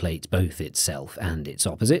contemplate both itself and its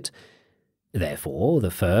opposite? Therefore,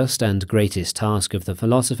 the first and greatest task of the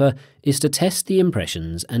philosopher is to test the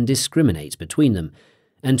impressions and discriminate between them,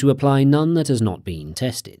 and to apply none that has not been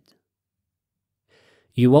tested.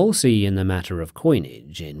 You all see in the matter of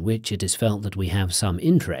coinage, in which it is felt that we have some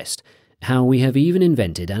interest, how we have even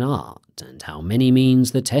invented an art, and how many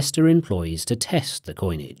means the tester employs to test the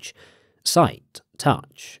coinage: sight,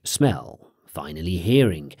 touch, smell, finally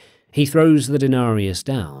hearing. He throws the denarius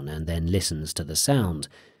down, and then listens to the sound,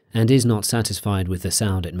 and is not satisfied with the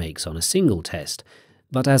sound it makes on a single test,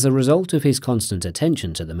 but as a result of his constant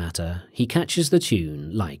attention to the matter, he catches the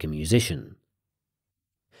tune like a musician.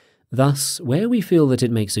 Thus, where we feel that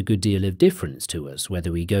it makes a good deal of difference to us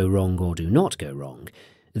whether we go wrong or do not go wrong,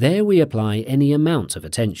 there we apply any amount of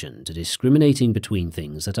attention to discriminating between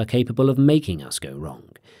things that are capable of making us go wrong.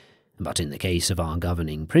 But in the case of our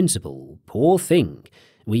governing principle, poor thing,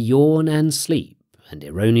 we yawn and sleep, and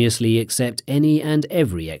erroneously accept any and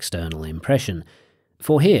every external impression,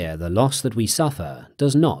 for here the loss that we suffer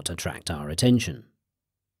does not attract our attention.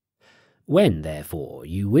 When, therefore,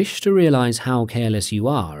 you wish to realize how careless you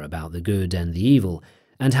are about the good and the evil,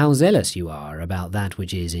 and how zealous you are about that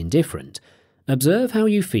which is indifferent, observe how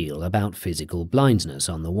you feel about physical blindness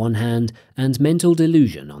on the one hand and mental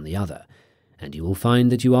delusion on the other, and you will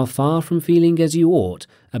find that you are far from feeling as you ought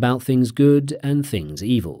about things good and things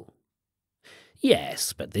evil.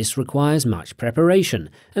 Yes, but this requires much preparation,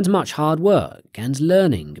 and much hard work, and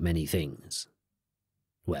learning many things.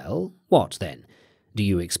 Well, what then? Do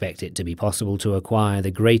you expect it to be possible to acquire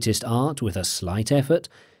the greatest art with a slight effort?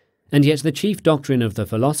 And yet the chief doctrine of the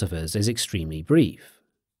philosophers is extremely brief.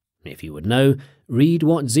 If you would know, read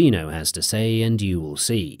what Zeno has to say, and you will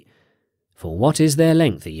see. For what is there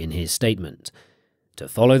lengthy in his statement? To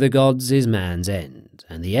follow the gods is man's end,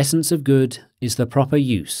 and the essence of good is the proper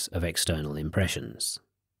use of external impressions.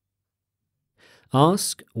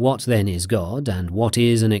 Ask, what then is God, and what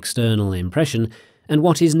is an external impression, and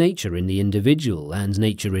what is nature in the individual and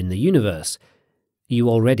nature in the universe? You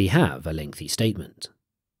already have a lengthy statement.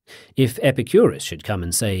 If Epicurus should come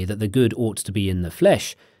and say that the good ought to be in the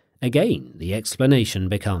flesh, again the explanation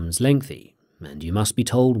becomes lengthy, and you must be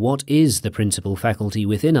told what is the principal faculty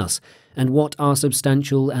within us, and what our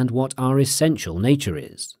substantial and what our essential nature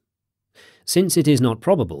is. Since it is not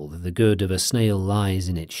probable that the good of a snail lies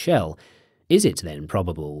in its shell, is it then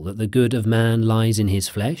probable that the good of man lies in his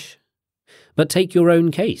flesh? But take your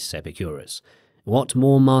own case, Epicurus. What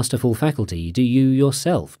more masterful faculty do you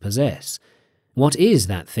yourself possess? What is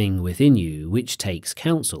that thing within you which takes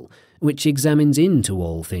counsel, which examines into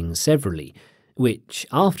all things severally, which,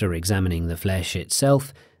 after examining the flesh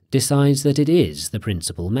itself, decides that it is the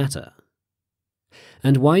principal matter?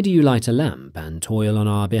 And why do you light a lamp and toil on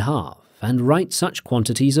our behalf, and write such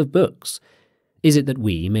quantities of books? Is it that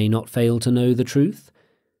we may not fail to know the truth?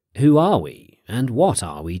 Who are we, and what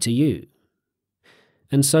are we to you?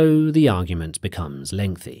 And so the argument becomes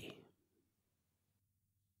lengthy.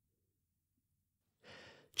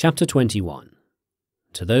 Chapter 21.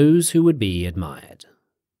 To those who would be admired.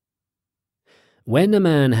 When a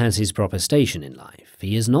man has his proper station in life,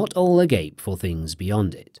 he is not all agape for things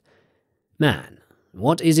beyond it. Man,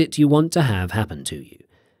 what is it you want to have happen to you?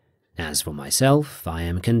 As for myself, I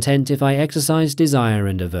am content if I exercise desire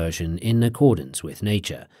and aversion in accordance with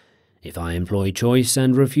nature, if I employ choice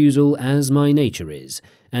and refusal as my nature is,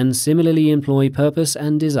 and similarly employ purpose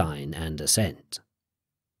and design and assent.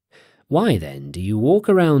 Why then do you walk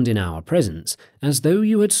around in our presence as though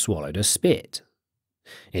you had swallowed a spit?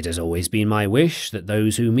 It has always been my wish that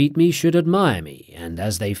those who meet me should admire me, and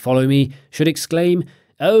as they follow me should exclaim,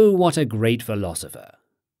 "Oh, what a great philosopher!"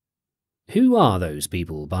 Who are those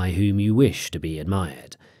people by whom you wish to be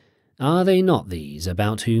admired? Are they not these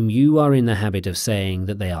about whom you are in the habit of saying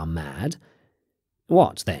that they are mad?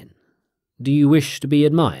 What, then? Do you wish to be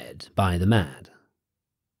admired by the mad?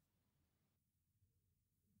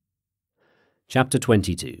 Chapter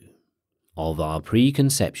 22. Of our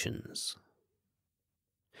preconceptions.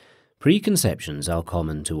 Preconceptions are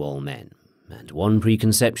common to all men, and one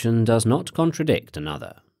preconception does not contradict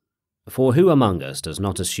another. For who among us does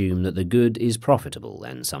not assume that the good is profitable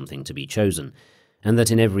and something to be chosen, and that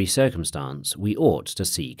in every circumstance we ought to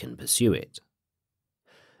seek and pursue it?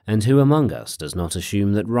 And who among us does not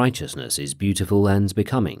assume that righteousness is beautiful and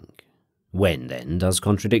becoming? When, then, does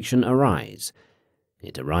contradiction arise?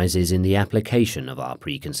 It arises in the application of our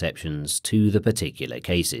preconceptions to the particular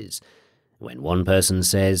cases, when one person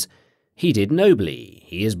says, "He did nobly,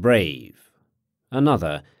 he is brave."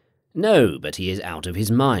 Another, No, but he is out of his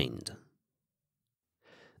mind.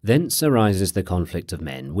 Thence arises the conflict of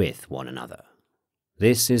men with one another.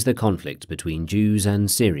 This is the conflict between Jews and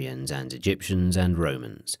Syrians and Egyptians and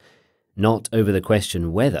Romans, not over the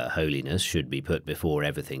question whether holiness should be put before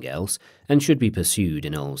everything else and should be pursued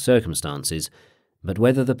in all circumstances, but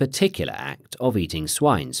whether the particular act of eating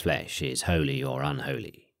swine's flesh is holy or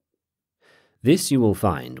unholy. This, you will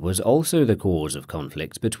find, was also the cause of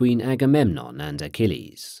conflict between Agamemnon and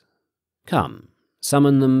Achilles. Come,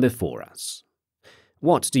 summon them before us.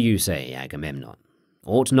 What do you say, Agamemnon?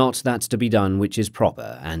 Ought not that to be done which is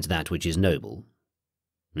proper, and that which is noble?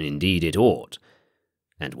 Indeed it ought.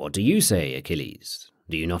 And what do you say, Achilles?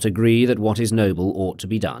 Do you not agree that what is noble ought to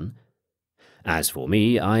be done? As for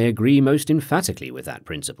me, I agree most emphatically with that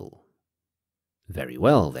principle. Very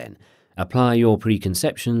well, then, apply your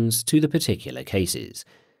preconceptions to the particular cases.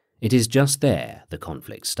 It is just there the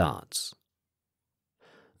conflict starts.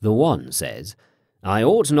 The one says, I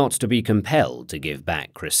ought not to be compelled to give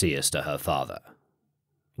back Chryseis to her father,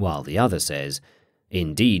 while the other says,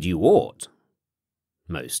 indeed you ought.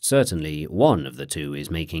 Most certainly, one of the two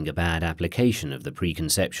is making a bad application of the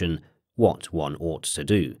preconception, what one ought to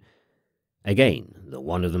do. Again, the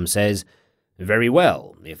one of them says, very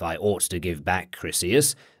well, if I ought to give back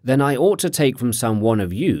Chryseis, then I ought to take from some one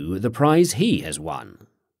of you the prize he has won.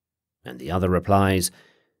 And the other replies,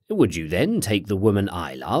 would you then take the woman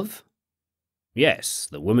I love? Yes,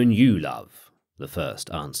 the woman you love, the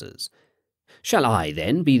first answers. Shall I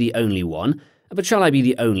then be the only one, but shall I be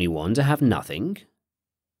the only one to have nothing?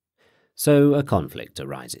 So a conflict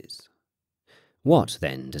arises. What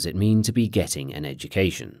then does it mean to be getting an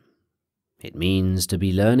education? It means to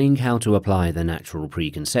be learning how to apply the natural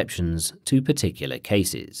preconceptions to particular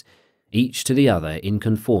cases, each to the other in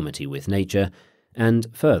conformity with nature, and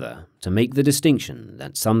further, to make the distinction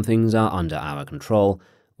that some things are under our control,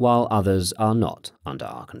 while others are not under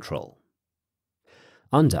our control.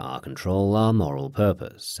 Under our control are moral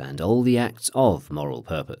purpose, and all the acts of moral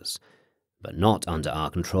purpose, but not under our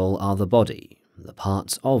control are the body, the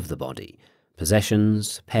parts of the body,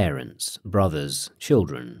 possessions, parents, brothers,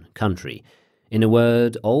 children, country, in a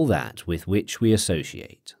word, all that with which we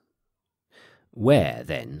associate. Where,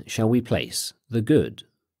 then, shall we place the good?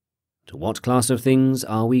 To what class of things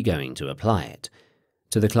are we going to apply it?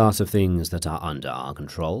 To the class of things that are under our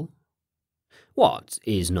control? What,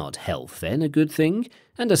 is not health, then, a good thing,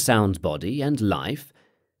 and a sound body, and life?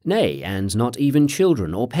 Nay, and not even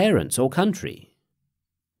children, or parents, or country?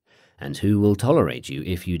 And who will tolerate you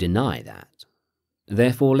if you deny that?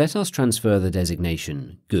 Therefore let us transfer the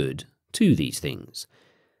designation good to these things.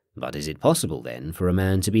 But is it possible, then, for a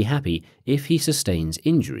man to be happy if he sustains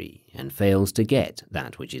injury, and fails to get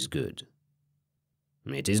that which is good?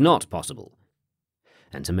 It is not possible.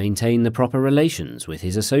 And to maintain the proper relations with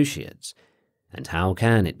his associates, and how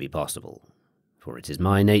can it be possible? For it is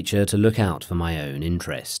my nature to look out for my own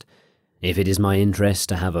interest. If it is my interest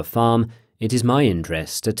to have a farm, it is my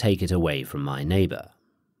interest to take it away from my neighbour.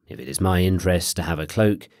 If it is my interest to have a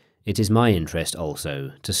cloak, it is my interest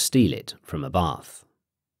also to steal it from a bath.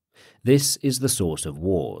 This is the source of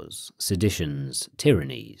wars, seditions,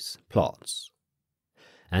 tyrannies, plots.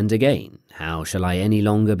 And again, how shall I any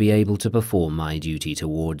longer be able to perform my duty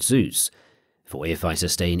toward Zeus? For if I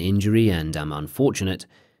sustain injury and am unfortunate,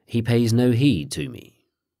 he pays no heed to me.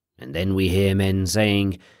 And then we hear men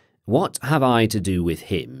saying, what have I to do with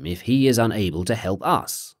him if he is unable to help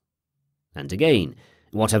us? And again,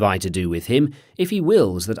 what have I to do with him if he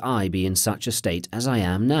wills that I be in such a state as I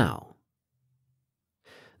am now?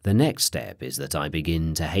 The next step is that I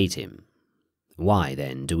begin to hate him. Why,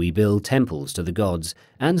 then, do we build temples to the gods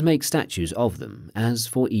and make statues of them, as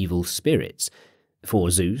for evil spirits, for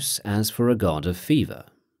Zeus as for a god of fever?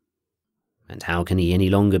 And how can he any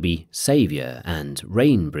longer be saviour and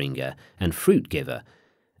rain-bringer and fruit-giver?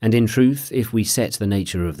 And in truth, if we set the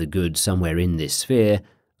nature of the good somewhere in this sphere,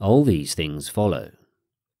 all these things follow.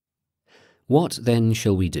 What then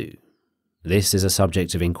shall we do? This is a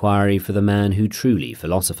subject of inquiry for the man who truly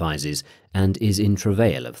philosophizes and is in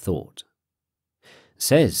travail of thought.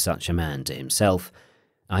 Says such a man to himself,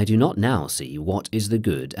 I do not now see what is the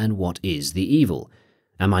good and what is the evil.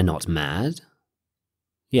 Am I not mad?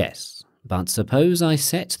 Yes, but suppose I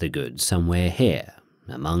set the good somewhere here,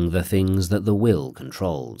 among the things that the will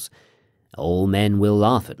controls. All men will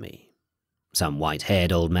laugh at me. Some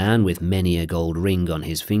white-haired old man with many a gold ring on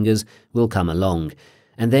his fingers will come along,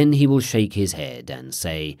 and then he will shake his head and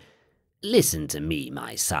say, Listen to me,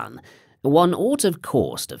 my son. One ought of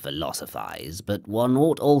course to philosophize, but one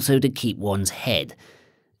ought also to keep one's head.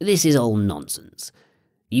 This is all nonsense.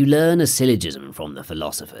 You learn a syllogism from the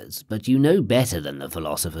philosophers, but you know better than the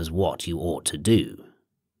philosophers what you ought to do.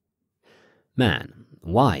 Man,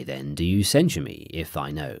 why then do you censure me, if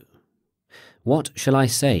I know? What shall I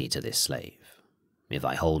say to this slave? If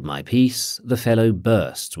I hold my peace, the fellow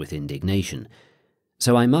bursts with indignation.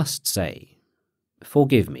 So I must say,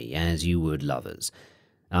 forgive me as you would lovers.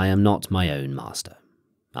 I am not my own master.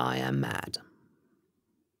 I am mad.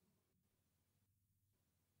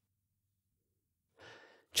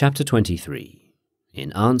 Chapter 23.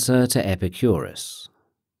 In answer to Epicurus.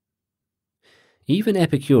 Even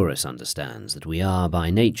Epicurus understands that we are by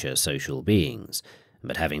nature social beings,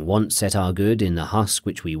 but having once set our good in the husk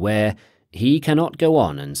which we wear, he cannot go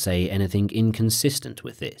on and say anything inconsistent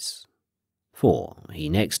with this. For he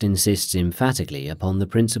next insists emphatically upon the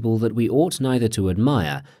principle that we ought neither to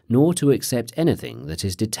admire nor to accept anything that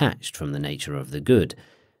is detached from the nature of the good,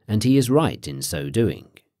 and he is right in so doing.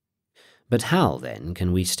 But how, then,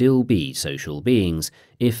 can we still be social beings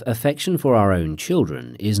if affection for our own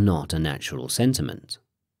children is not a natural sentiment?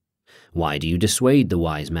 Why do you dissuade the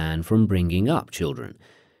wise man from bringing up children?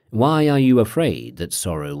 Why are you afraid that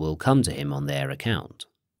sorrow will come to him on their account?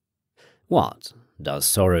 What? Does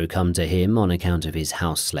sorrow come to him on account of his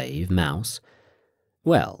house-slave, mouse?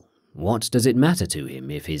 Well, what does it matter to him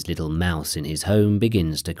if his little mouse in his home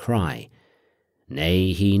begins to cry?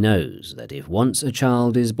 Nay, he knows that if once a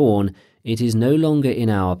child is born, it is no longer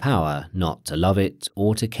in our power not to love it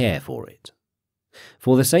or to care for it.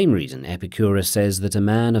 For the same reason Epicurus says that a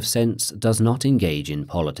man of sense does not engage in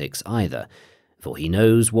politics either, for he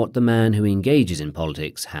knows what the man who engages in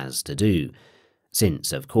politics has to do,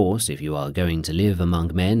 since, of course, if you are going to live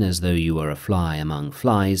among men as though you were a fly among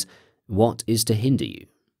flies, what is to hinder you?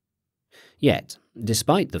 Yet,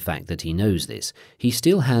 despite the fact that he knows this, he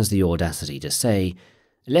still has the audacity to say,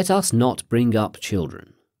 "Let us not bring up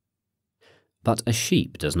children." But a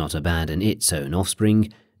sheep does not abandon its own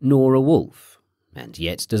offspring, nor a wolf, and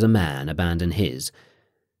yet does a man abandon his.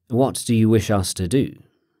 What do you wish us to do?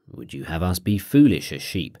 Would you have us be foolish as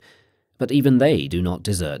sheep? But even they do not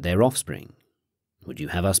desert their offspring. Would you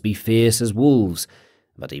have us be fierce as wolves?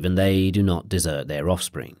 But even they do not desert their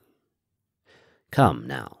offspring. Come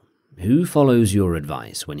now, who follows your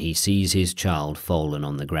advice when he sees his child fallen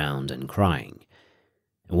on the ground and crying?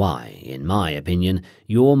 Why, in my opinion,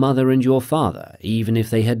 your mother and your father, even if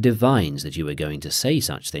they had divines that you were going to say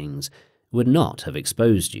such things, would not have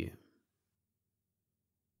exposed you.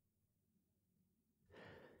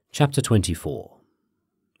 Chapter 24.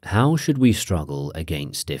 How should we struggle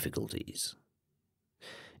against difficulties?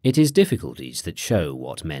 It is difficulties that show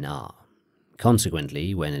what men are.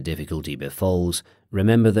 Consequently, when a difficulty befalls,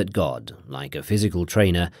 remember that God, like a physical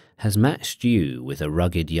trainer, has matched you with a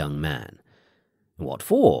rugged young man. What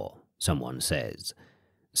for? Someone says.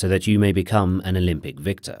 So that you may become an Olympic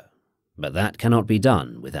victor. But that cannot be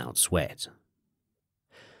done without sweat.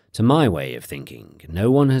 To my way of thinking,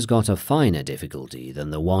 no one has got a finer difficulty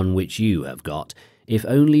than the one which you have got, if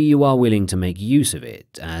only you are willing to make use of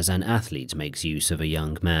it as an athlete makes use of a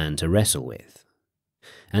young man to wrestle with.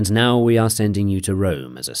 And now we are sending you to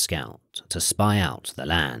Rome as a scout, to spy out the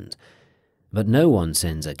land. But no one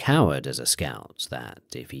sends a coward as a scout, that,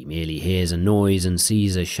 if he merely hears a noise and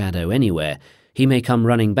sees a shadow anywhere, he may come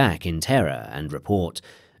running back in terror and report,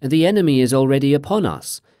 "The enemy is already upon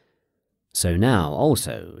us." So now,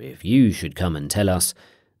 also, if you should come and tell us,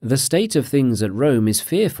 "The state of things at Rome is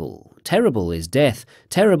fearful, terrible is death,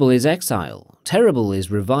 terrible is exile, terrible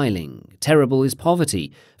is reviling, terrible is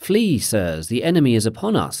poverty, flee, sirs, the enemy is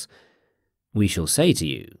upon us," we shall say to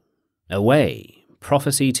you, "Away,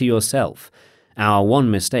 prophecy to yourself. Our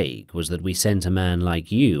one mistake was that we sent a man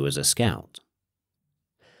like you as a scout."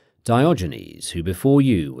 Diogenes, who before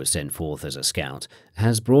you was sent forth as a scout,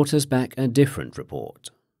 has brought us back a different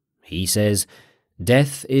report. He says,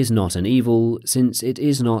 "Death is not an evil, since it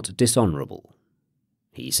is not dishonourable."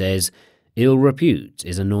 He says, "Ill repute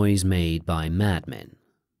is a noise made by madmen."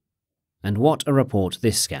 And what a report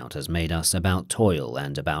this scout has made us about toil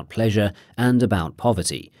and about pleasure and about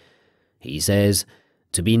poverty. He says,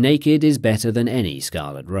 "To be naked is better than any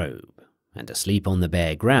scarlet robe, and to sleep on the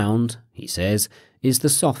bare ground," he says, "is the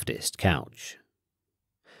softest couch."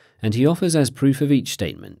 And he offers as proof of each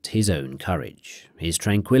statement his own courage, his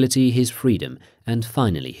tranquillity, his freedom, and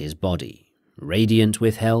finally his body, radiant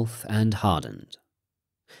with health and hardened.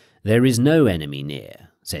 "There is no enemy near,"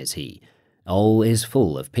 says he, "all is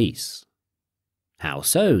full of peace." "How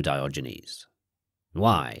so, Diogenes?"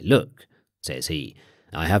 "Why, look," says he,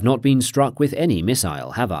 "I have not been struck with any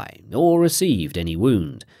missile, have I, or received any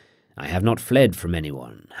wound? I have not fled from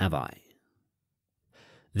anyone, have I?"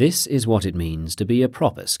 This is what it means to be a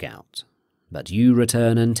proper scout. but you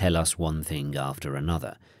return and tell us one thing after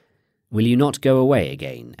another. Will you not go away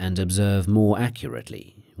again and observe more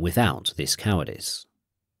accurately, without this cowardice?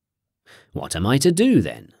 What am I to do,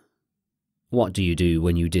 then? What do you do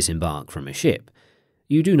when you disembark from a ship?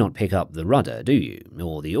 You do not pick up the rudder, do you,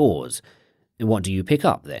 or the oars? What do you pick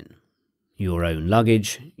up, then? Your own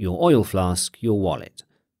luggage, your oil flask, your wallet.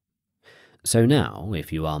 So now,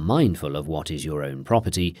 if you are mindful of what is your own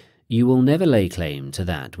property, you will never lay claim to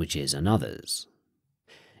that which is another's.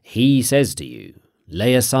 He says to you,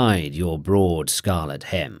 lay aside your broad scarlet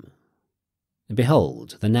hem.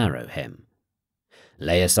 Behold the narrow hem.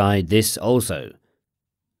 Lay aside this also.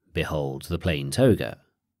 Behold the plain toga.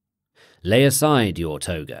 Lay aside your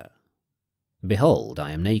toga. Behold,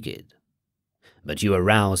 I am naked. But you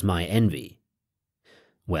arouse my envy.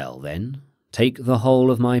 Well then, take the whole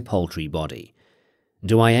of my paltry body.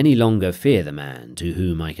 Do I any longer fear the man to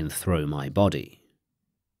whom I can throw my body?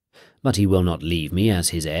 But he will not leave me as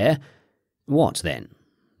his heir. What then?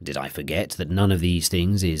 Did I forget that none of these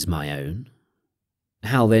things is my own?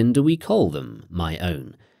 How then do we call them my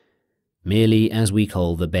own? Merely as we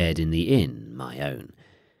call the bed in the inn my own.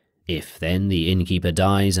 If then the innkeeper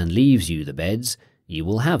dies and leaves you the beds, you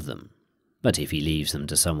will have them. But if he leaves them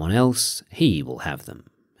to someone else, he will have them,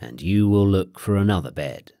 and you will look for another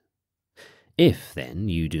bed. If, then,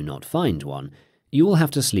 you do not find one, you will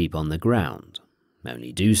have to sleep on the ground.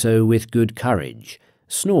 Only do so with good courage,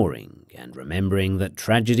 snoring, and remembering that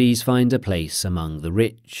tragedies find a place among the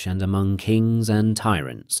rich and among kings and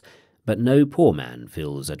tyrants, but no poor man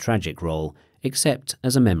fills a tragic role except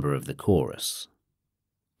as a member of the chorus.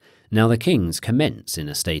 Now the kings commence in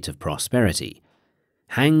a state of prosperity.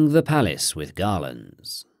 Hang the palace with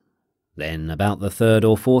garlands. Then about the third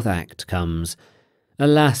or fourth act comes,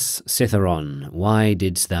 Alas, Citharon, why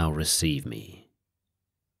didst thou receive me?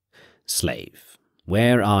 Slave,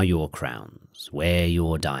 where are your crowns? Where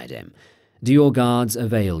your diadem? Do your guards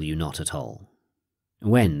avail you not at all?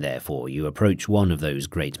 When, therefore, you approach one of those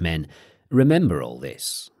great men, remember all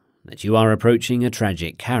this, that you are approaching a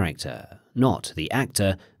tragic character, not the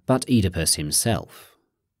actor, but Oedipus himself.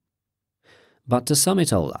 But to sum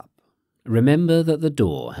it all up, remember that the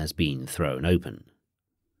door has been thrown open.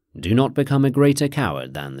 Do not become a greater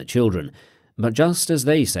coward than the children, but just as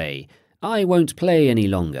they say, I won't play any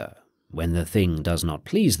longer, when the thing does not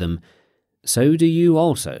please them, so do you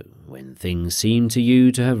also, when things seem to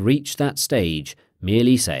you to have reached that stage,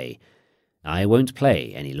 merely say, I won't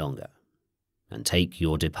play any longer, and take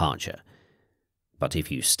your departure. But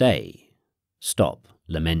if you stay, stop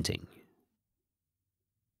lamenting.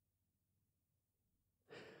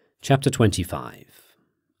 Chapter 25.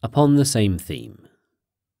 Upon the same theme.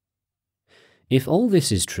 If all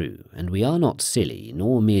this is true, and we are not silly,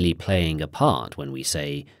 nor merely playing a part when we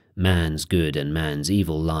say, man's good and man's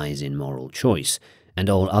evil lies in moral choice, and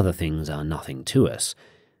all other things are nothing to us,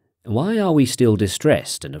 why are we still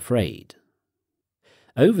distressed and afraid?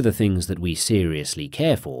 Over the things that we seriously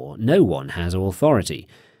care for, no one has authority,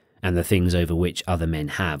 and the things over which other men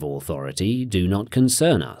have authority do not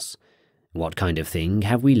concern us. What kind of thing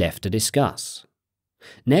have we left to discuss?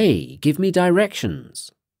 Nay, give me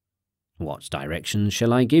directions. What directions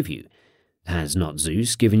shall I give you? Has not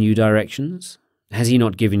Zeus given you directions? Has he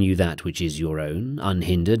not given you that which is your own,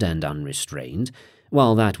 unhindered and unrestrained,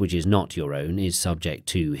 while that which is not your own is subject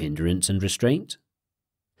to hindrance and restraint?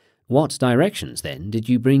 What directions, then, did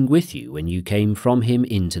you bring with you when you came from him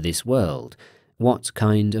into this world? What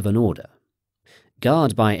kind of an order?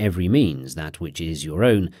 Guard by every means that which is your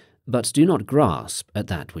own, but do not grasp at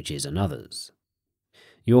that which is another's.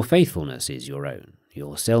 Your faithfulness is your own,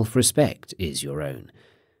 your self-respect is your own.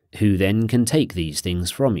 Who then can take these things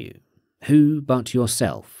from you? Who but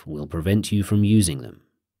yourself will prevent you from using them?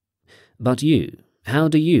 But you, how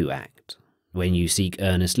do you act? When you seek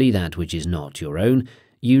earnestly that which is not your own,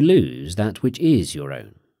 you lose that which is your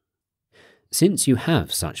own. Since you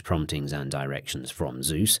have such promptings and directions from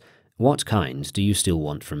Zeus, what kind do you still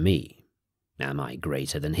want from me? Am I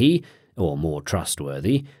greater than he, or more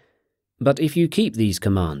trustworthy? But if you keep these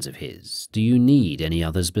commands of his, do you need any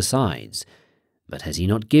others besides? But has he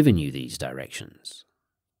not given you these directions?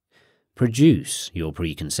 Produce your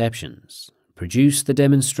preconceptions. Produce the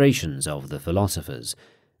demonstrations of the philosophers.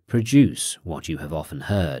 Produce what you have often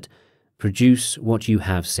heard. Produce what you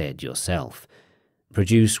have said yourself.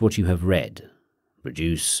 Produce what you have read.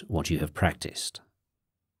 Produce what you have practiced.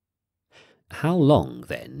 How long,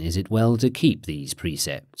 then, is it well to keep these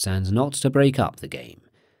precepts and not to break up the game?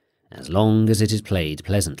 As long as it is played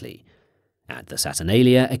pleasantly. At the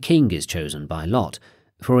Saturnalia a king is chosen by lot,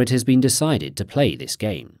 for it has been decided to play this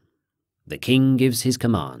game. The king gives his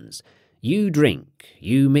commands. You drink,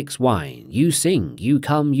 you mix wine, you sing, you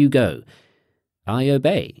come, you go. I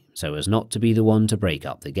obey, so as not to be the one to break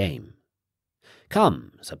up the game.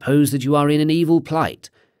 Come, suppose that you are in an evil plight.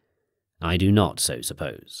 I do not so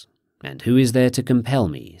suppose, and who is there to compel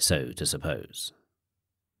me so to suppose?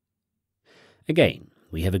 Again,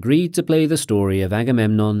 we have agreed to play the story of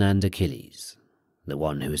Agamemnon and Achilles. The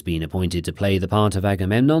one who has been appointed to play the part of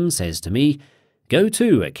Agamemnon says to me, "Go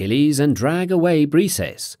to, Achilles, and drag away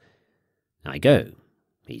Briseis." I go.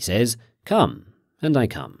 He says, "Come," and I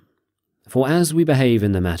come. For as we behave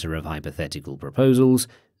in the matter of hypothetical proposals,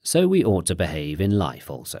 so we ought to behave in life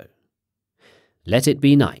also. Let it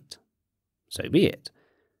be night. So be it.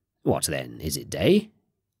 What then, is it day?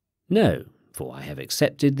 No, for I have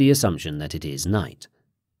accepted the assumption that it is night.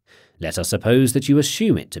 Let us suppose that you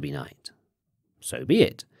assume it to be night. So be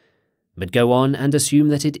it. But go on and assume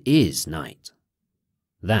that it is night.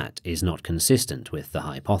 That is not consistent with the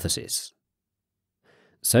hypothesis.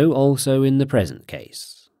 So also in the present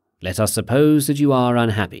case. Let us suppose that you are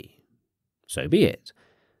unhappy. So be it.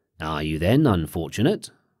 Are you then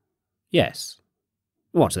unfortunate? Yes.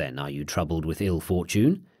 What then, are you troubled with ill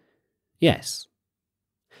fortune? Yes.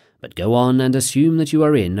 But go on and assume that you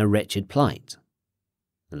are in a wretched plight.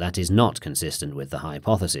 That is not consistent with the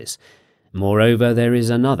hypothesis. Moreover, there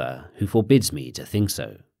is another who forbids me to think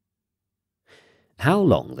so. How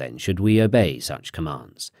long, then, should we obey such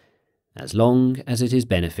commands? As long as it is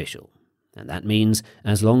beneficial, and that means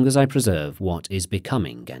as long as I preserve what is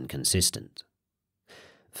becoming and consistent.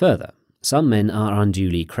 Further, some men are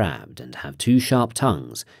unduly crabbed and have too sharp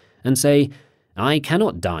tongues, and say, "I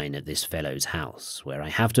cannot dine at this fellow's house, where I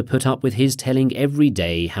have to put up with his telling every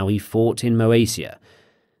day how he fought in Moesia.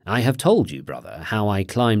 I have told you, brother, how I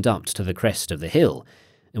climbed up to the crest of the hill.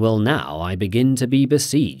 Well, now I begin to be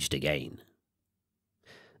besieged again."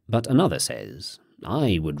 But another says,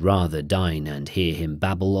 "I would rather dine and hear him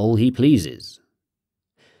babble all he pleases."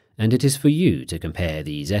 And it is for you to compare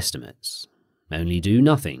these estimates. Only do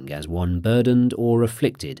nothing as one burdened or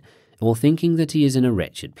afflicted, or thinking that he is in a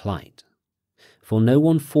wretched plight. For no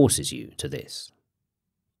one forces you to this.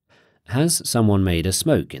 Has someone made a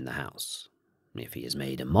smoke in the house? If he has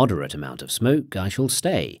made a moderate amount of smoke, I shall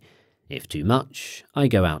stay. If too much, I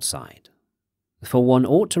go outside. For one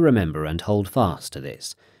ought to remember and hold fast to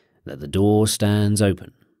this, that the door stands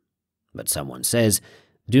open. But someone says,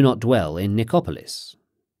 "Do not dwell in Nicopolis."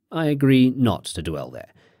 I agree not to dwell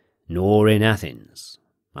there. Nor in Athens.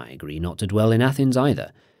 I agree not to dwell in Athens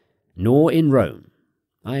either. Nor in Rome.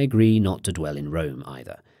 I agree not to dwell in Rome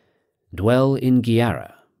either. Dwell in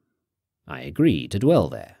Gyara. I agree to dwell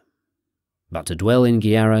there. But to dwell in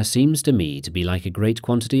Gyara seems to me to be like a great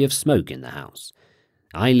quantity of smoke in the house.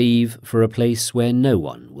 I leave for a place where no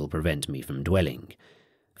one will prevent me from dwelling,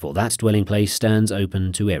 for that dwelling place stands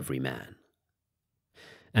open to every man.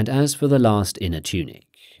 And as for the last inner tunic,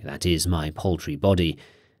 that is my paltry body,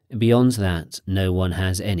 beyond that no one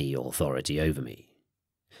has any authority over me.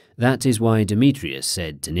 That is why Demetrius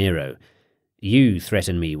said to Nero, "You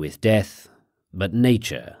threaten me with death, but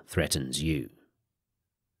nature threatens you."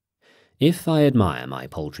 If I admire my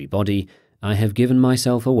paltry body, I have given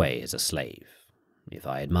myself away as a slave. If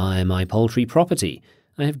I admire my paltry property,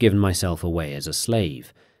 I have given myself away as a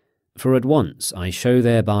slave. For at once I show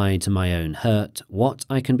thereby to my own hurt what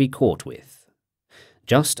I can be caught with.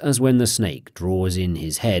 Just as when the snake draws in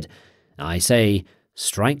his head, I say,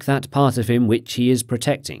 "Strike that part of him which he is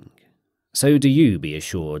protecting," so do you be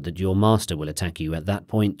assured that your master will attack you at that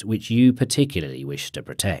point which you particularly wish to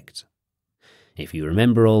protect. If you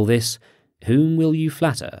remember all this, whom will you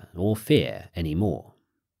flatter or fear any more?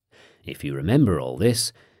 If you remember all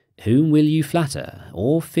this, whom will you flatter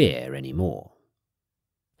or fear any more?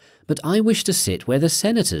 But I wish to sit where the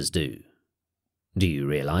senators do. Do you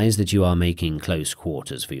realize that you are making close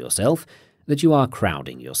quarters for yourself, that you are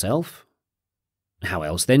crowding yourself? How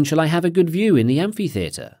else then shall I have a good view in the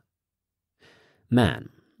amphitheatre? Man,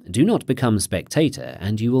 do not become spectator,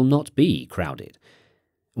 and you will not be crowded.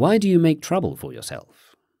 Why do you make trouble for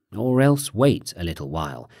yourself? Or else wait a little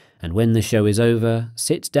while, and when the show is over,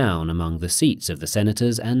 sit down among the seats of the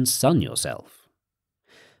senators and sun yourself.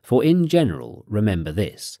 For in general, remember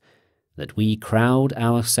this, that we crowd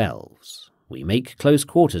ourselves, we make close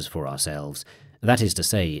quarters for ourselves, that is to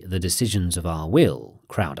say, the decisions of our will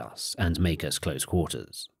crowd us and make us close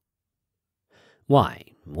quarters. Why,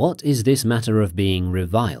 what is this matter of being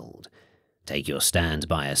reviled? Take your stand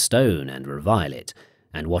by a stone and revile it,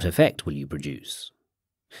 and what effect will you produce?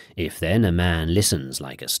 If then a man listens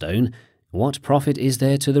like a stone, what profit is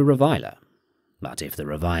there to the reviler? But if the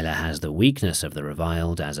reviler has the weakness of the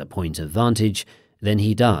reviled as a point of vantage, then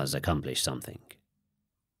he does accomplish something.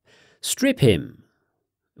 Strip him.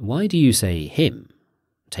 Why do you say him?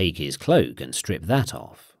 Take his cloak and strip that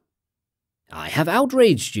off. I have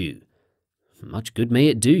outraged you. Much good may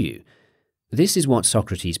it do you. This is what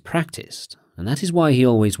Socrates practiced, and that is why he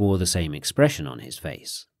always wore the same expression on his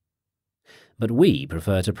face. But we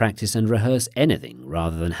prefer to practice and rehearse anything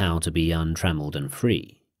rather than how to be untrammeled and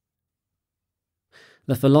free.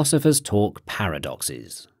 The philosophers talk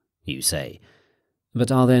paradoxes, you say.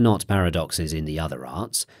 But are there not paradoxes in the other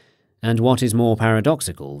arts? And what is more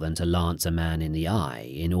paradoxical than to lance a man in the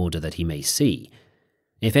eye in order that he may see?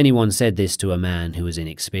 If anyone said this to a man who was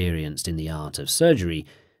inexperienced in the art of surgery,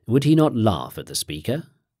 would he not laugh at the speaker?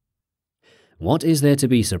 What is there to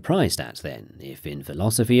be surprised at, then, if in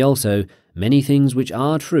philosophy also many things which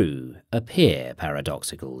are true appear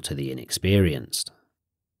paradoxical to the inexperienced?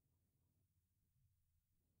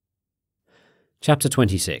 Chapter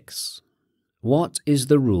 26. What is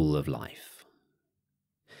the rule of life?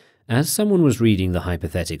 As someone was reading the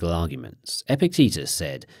hypothetical arguments, Epictetus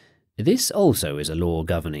said, "This also is a law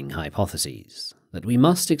governing hypotheses, that we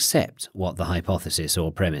must accept what the hypothesis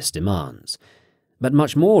or premise demands. But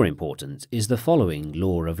much more important is the following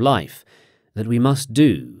law of life, that we must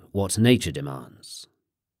do what nature demands.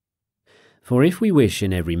 For if we wish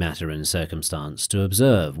in every matter and circumstance to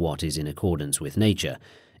observe what is in accordance with nature,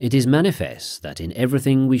 it is manifest that in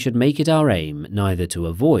everything we should make it our aim neither to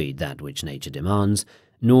avoid that which nature demands,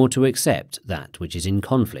 nor to accept that which is in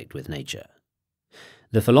conflict with nature.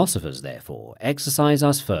 The philosophers, therefore, exercise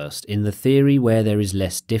us first in the theory where there is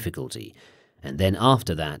less difficulty, and then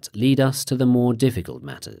after that lead us to the more difficult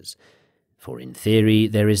matters. For in theory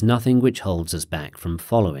there is nothing which holds us back from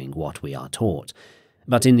following what we are taught,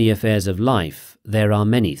 but in the affairs of life there are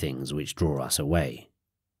many things which draw us away.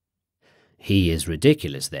 He is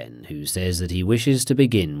ridiculous, then, who says that he wishes to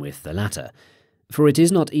begin with the latter, for it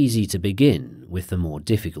is not easy to begin with the more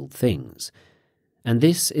difficult things. And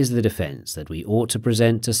this is the defence that we ought to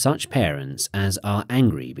present to such parents as are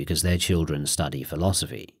angry because their children study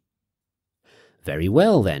philosophy. Very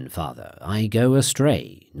well, then, father, I go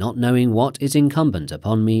astray, not knowing what is incumbent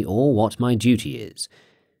upon me or what my duty is.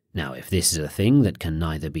 Now, if this is a thing that can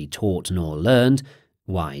neither be taught nor learned,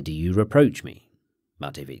 why do you reproach me?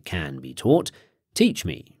 But if it can be taught, teach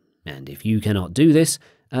me, and if you cannot do this,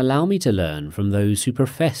 allow me to learn from those who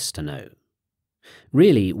profess to know.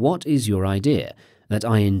 Really, what is your idea? That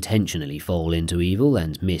I intentionally fall into evil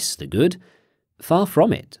and miss the good? Far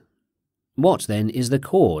from it. What, then, is the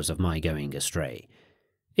cause of my going astray?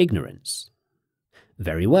 Ignorance.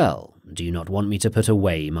 Very well. Do you not want me to put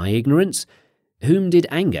away my ignorance? Whom did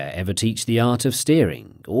anger ever teach the art of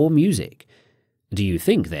steering, or music? Do you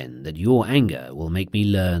think, then, that your anger will make me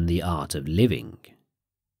learn the art of living?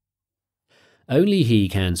 Only he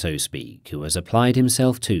can so speak who has applied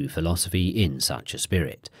himself to philosophy in such a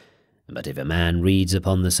spirit. But if a man reads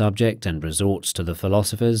upon the subject and resorts to the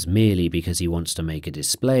philosophers merely because he wants to make a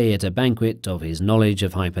display at a banquet of his knowledge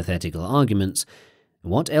of hypothetical arguments,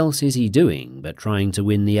 what else is he doing but trying to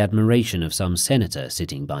win the admiration of some senator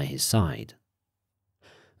sitting by his side?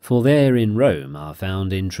 For there in Rome are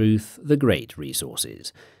found in truth the great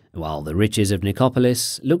resources, while the riches of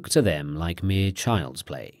Nicopolis look to them like mere child's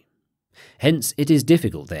play. Hence it is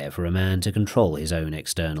difficult there for a man to control his own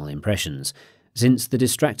external impressions, since the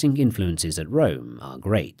distracting influences at Rome are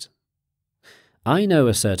great. I know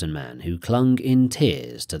a certain man who clung in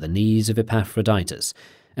tears to the knees of Epaphroditus,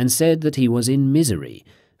 and said that he was in misery,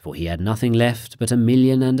 for he had nothing left but 1.5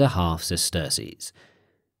 million sesterces.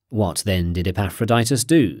 What then did Epaphroditus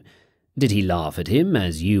do? Did he laugh at him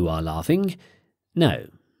as you are laughing? No,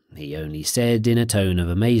 he only said in a tone of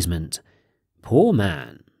amazement, "Poor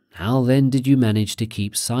man, how then did you manage to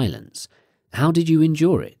keep silence? How did you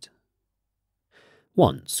endure it?"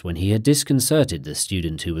 Once, when he had disconcerted the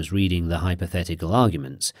student who was reading the hypothetical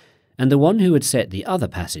arguments, and the one who had set the other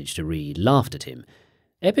passage to read laughed at him,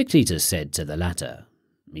 Epictetus said to the latter,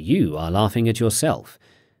 "You are laughing at yourself.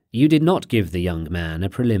 You did not give the young man a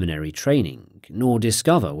preliminary training, nor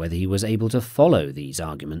discover whether he was able to follow these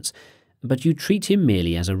arguments, but you treat him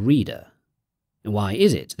merely as a reader. Why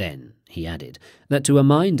is it, then," he added, "that to a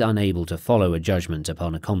mind unable to follow a judgment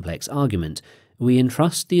upon a complex argument, we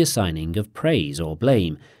entrust the assigning of praise or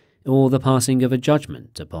blame, or the passing of a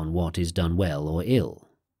judgment upon what is done well or ill?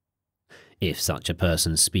 If such a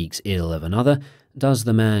person speaks ill of another, does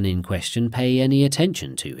the man in question pay any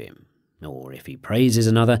attention to him? Or if he praises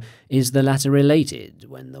another, is the latter elated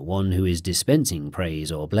when the one who is dispensing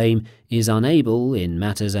praise or blame is unable, in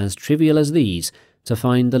matters as trivial as these, to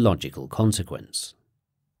find the logical consequence?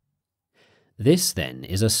 This, then,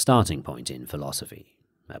 is a starting point in philosophy,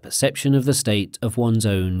 a perception of the state of one's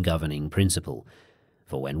own governing principle.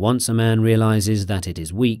 For when once a man realizes that it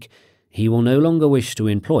is weak, he will no longer wish to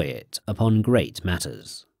employ it upon great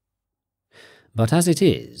matters. But as it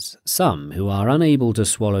is, some who are unable to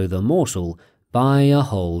swallow the morsel buy a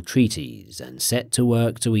whole treatise and set to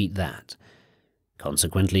work to eat that.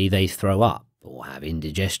 Consequently they throw up or have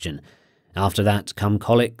indigestion. After that come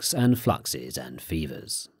colics and fluxes and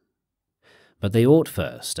fevers. But they ought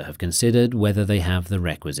first to have considered whether they have the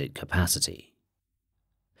requisite capacity.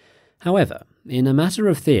 However, in a matter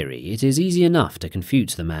of theory it is easy enough to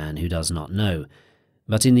confute the man who does not know,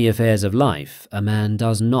 but in the affairs of life a man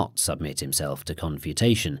does not submit himself to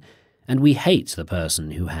confutation, and we hate the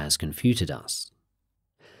person who has confuted us.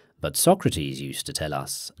 But Socrates used to tell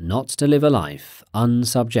us not to live a life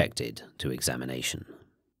unsubjected to examination.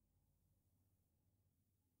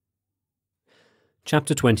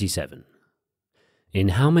 Chapter 27. In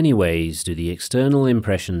how many ways do the external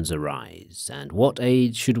impressions arise, and what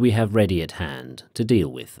aid should we have ready at hand to deal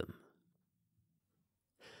with them?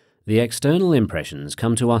 The external impressions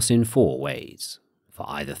come to us in 4 ways, for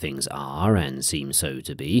either things are and seem so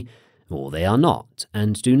to be, or they are not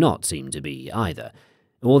and do not seem to be either,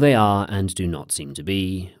 or they are and do not seem to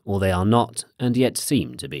be, or they are not and yet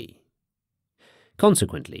seem to be.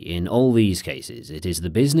 Consequently, in all these cases it is the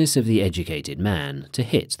business of the educated man to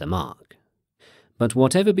hit the mark. But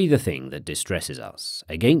whatever be the thing that distresses us,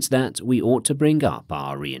 against that we ought to bring up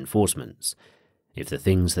our reinforcements. If the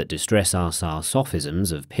things that distress us are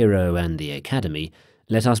sophisms of Pyrrho and the Academy,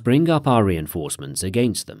 let us bring up our reinforcements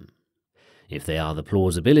against them. If they are the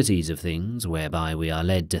plausibilities of things, whereby we are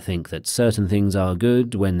led to think that certain things are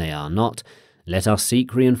good when they are not, let us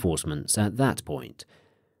seek reinforcements at that point.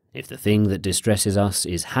 If the thing that distresses us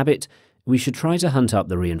is habit, we should try to hunt up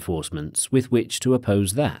the reinforcements with which to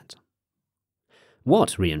oppose that.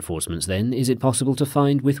 What reinforcements, then, is it possible to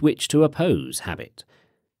find with which to oppose habit?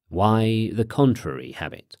 Why, the contrary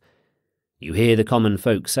habit. You hear the common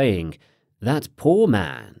folk saying, "That poor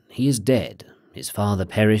man, he is dead. His father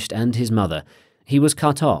perished and his mother. He was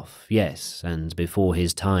cut off, yes, and before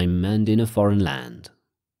his time and in a foreign land."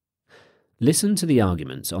 Listen to the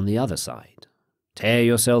arguments on the other side. Tear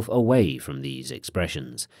yourself away from these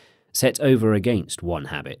expressions. Set over against one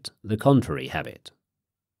habit, the contrary habit.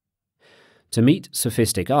 To meet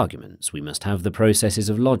sophistic arguments, we must have the processes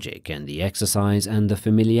of logic and the exercise and the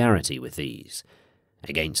familiarity with these.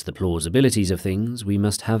 Against the plausibilities of things, we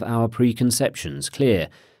must have our preconceptions clear,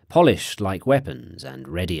 polished like weapons, and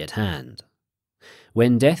ready at hand.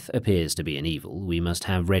 When death appears to be an evil, we must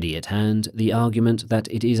have ready at hand the argument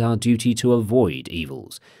that it is our duty to avoid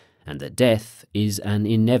evils, and that death is an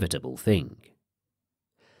inevitable thing.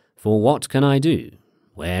 For what can I do?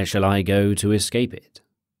 Where shall I go to escape it?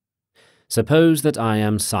 Suppose that I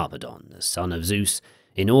am Sarpedon, the son of Zeus,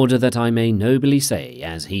 in order that I may nobly say,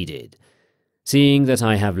 as he did, "Seeing that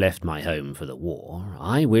I have left my home for the war,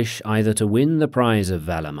 I wish either to win the prize of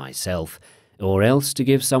valour myself, or else to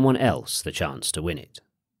give someone else the chance to win it.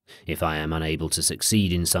 If I am unable to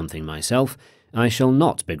succeed in something myself, I shall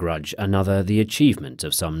not begrudge another the achievement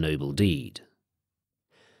of some noble deed."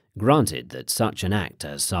 Granted that such an act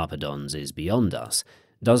as Sarpedon's is beyond us,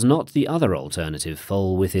 does not the other alternative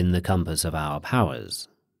fall within the compass of our powers?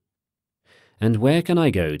 And where can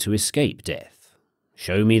I go to escape death?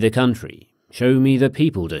 Show me the country, show me the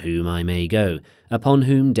people to whom I may go, upon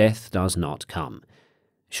whom death does not come.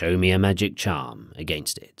 Show me a magic charm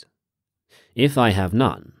against it. If I have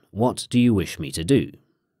none, what do you wish me to do?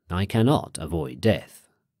 I cannot avoid death.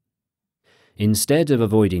 Instead of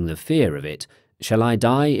avoiding the fear of it, shall I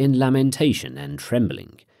die in lamentation and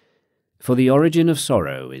trembling? For the origin of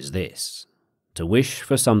sorrow is this, to wish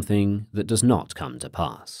for something that does not come to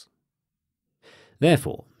pass.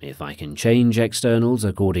 Therefore, if I can change externals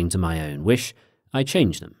according to my own wish, I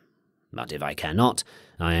change them. But if I cannot,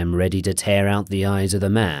 I am ready to tear out the eyes of the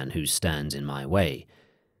man who stands in my way.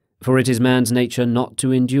 For it is man's nature not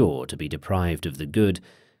to endure to be deprived of the good,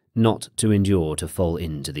 not to endure to fall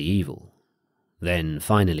into the evil. Then,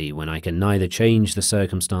 finally, when I can neither change the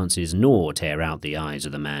circumstances nor tear out the eyes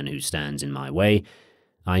of the man who stands in my way,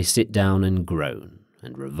 I sit down and groan,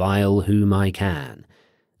 and revile whom I can,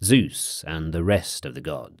 Zeus and the rest of the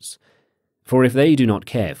gods. For if they do not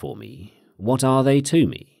care for me, what are they to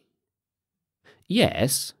me?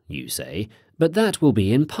 Yes, you say, but that will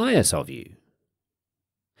be impious of you.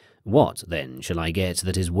 What, then, shall I get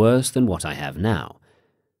that is worse than what I have now?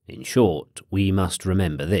 In short, we must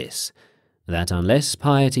remember this, that unless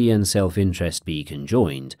piety and self-interest be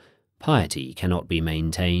conjoined, piety cannot be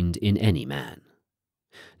maintained in any man.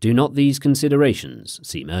 Do not these considerations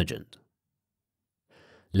seem urgent?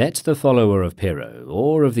 Let the follower of Pyrrho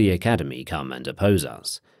or of the Academy come and oppose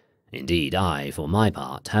us. Indeed, I, for my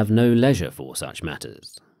part, have no leisure for such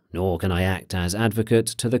matters, nor can I act as advocate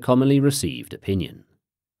to the commonly received opinion.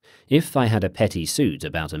 If I had a petty suit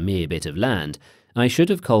about a mere bit of land, I should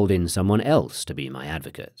have called in someone else to be my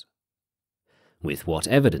advocate. With what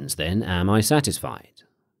evidence, then, am I satisfied?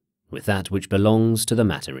 With that which belongs to the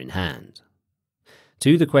matter in hand.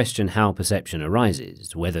 To the question how perception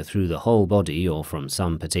arises, whether through the whole body or from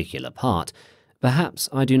some particular part, perhaps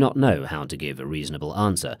I do not know how to give a reasonable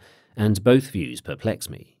answer, and both views perplex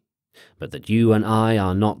me. But that you and I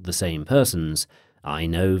are not the same persons, I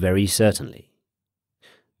know very certainly.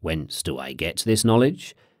 Whence do I get this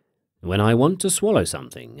knowledge? When I want to swallow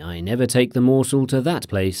something, I never take the morsel to that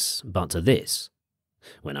place, but to this.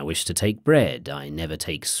 When I wish to take bread, I never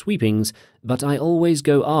take sweepings, but I always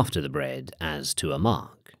go after the bread as to a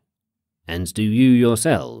mark. And do you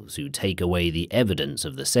yourselves, who take away the evidence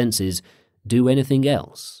of the senses, do anything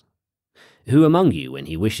else? Who among you, when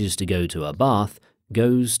he wishes to go to a bath,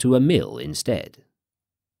 goes to a mill instead?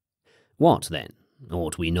 What, then?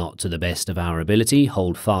 Ought we not, to the best of our ability,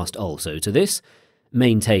 hold fast also to this?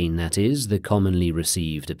 Maintain, that is, the commonly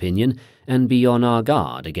received opinion, and be on our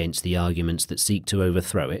guard against the arguments that seek to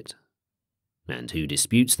overthrow it? And who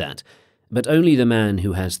disputes that? But only the man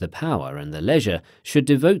who has the power and the leisure should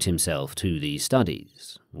devote himself to these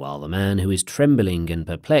studies, while the man who is trembling and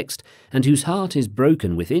perplexed, and whose heart is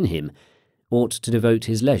broken within him, ought to devote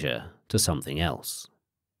his leisure to something else.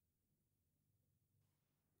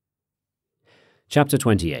 Chapter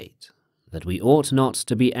 28. That we ought not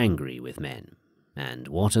to be angry with men, and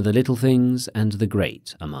what are the little things and the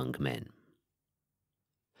great among men.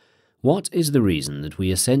 What is the reason that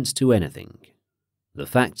we assent to anything? The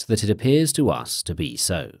fact that it appears to us to be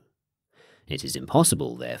so. It is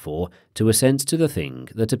impossible, therefore, to assent to the thing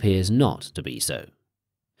that appears not to be so.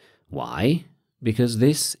 Why? Because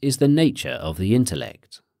this is the nature of the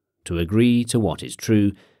intellect, to agree to what is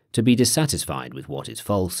true, to be dissatisfied with what is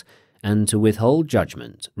false, and to withhold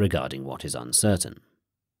judgment regarding what is uncertain.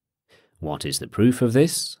 What is the proof of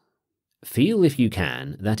this? Feel, if you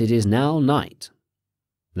can, that it is now night.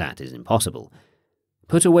 That is impossible.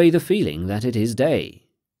 Put away the feeling that it is day.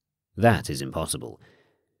 That is impossible.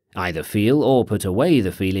 Either feel or put away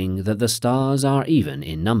the feeling that the stars are even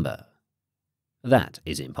in number. That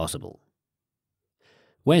is impossible.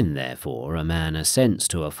 When, therefore, a man assents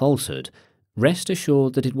to a falsehood, rest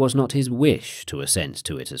assured that it was not his wish to assent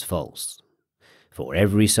to it as false. For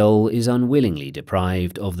every soul is unwillingly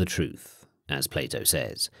deprived of the truth, as Plato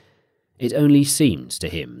says. It only seemed to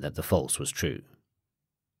him that the false was true.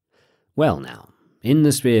 Well now, in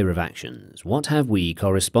the sphere of actions, what have we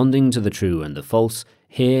corresponding to the true and the false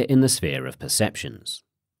here in the sphere of perceptions?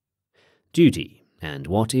 Duty, and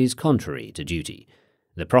what is contrary to duty,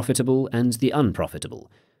 the profitable and the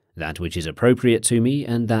unprofitable, that which is appropriate to me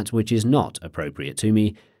and that which is not appropriate to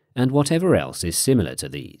me, and whatever else is similar to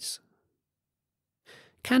these.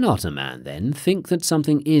 Cannot a man, then, think that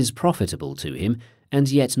something is profitable to him, and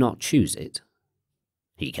yet not choose it?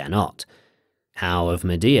 He cannot. How of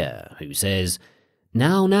Medea, who says,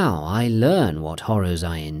 "Now, I learn what horrors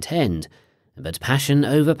I intend, but passion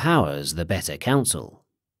overpowers the better counsel."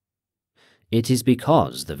 It is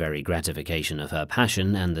because the very gratification of her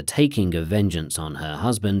passion and the taking of vengeance on her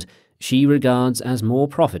husband she regards as more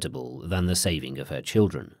profitable than the saving of her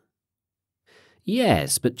children.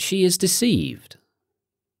 Yes, but she is deceived.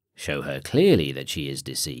 Show her clearly that she is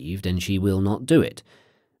deceived, and she will not do it.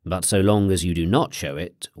 But so long as you do not show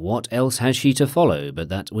it, what else has she to follow but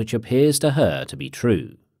that which appears to her to be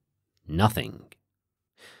true? Nothing.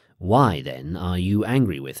 Why, then, are you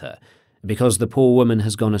angry with her? Because the poor woman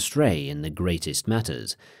has gone astray in the greatest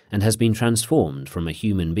matters, and has been transformed from a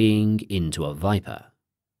human being into a viper.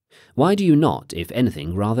 Why do you not, if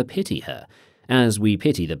anything, rather pity her? As we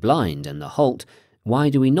pity the blind and the halt,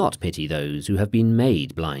 why do we not pity those who have been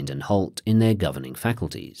made blind and halt in their governing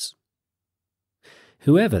faculties?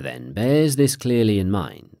 Whoever, then, bears this clearly in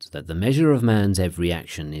mind, that the measure of man's every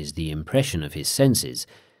action is the impression of his senses,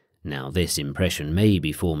 now this impression may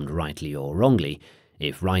be formed rightly or wrongly.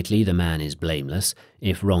 If rightly, the man is blameless;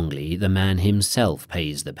 if wrongly, the man himself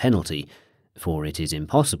pays the penalty, for it is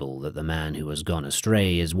impossible that the man who has gone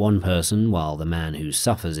astray is one person while the man who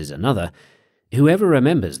suffers is another. Whoever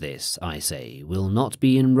remembers this, I say, will not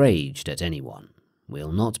be enraged at anyone,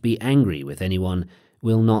 will not be angry with anyone,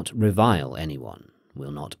 will not revile anyone,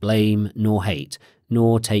 will not blame nor hate,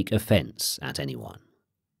 nor take offence at anyone.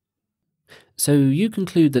 So you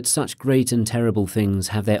conclude that such great and terrible things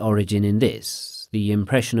have their origin in this, the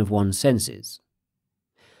impression of one's senses?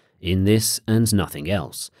 In this and nothing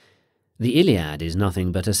else. The Iliad is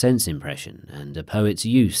nothing but a sense impression, and a poet's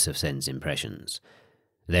use of sense impressions.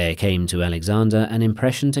 There came to Alexander an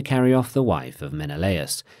impression to carry off the wife of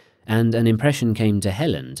Menelaus, and an impression came to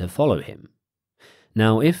Helen to follow him.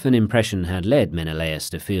 Now if an impression had led Menelaus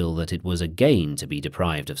to feel that it was a gain to be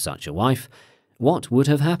deprived of such a wife, what would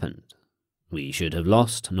have happened? We should have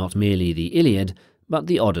lost not merely the Iliad, but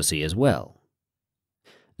the Odyssey as well.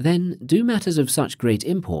 Then do matters of such great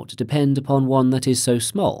import depend upon one that is so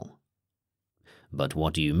small? But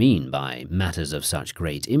what do you mean by matters of such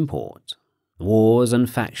great import? Wars and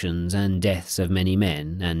factions and deaths of many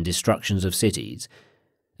men and destructions of cities.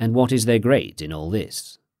 And what is there great in all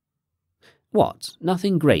this? What,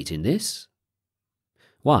 nothing great in this?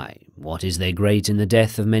 Why, what is there great in the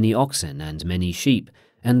death of many oxen and many sheep,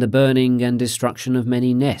 and the burning and destruction of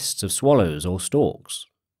many nests of swallows or storks?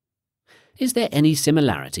 Is there any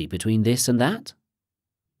similarity between this and that?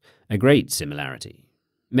 A great similarity.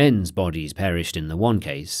 Men's bodies perished in the one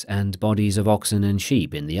case, and bodies of oxen and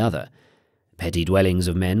sheep in the other. Petty dwellings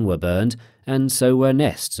of men were burned, and so were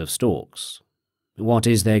nests of storks. What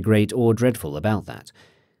is there great or dreadful about that?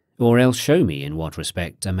 Or else show me in what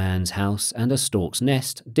respect a man's house and a stork's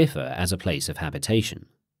nest differ as a place of habitation.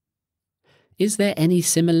 Is there any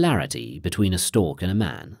similarity between a stork and a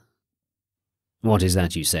man? What is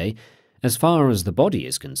that you say? As far as the body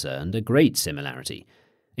is concerned, a great similarity,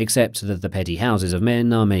 except that the petty houses of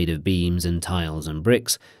men are made of beams and tiles and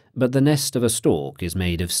bricks, but the nest of a stork is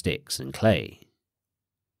made of sticks and clay.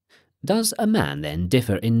 Does a man then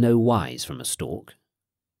differ in no wise from a stork?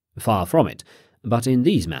 Far from it, but in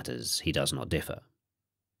these matters he does not differ.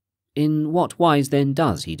 In what wise then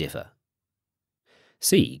does he differ?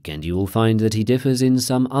 Seek, and you will find that he differs in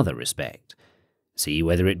some other respect. See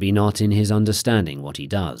whether it be not in his understanding what he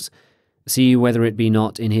does. See whether it be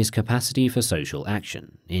not in his capacity for social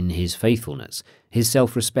action, in his faithfulness, his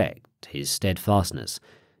self-respect, his steadfastness,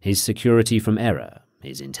 his security from error,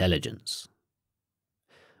 his intelligence.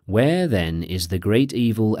 Where, then, is the great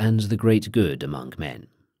evil and the great good among men?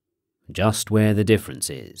 Just where the difference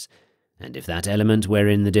is, and if that element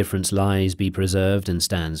wherein the difference lies be preserved and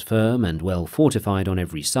stands firm and well fortified on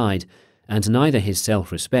every side, and neither his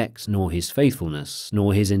self-respect, nor his faithfulness,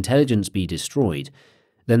 nor his intelligence be destroyed,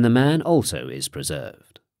 then the man also is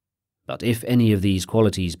preserved. But if any of these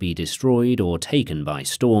qualities be destroyed or taken by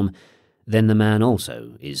storm, then the man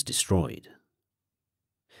also is destroyed.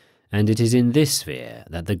 And it is in this sphere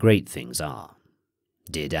that the great things are.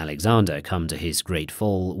 Did Alexander come to his great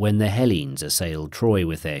fall when the Hellenes assailed Troy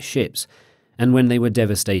with their ships, and when they were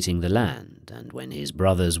devastating the land, and when his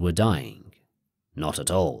brothers were dying? Not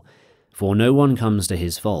at all, for no one comes to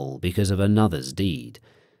his fall because of another's deed,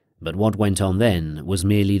 but what went on then was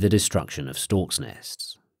merely the destruction of storks'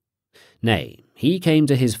 nests. Nay, he came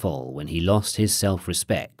to his fall when he lost his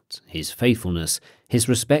self-respect, his faithfulness, his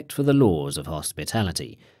respect for the laws of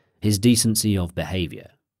hospitality, his decency of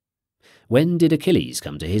behaviour. When did Achilles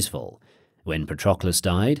come to his fall? When Patroclus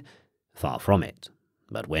died? Far from it.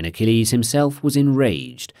 But when Achilles himself was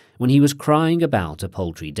enraged, when he was crying about a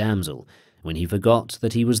paltry damsel, when he forgot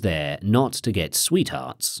that he was there not to get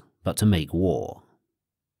sweethearts, but to make war.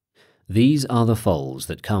 These are the falls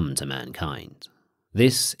that come to mankind.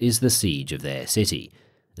 This is the siege of their city.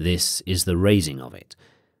 This is the razing of it,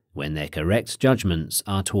 when their correct judgments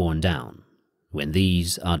are torn down, when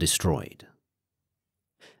these are destroyed.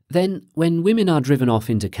 Then, when women are driven off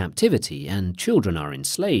into captivity, and children are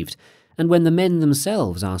enslaved, and when the men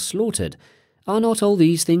themselves are slaughtered, are not all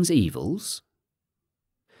these things evils?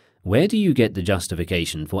 Where do you get the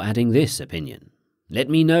justification for adding this opinion? Let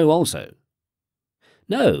me know also.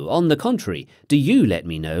 No, on the contrary, do you let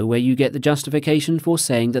me know where you get the justification for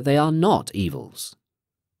saying that they are not evils?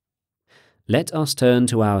 Let us turn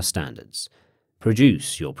to our standards.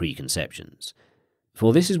 Produce your preconceptions.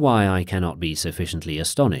 For this is why I cannot be sufficiently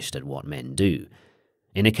astonished at what men do.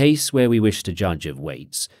 In a case where we wish to judge of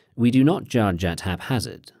weights, we do not judge at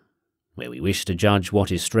haphazard. Where we wish to judge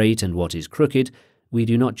what is straight and what is crooked, we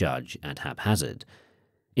do not judge at haphazard.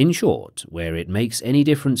 In short, where it makes any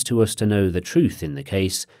difference to us to know the truth in the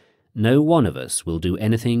case, no one of us will do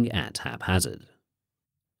anything at haphazard.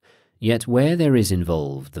 Yet where there is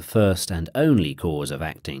involved the first and only cause of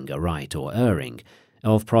acting aright or erring,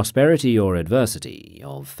 of prosperity or adversity,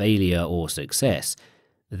 of failure or success,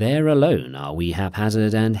 there alone are we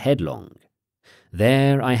haphazard and headlong.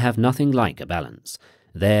 There I have nothing like a balance,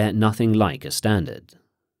 there nothing like a standard.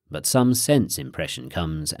 But some sense impression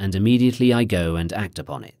comes, and immediately I go and act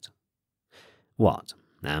upon it. What,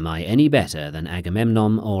 am I any better than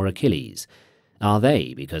Agamemnon or Achilles? Are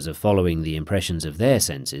they, because of following the impressions of their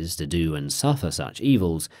senses, to do and suffer such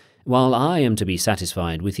evils, while I am to be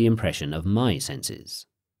satisfied with the impression of my senses?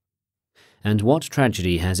 And what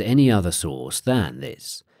tragedy has any other source than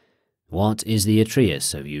this? What is the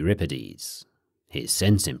Atreus of Euripides? His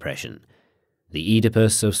sense impression. The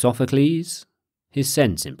Oedipus of Sophocles? His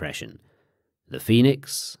sense impression. The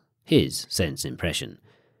Phoenix? His sense impression.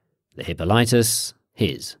 The Hippolytus?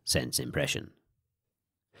 His sense impression.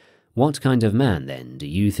 What kind of man, then, do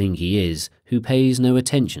you think he is who pays no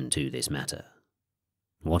attention to this matter?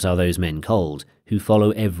 What are those men called who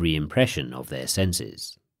follow every impression of their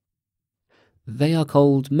senses? They are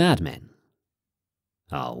called madmen.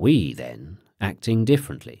 Are we, then, acting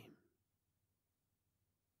differently?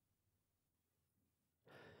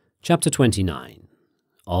 Chapter 29.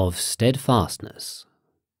 Of Steadfastness.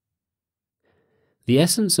 The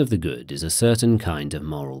essence of the good is a certain kind of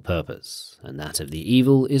moral purpose, and that of the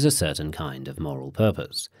evil is a certain kind of moral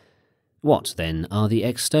purpose. What, then, are the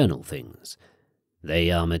external things?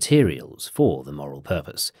 They are materials for the moral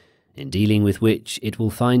purpose, in dealing with which it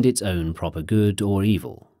will find its own proper good or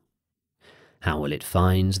evil. How will it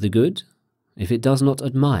find the good? If it does not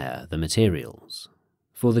admire the materials.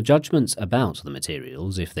 For the judgments about the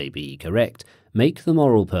materials, if they be correct, make the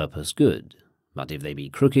moral purpose good, but if they be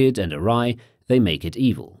crooked and awry, they make it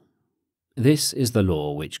evil. This is the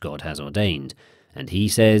law which God has ordained, and he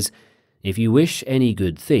says, "If you wish any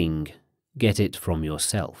good thing, get it from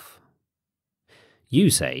yourself." You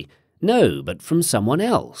say, "No, but from someone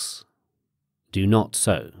else." Do not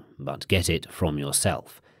so, but get it from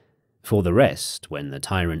yourself. For the rest, when the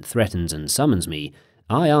tyrant threatens and summons me,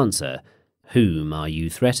 I answer, "Whom are you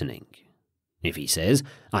threatening?" If he says,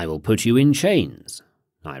 "I will put you in chains,"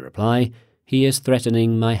 I reply, "He is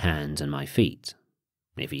threatening my hands and my feet."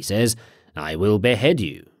 If he says, "I will behead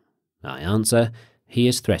you," I answer, "He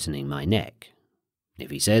is threatening my neck."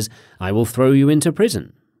 If he says, "I will throw you into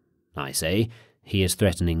prison," I say, "He is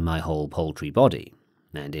threatening my whole paltry body."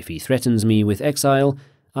 And if he threatens me with exile,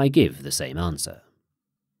 I give the same answer.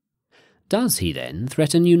 Does he then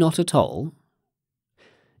threaten you not at all?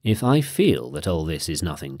 If I feel that all this is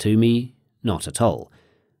nothing to me, not at all.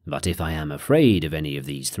 But if I am afraid of any of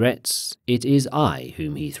these threats, it is I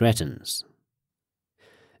whom he threatens.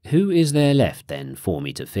 Who is there left then for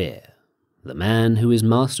me to fear? The man who is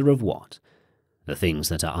master of what? The things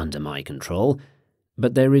that are under my control,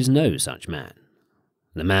 but there is no such man.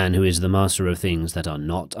 The man who is the master of things that are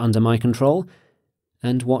not under my control,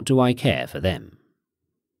 and what do I care for them?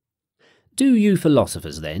 Do you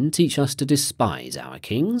philosophers then teach us to despise our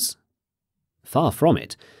kings? Far from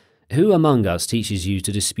it. Who among us teaches you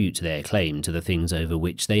to dispute their claim to the things over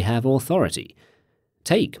which they have authority?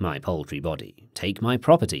 Take my paltry body, take my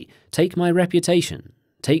property, take my reputation,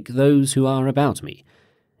 take those who are about me.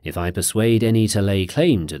 If I persuade any to lay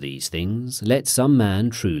claim to these things, let some man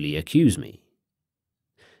truly accuse me.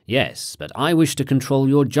 Yes, but I wish to control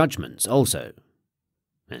your judgments also.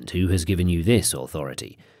 And who has given you this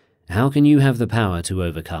authority? How can you have the power to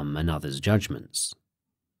overcome another's judgments?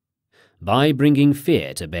 By bringing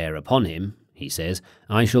fear to bear upon him, he says,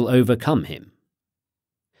 I shall overcome him.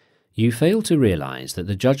 You fail to realize that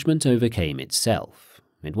the judgment overcame itself.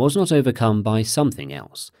 It was not overcome by something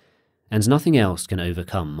else, and nothing else can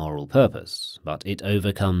overcome moral purpose, but it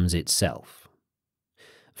overcomes itself.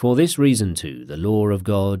 For this reason, too, the law of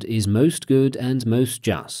God is most good and most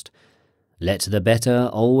just. Let the better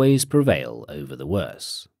always prevail over the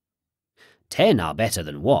worse. 10 are better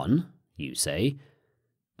than 1, you say.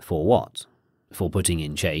 For what? For putting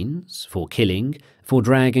in chains, for killing, for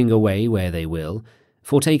dragging away where they will,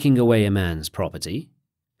 for taking away a man's property.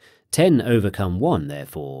 10 overcome 1,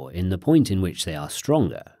 therefore, in the point in which they are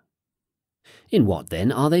stronger. In what,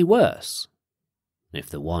 then, are they worse? If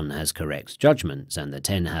the 1 has correct judgments and the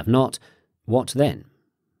 10 have not, what then?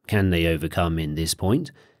 Can they overcome in this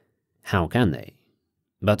point? How can they?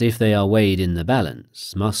 But if they are weighed in the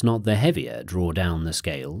balance, must not the heavier draw down the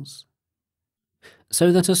scales?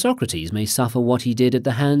 So that a Socrates may suffer what he did at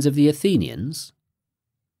the hands of the Athenians?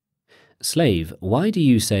 Slave, why do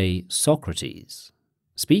you say Socrates?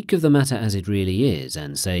 Speak of the matter as it really is,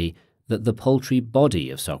 and say that the paltry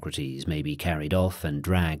body of Socrates may be carried off and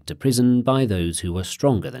dragged to prison by those who are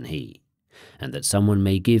stronger than he, and that someone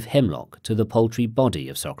may give hemlock to the paltry body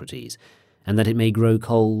of Socrates, and that it may grow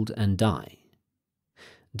cold and die.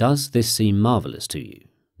 Does this seem marvellous to you?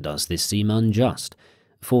 Does this seem unjust?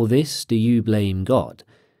 For this do you blame God?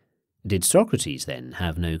 Did Socrates, then,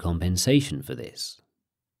 have no compensation for this?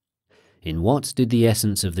 In what did the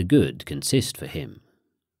essence of the good consist for him?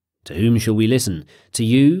 To whom shall we listen, to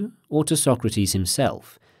you or to Socrates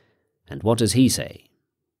himself? And what does he say?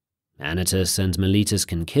 Anytus and Meletus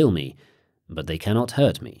can kill me, but they cannot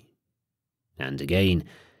hurt me. And again,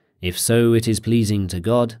 if so it is pleasing to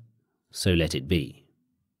God, so let it be.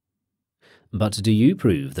 But do you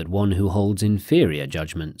prove that one who holds inferior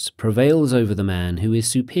judgments prevails over the man who is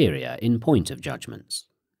superior in point of judgments?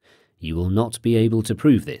 You will not be able to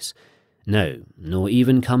prove this, no, nor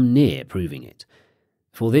even come near proving it.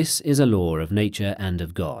 For this is a law of nature and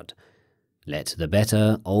of God. Let the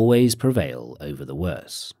better always prevail over the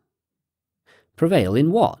worse. Prevail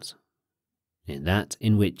in what? In that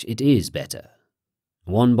in which it is better.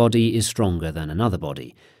 One body is stronger than another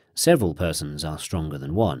body. Several persons are stronger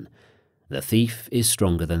than one. The thief is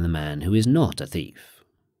stronger than the man who is not a thief.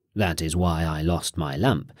 That is why I lost my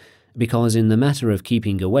lamp, because in the matter of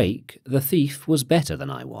keeping awake, the thief was better than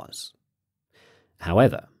I was.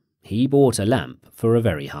 However, he bought a lamp for a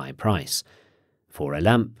very high price. For a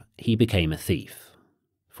lamp, he became a thief.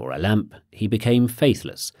 For a lamp, he became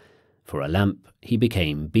faithless. For a lamp, he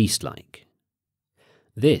became beast-like.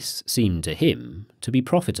 This seemed to him to be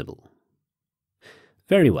profitable.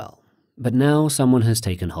 Very well. But now someone has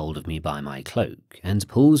taken hold of me by my cloak, and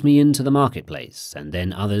pulls me into the marketplace, and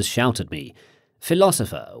then others shout at me,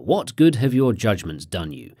 "Philosopher, what good have your judgments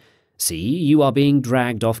done you? See, you are being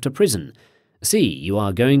dragged off to prison. See, you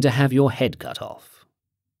are going to have your head cut off."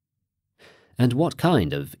 And what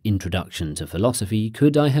kind of introduction to philosophy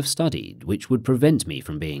could I have studied which would prevent me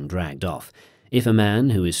from being dragged off, if a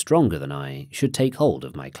man who is stronger than I should take hold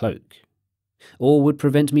of my cloak? Or would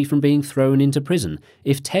prevent me from being thrown into prison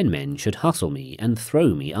if 10 men should hustle me and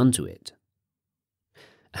throw me unto it?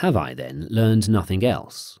 Have I, then, learned nothing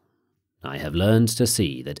else? I have learned to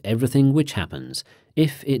see that everything which happens,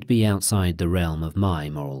 if it be outside the realm of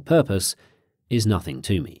my moral purpose, is nothing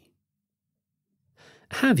to me.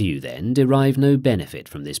 Have you, then, derived no benefit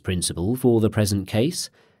from this principle for the present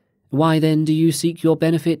case? Why, then, do you seek your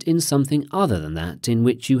benefit in something other than that in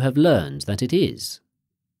which you have learned that it is?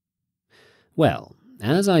 Well,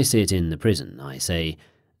 as I sit in the prison, I say,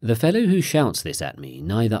 the fellow who shouts this at me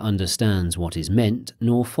neither understands what is meant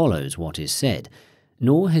nor follows what is said,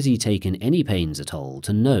 nor has he taken any pains at all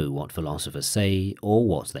to know what philosophers say or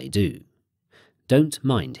what they do. Don't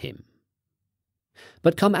mind him.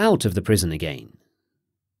 But come out of the prison again.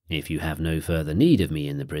 If you have no further need of me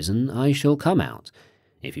in the prison, I shall come out.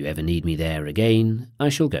 If you ever need me there again, I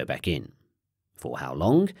shall go back in. For how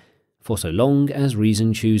long? For so long as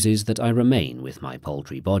reason chooses that I remain with my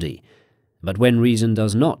paltry body. But when reason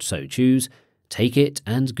does not so choose, take it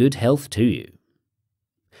and good health to you.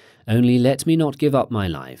 Only let me not give up my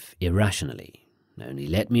life irrationally. Only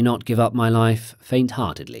let me not give up my life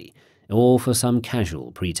faint-heartedly, or for some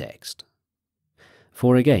casual pretext.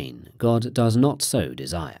 For again, God does not so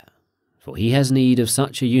desire. For he has need of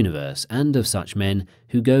such a universe and of such men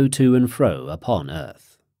who go to and fro upon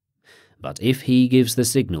earth. But if he gives the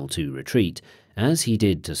signal to retreat, as he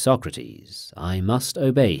did to Socrates, I must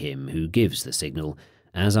obey him who gives the signal,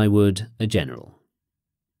 as I would a general.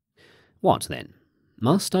 What then?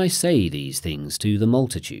 Must I say these things to the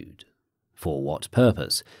multitude? For what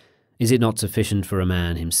purpose? Is it not sufficient for a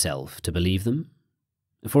man himself to believe them?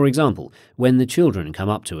 For example, when the children come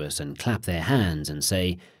up to us and clap their hands and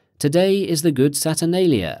say, "Today is the good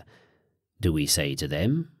Saturnalia," do we say to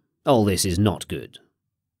them, "All this is not good"?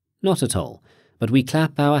 Not at all, but we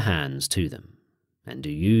clap our hands to them. And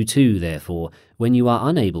do you too, therefore, when you are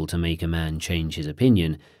unable to make a man change his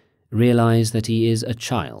opinion, realize that he is a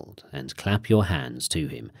child, and clap your hands to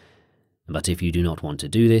him. But if you do not want to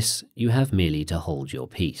do this, you have merely to hold your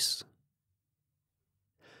peace.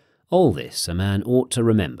 All this a man ought to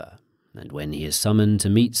remember, and when he is summoned to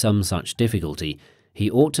meet some such difficulty,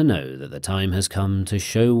 he ought to know that the time has come to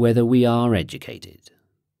show whether we are educated.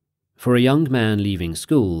 For a young man leaving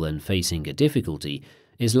school and facing a difficulty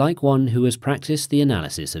is like one who has practiced the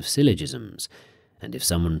analysis of syllogisms, and if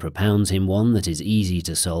someone propounds him one that is easy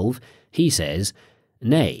to solve, he says,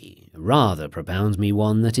 "Nay, rather propound me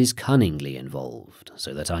one that is cunningly involved,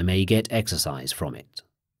 so that I may get exercise from it."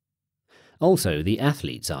 Also the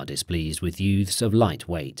athletes are displeased with youths of light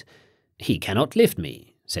weight. "He cannot lift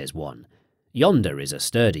me," says one. "Yonder is a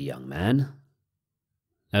sturdy young man."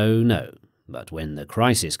 Oh no. But when the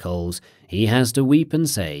crisis calls, he has to weep and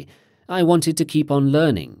say, "I wanted to keep on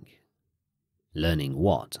learning." Learning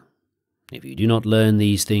what? If you do not learn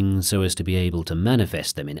these things so as to be able to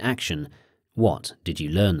manifest them in action, what did you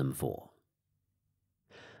learn them for?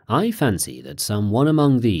 I fancy that some one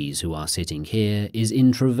among these who are sitting here is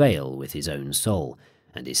in travail with his own soul,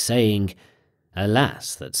 and is saying,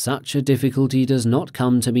 "Alas, that such a difficulty does not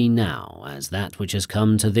come to me now as that which has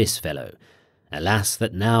come to this fellow. Alas,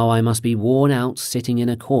 that now I must be worn out sitting in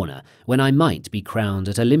a corner, when I might be crowned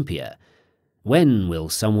at Olympia. When will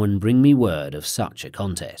someone bring me word of such a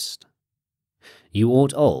contest?" You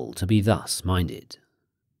ought all to be thus minded.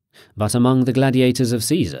 But among the gladiators of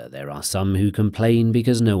Caesar there are some who complain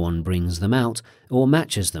because no one brings them out or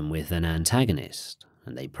matches them with an antagonist,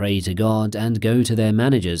 and they pray to God and go to their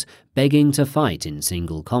managers begging to fight in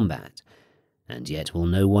single combat, and yet will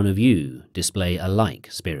no one of you display a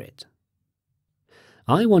like spirit.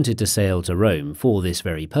 I wanted to sail to Rome for this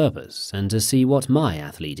very purpose, and to see what my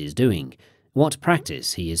athlete is doing, what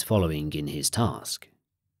practice he is following in his task.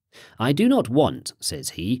 I do not want,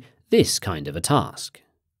 says he, this kind of a task.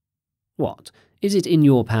 What, is it in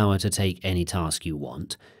your power to take any task you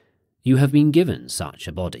want? You have been given such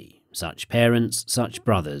a body, such parents, such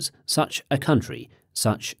brothers, such a country,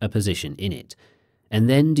 such a position in it, and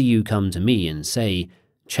then do you come to me and say,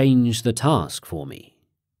 change the task for me?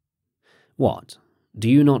 What, do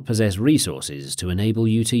you not possess resources to enable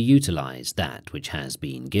you to utilize that which has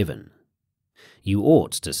been given? You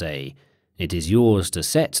ought to say, it is yours to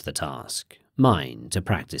set the task, mine to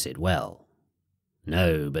practice it well.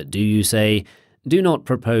 No, but do you say, do not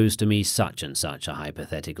propose to me such and such a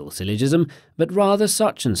hypothetical syllogism, but rather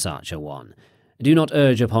such and such a one. Do not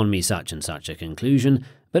urge upon me such and such a conclusion,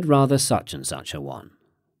 but rather such and such a one.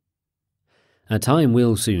 A time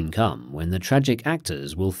will soon come when the tragic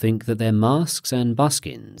actors will think that their masks and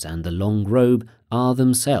buskins and the long robe are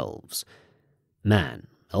themselves. Man,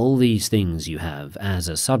 all these things you have as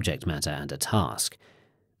a subject matter and a task.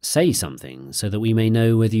 Say something so that we may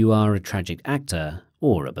know whether you are a tragic actor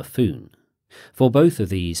or a buffoon, for both of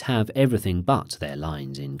these have everything but their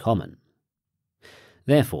lines in common.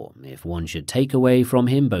 Therefore, if one should take away from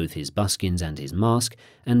him both his buskins and his mask,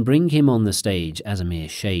 and bring him on the stage as a mere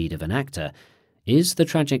shade of an actor, is the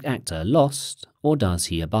tragic actor lost, or does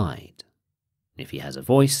he abide? If he has a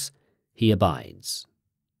voice, he abides.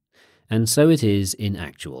 And so it is in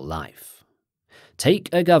actual life. Take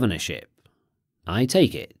a governorship. I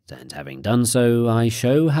take it, and having done so, I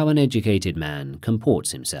show how an educated man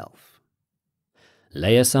comports himself.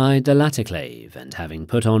 Lay aside the latterclave, and having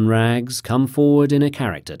put on rags, come forward in a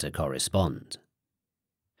character to correspond.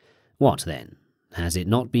 What then? Has it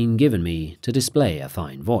not been given me to display a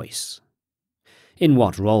fine voice? In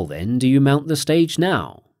what role then do you mount the stage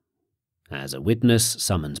now? As a witness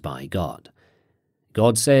summoned by God.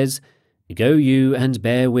 God says, go you and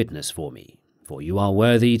bear witness for me, for you are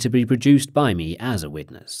worthy to be produced by me as a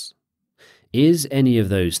witness. Is any of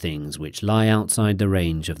those things which lie outside the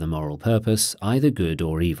range of the moral purpose either good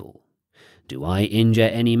or evil? Do I injure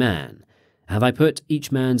any man? Have I put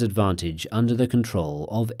each man's advantage under the control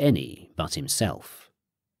of any but himself?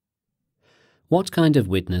 What kind of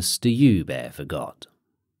witness do you bear for God?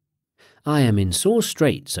 I am in sore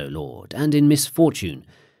straits, O Lord, and in misfortune.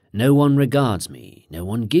 No one regards me, no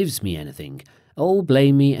one gives me anything. All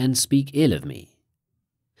blame me and speak ill of me.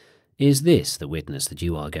 Is this the witness that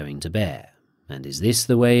you are going to bear? And is this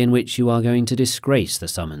the way in which you are going to disgrace the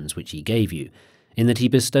summons which he gave you, in that he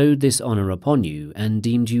bestowed this honour upon you and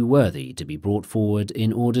deemed you worthy to be brought forward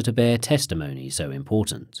in order to bear testimony so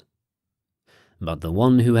important? But the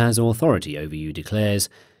one who has authority over you declares,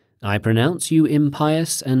 I pronounce you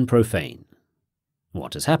impious and profane.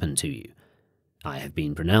 What has happened to you? I have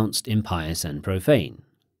been pronounced impious and profane.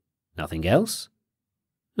 Nothing else?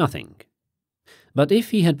 Nothing. But if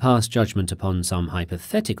he had passed judgment upon some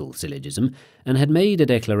hypothetical syllogism, and had made a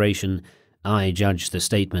declaration, I judge the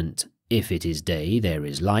statement, if it is day there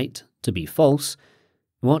is light, to be false,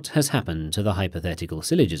 what has happened to the hypothetical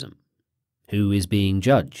syllogism? Who is being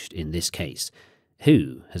judged in this case?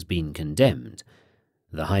 Who has been condemned?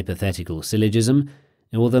 The hypothetical syllogism,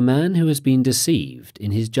 or the man who has been deceived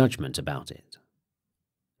in his judgment about it?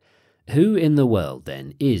 Who in the world,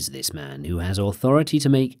 then, is this man who has authority to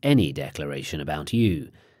make any declaration about you?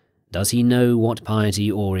 Does he know what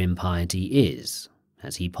piety or impiety is?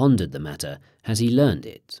 Has he pondered the matter? Has he learned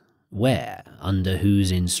it? Where? Under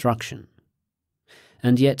whose instruction?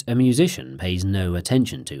 And yet a musician pays no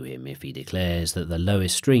attention to him if he declares that the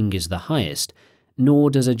lowest string is the highest, nor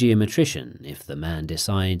does a geometrician if the man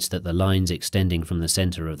decides that the lines extending from the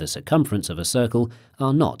centre of the circumference of a circle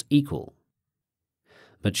are not equal.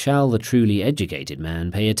 But shall the truly educated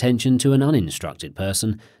man pay attention to an uninstructed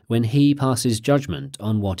person when he passes judgment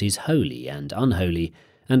on what is holy and unholy,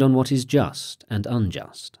 and on what is just and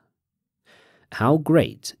unjust? How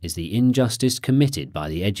great is the injustice committed by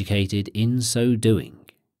the educated in so doing?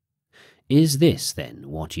 Is this, then,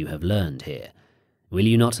 what you have learned here? Will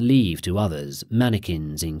you not leave to others,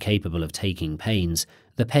 mannikins incapable of taking pains,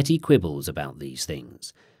 the petty quibbles about these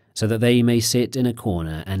things, so that they may sit in a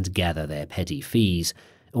corner and gather their petty fees,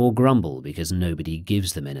 or grumble because nobody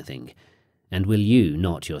gives them anything? And will you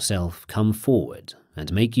not yourself come forward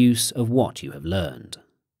and make use of what you have learned?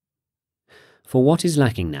 For what is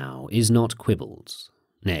lacking now is not quibbles,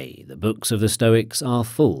 Nay, the books of the Stoics are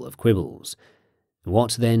full of quibbles.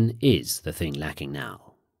 What then is the thing lacking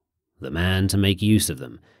now? The man to make use of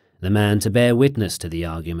them, the man to bear witness to the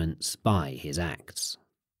arguments by his acts.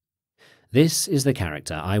 This is the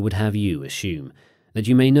character I would have you assume, that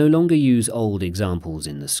you may no longer use old examples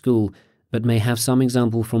in the school, but may have some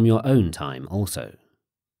example from your own time also.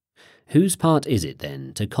 Whose part is it,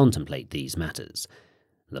 then, to contemplate these matters?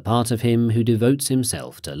 The part of him who devotes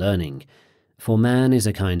himself to learning, for man is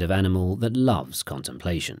a kind of animal that loves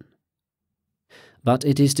contemplation. But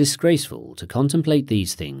it is disgraceful to contemplate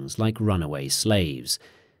these things like runaway slaves.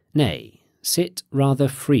 Nay, sit rather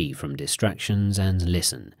free from distractions and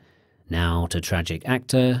listen, now to tragic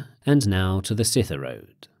actor, and now to the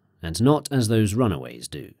citharode, and not as those runaways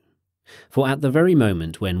do. For at the very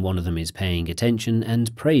moment when one of them is paying attention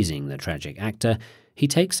and praising the tragic actor, he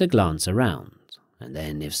takes a glance around, and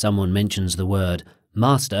then if someone mentions the word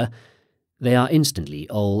master, they are instantly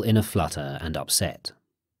all in a flutter and upset.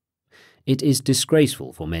 It is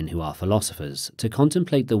disgraceful for men who are philosophers to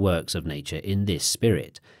contemplate the works of nature in this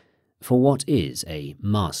spirit, for what is a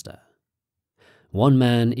master? One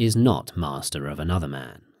man is not master of another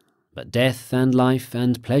man, but death and life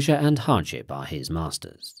and pleasure and hardship are his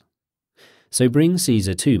masters. So bring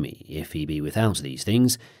Caesar to me, if he be without these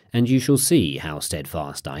things, and you shall see how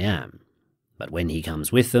steadfast I am. But when he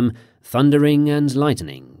comes with them, thundering and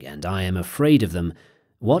lightning, and I am afraid of them,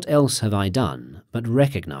 what else have I done but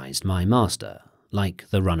recognized my master, like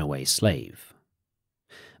the runaway slave?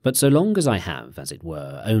 But so long as I have, as it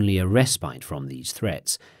were, only a respite from these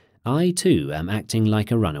threats, I too am acting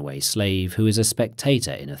like a runaway slave who is a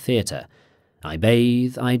spectator in a theatre. I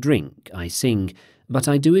bathe, I drink, I sing, but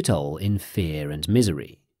I do it all in fear and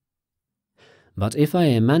misery. But if I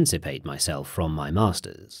emancipate myself from my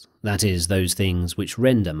masters, that is, those things which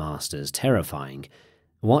render masters terrifying,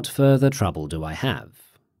 what further trouble do I have?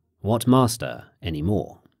 What master any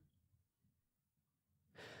more?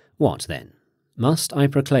 What then? Must I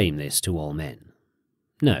proclaim this to all men?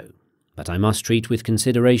 No, but I must treat with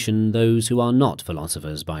consideration those who are not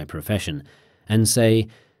philosophers by profession, and say,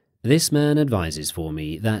 this man advises for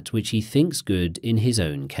me that which he thinks good in his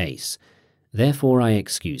own case, therefore I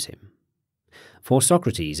excuse him. For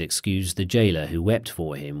Socrates excused the jailer who wept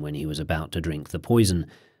for him when he was about to drink the poison,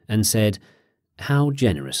 and said, how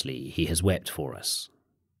generously he has wept for us.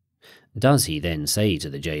 Does he then say to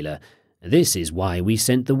the jailer, this is why we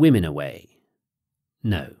sent the women away?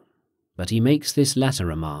 No, but he makes this latter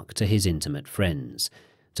remark to his intimate friends,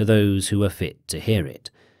 to those who are fit to hear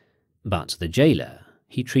it. But the jailer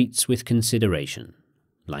he treats with consideration,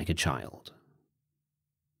 like a child.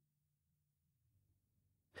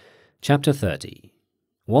 Chapter 30.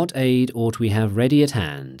 What aid ought we have ready at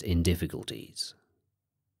hand in difficulties?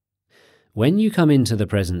 When you come into the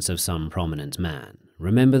presence of some prominent man,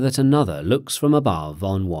 remember that another looks from above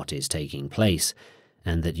on what is taking place,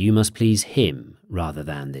 and that you must please him rather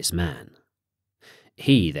than this man.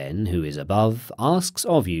 He, then, who is above, asks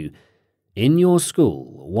of you, in your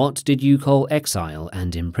school, what did you call exile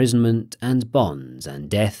and imprisonment and bonds and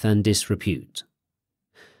death and disrepute?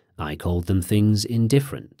 I called them things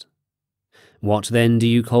indifferent. What then do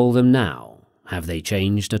you call them now? Have they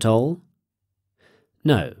changed at all?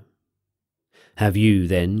 No. Have you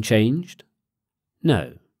then changed?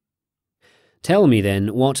 No. Tell me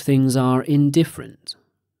then what things are indifferent.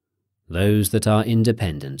 Those that are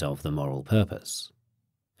independent of the moral purpose.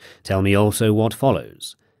 Tell me also what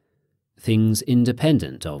follows. Things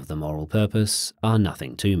independent of the moral purpose are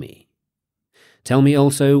nothing to me. Tell me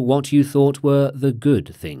also what you thought were the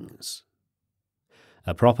good things.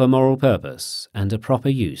 A proper moral purpose and a proper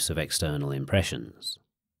use of external impressions.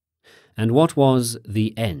 And what was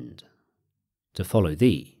the end? To follow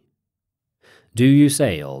thee. Do you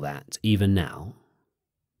say all that even now?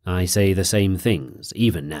 I say the same things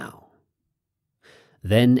even now.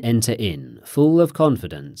 Then enter in, full of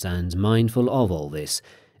confidence and mindful of all this,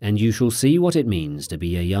 and you shall see what it means to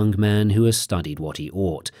be a young man who has studied what he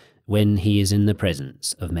ought, when he is in the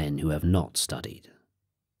presence of men who have not studied.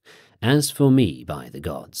 As for me, by the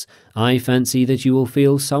gods, I fancy that you will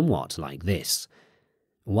feel somewhat like this.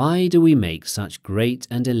 Why do we make such great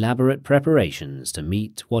and elaborate preparations to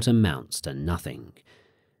meet what amounts to nothing?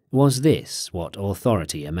 Was this what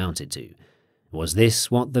authority amounted to? Was this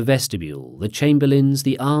what the vestibule, the chamberlains,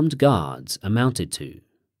 the armed guards amounted to?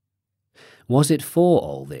 Was it for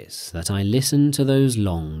all this that I listened to those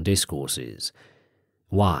long discourses?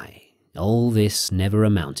 Why, all this never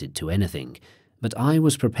amounted to anything, but I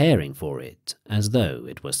was preparing for it as though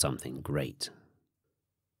it was something great.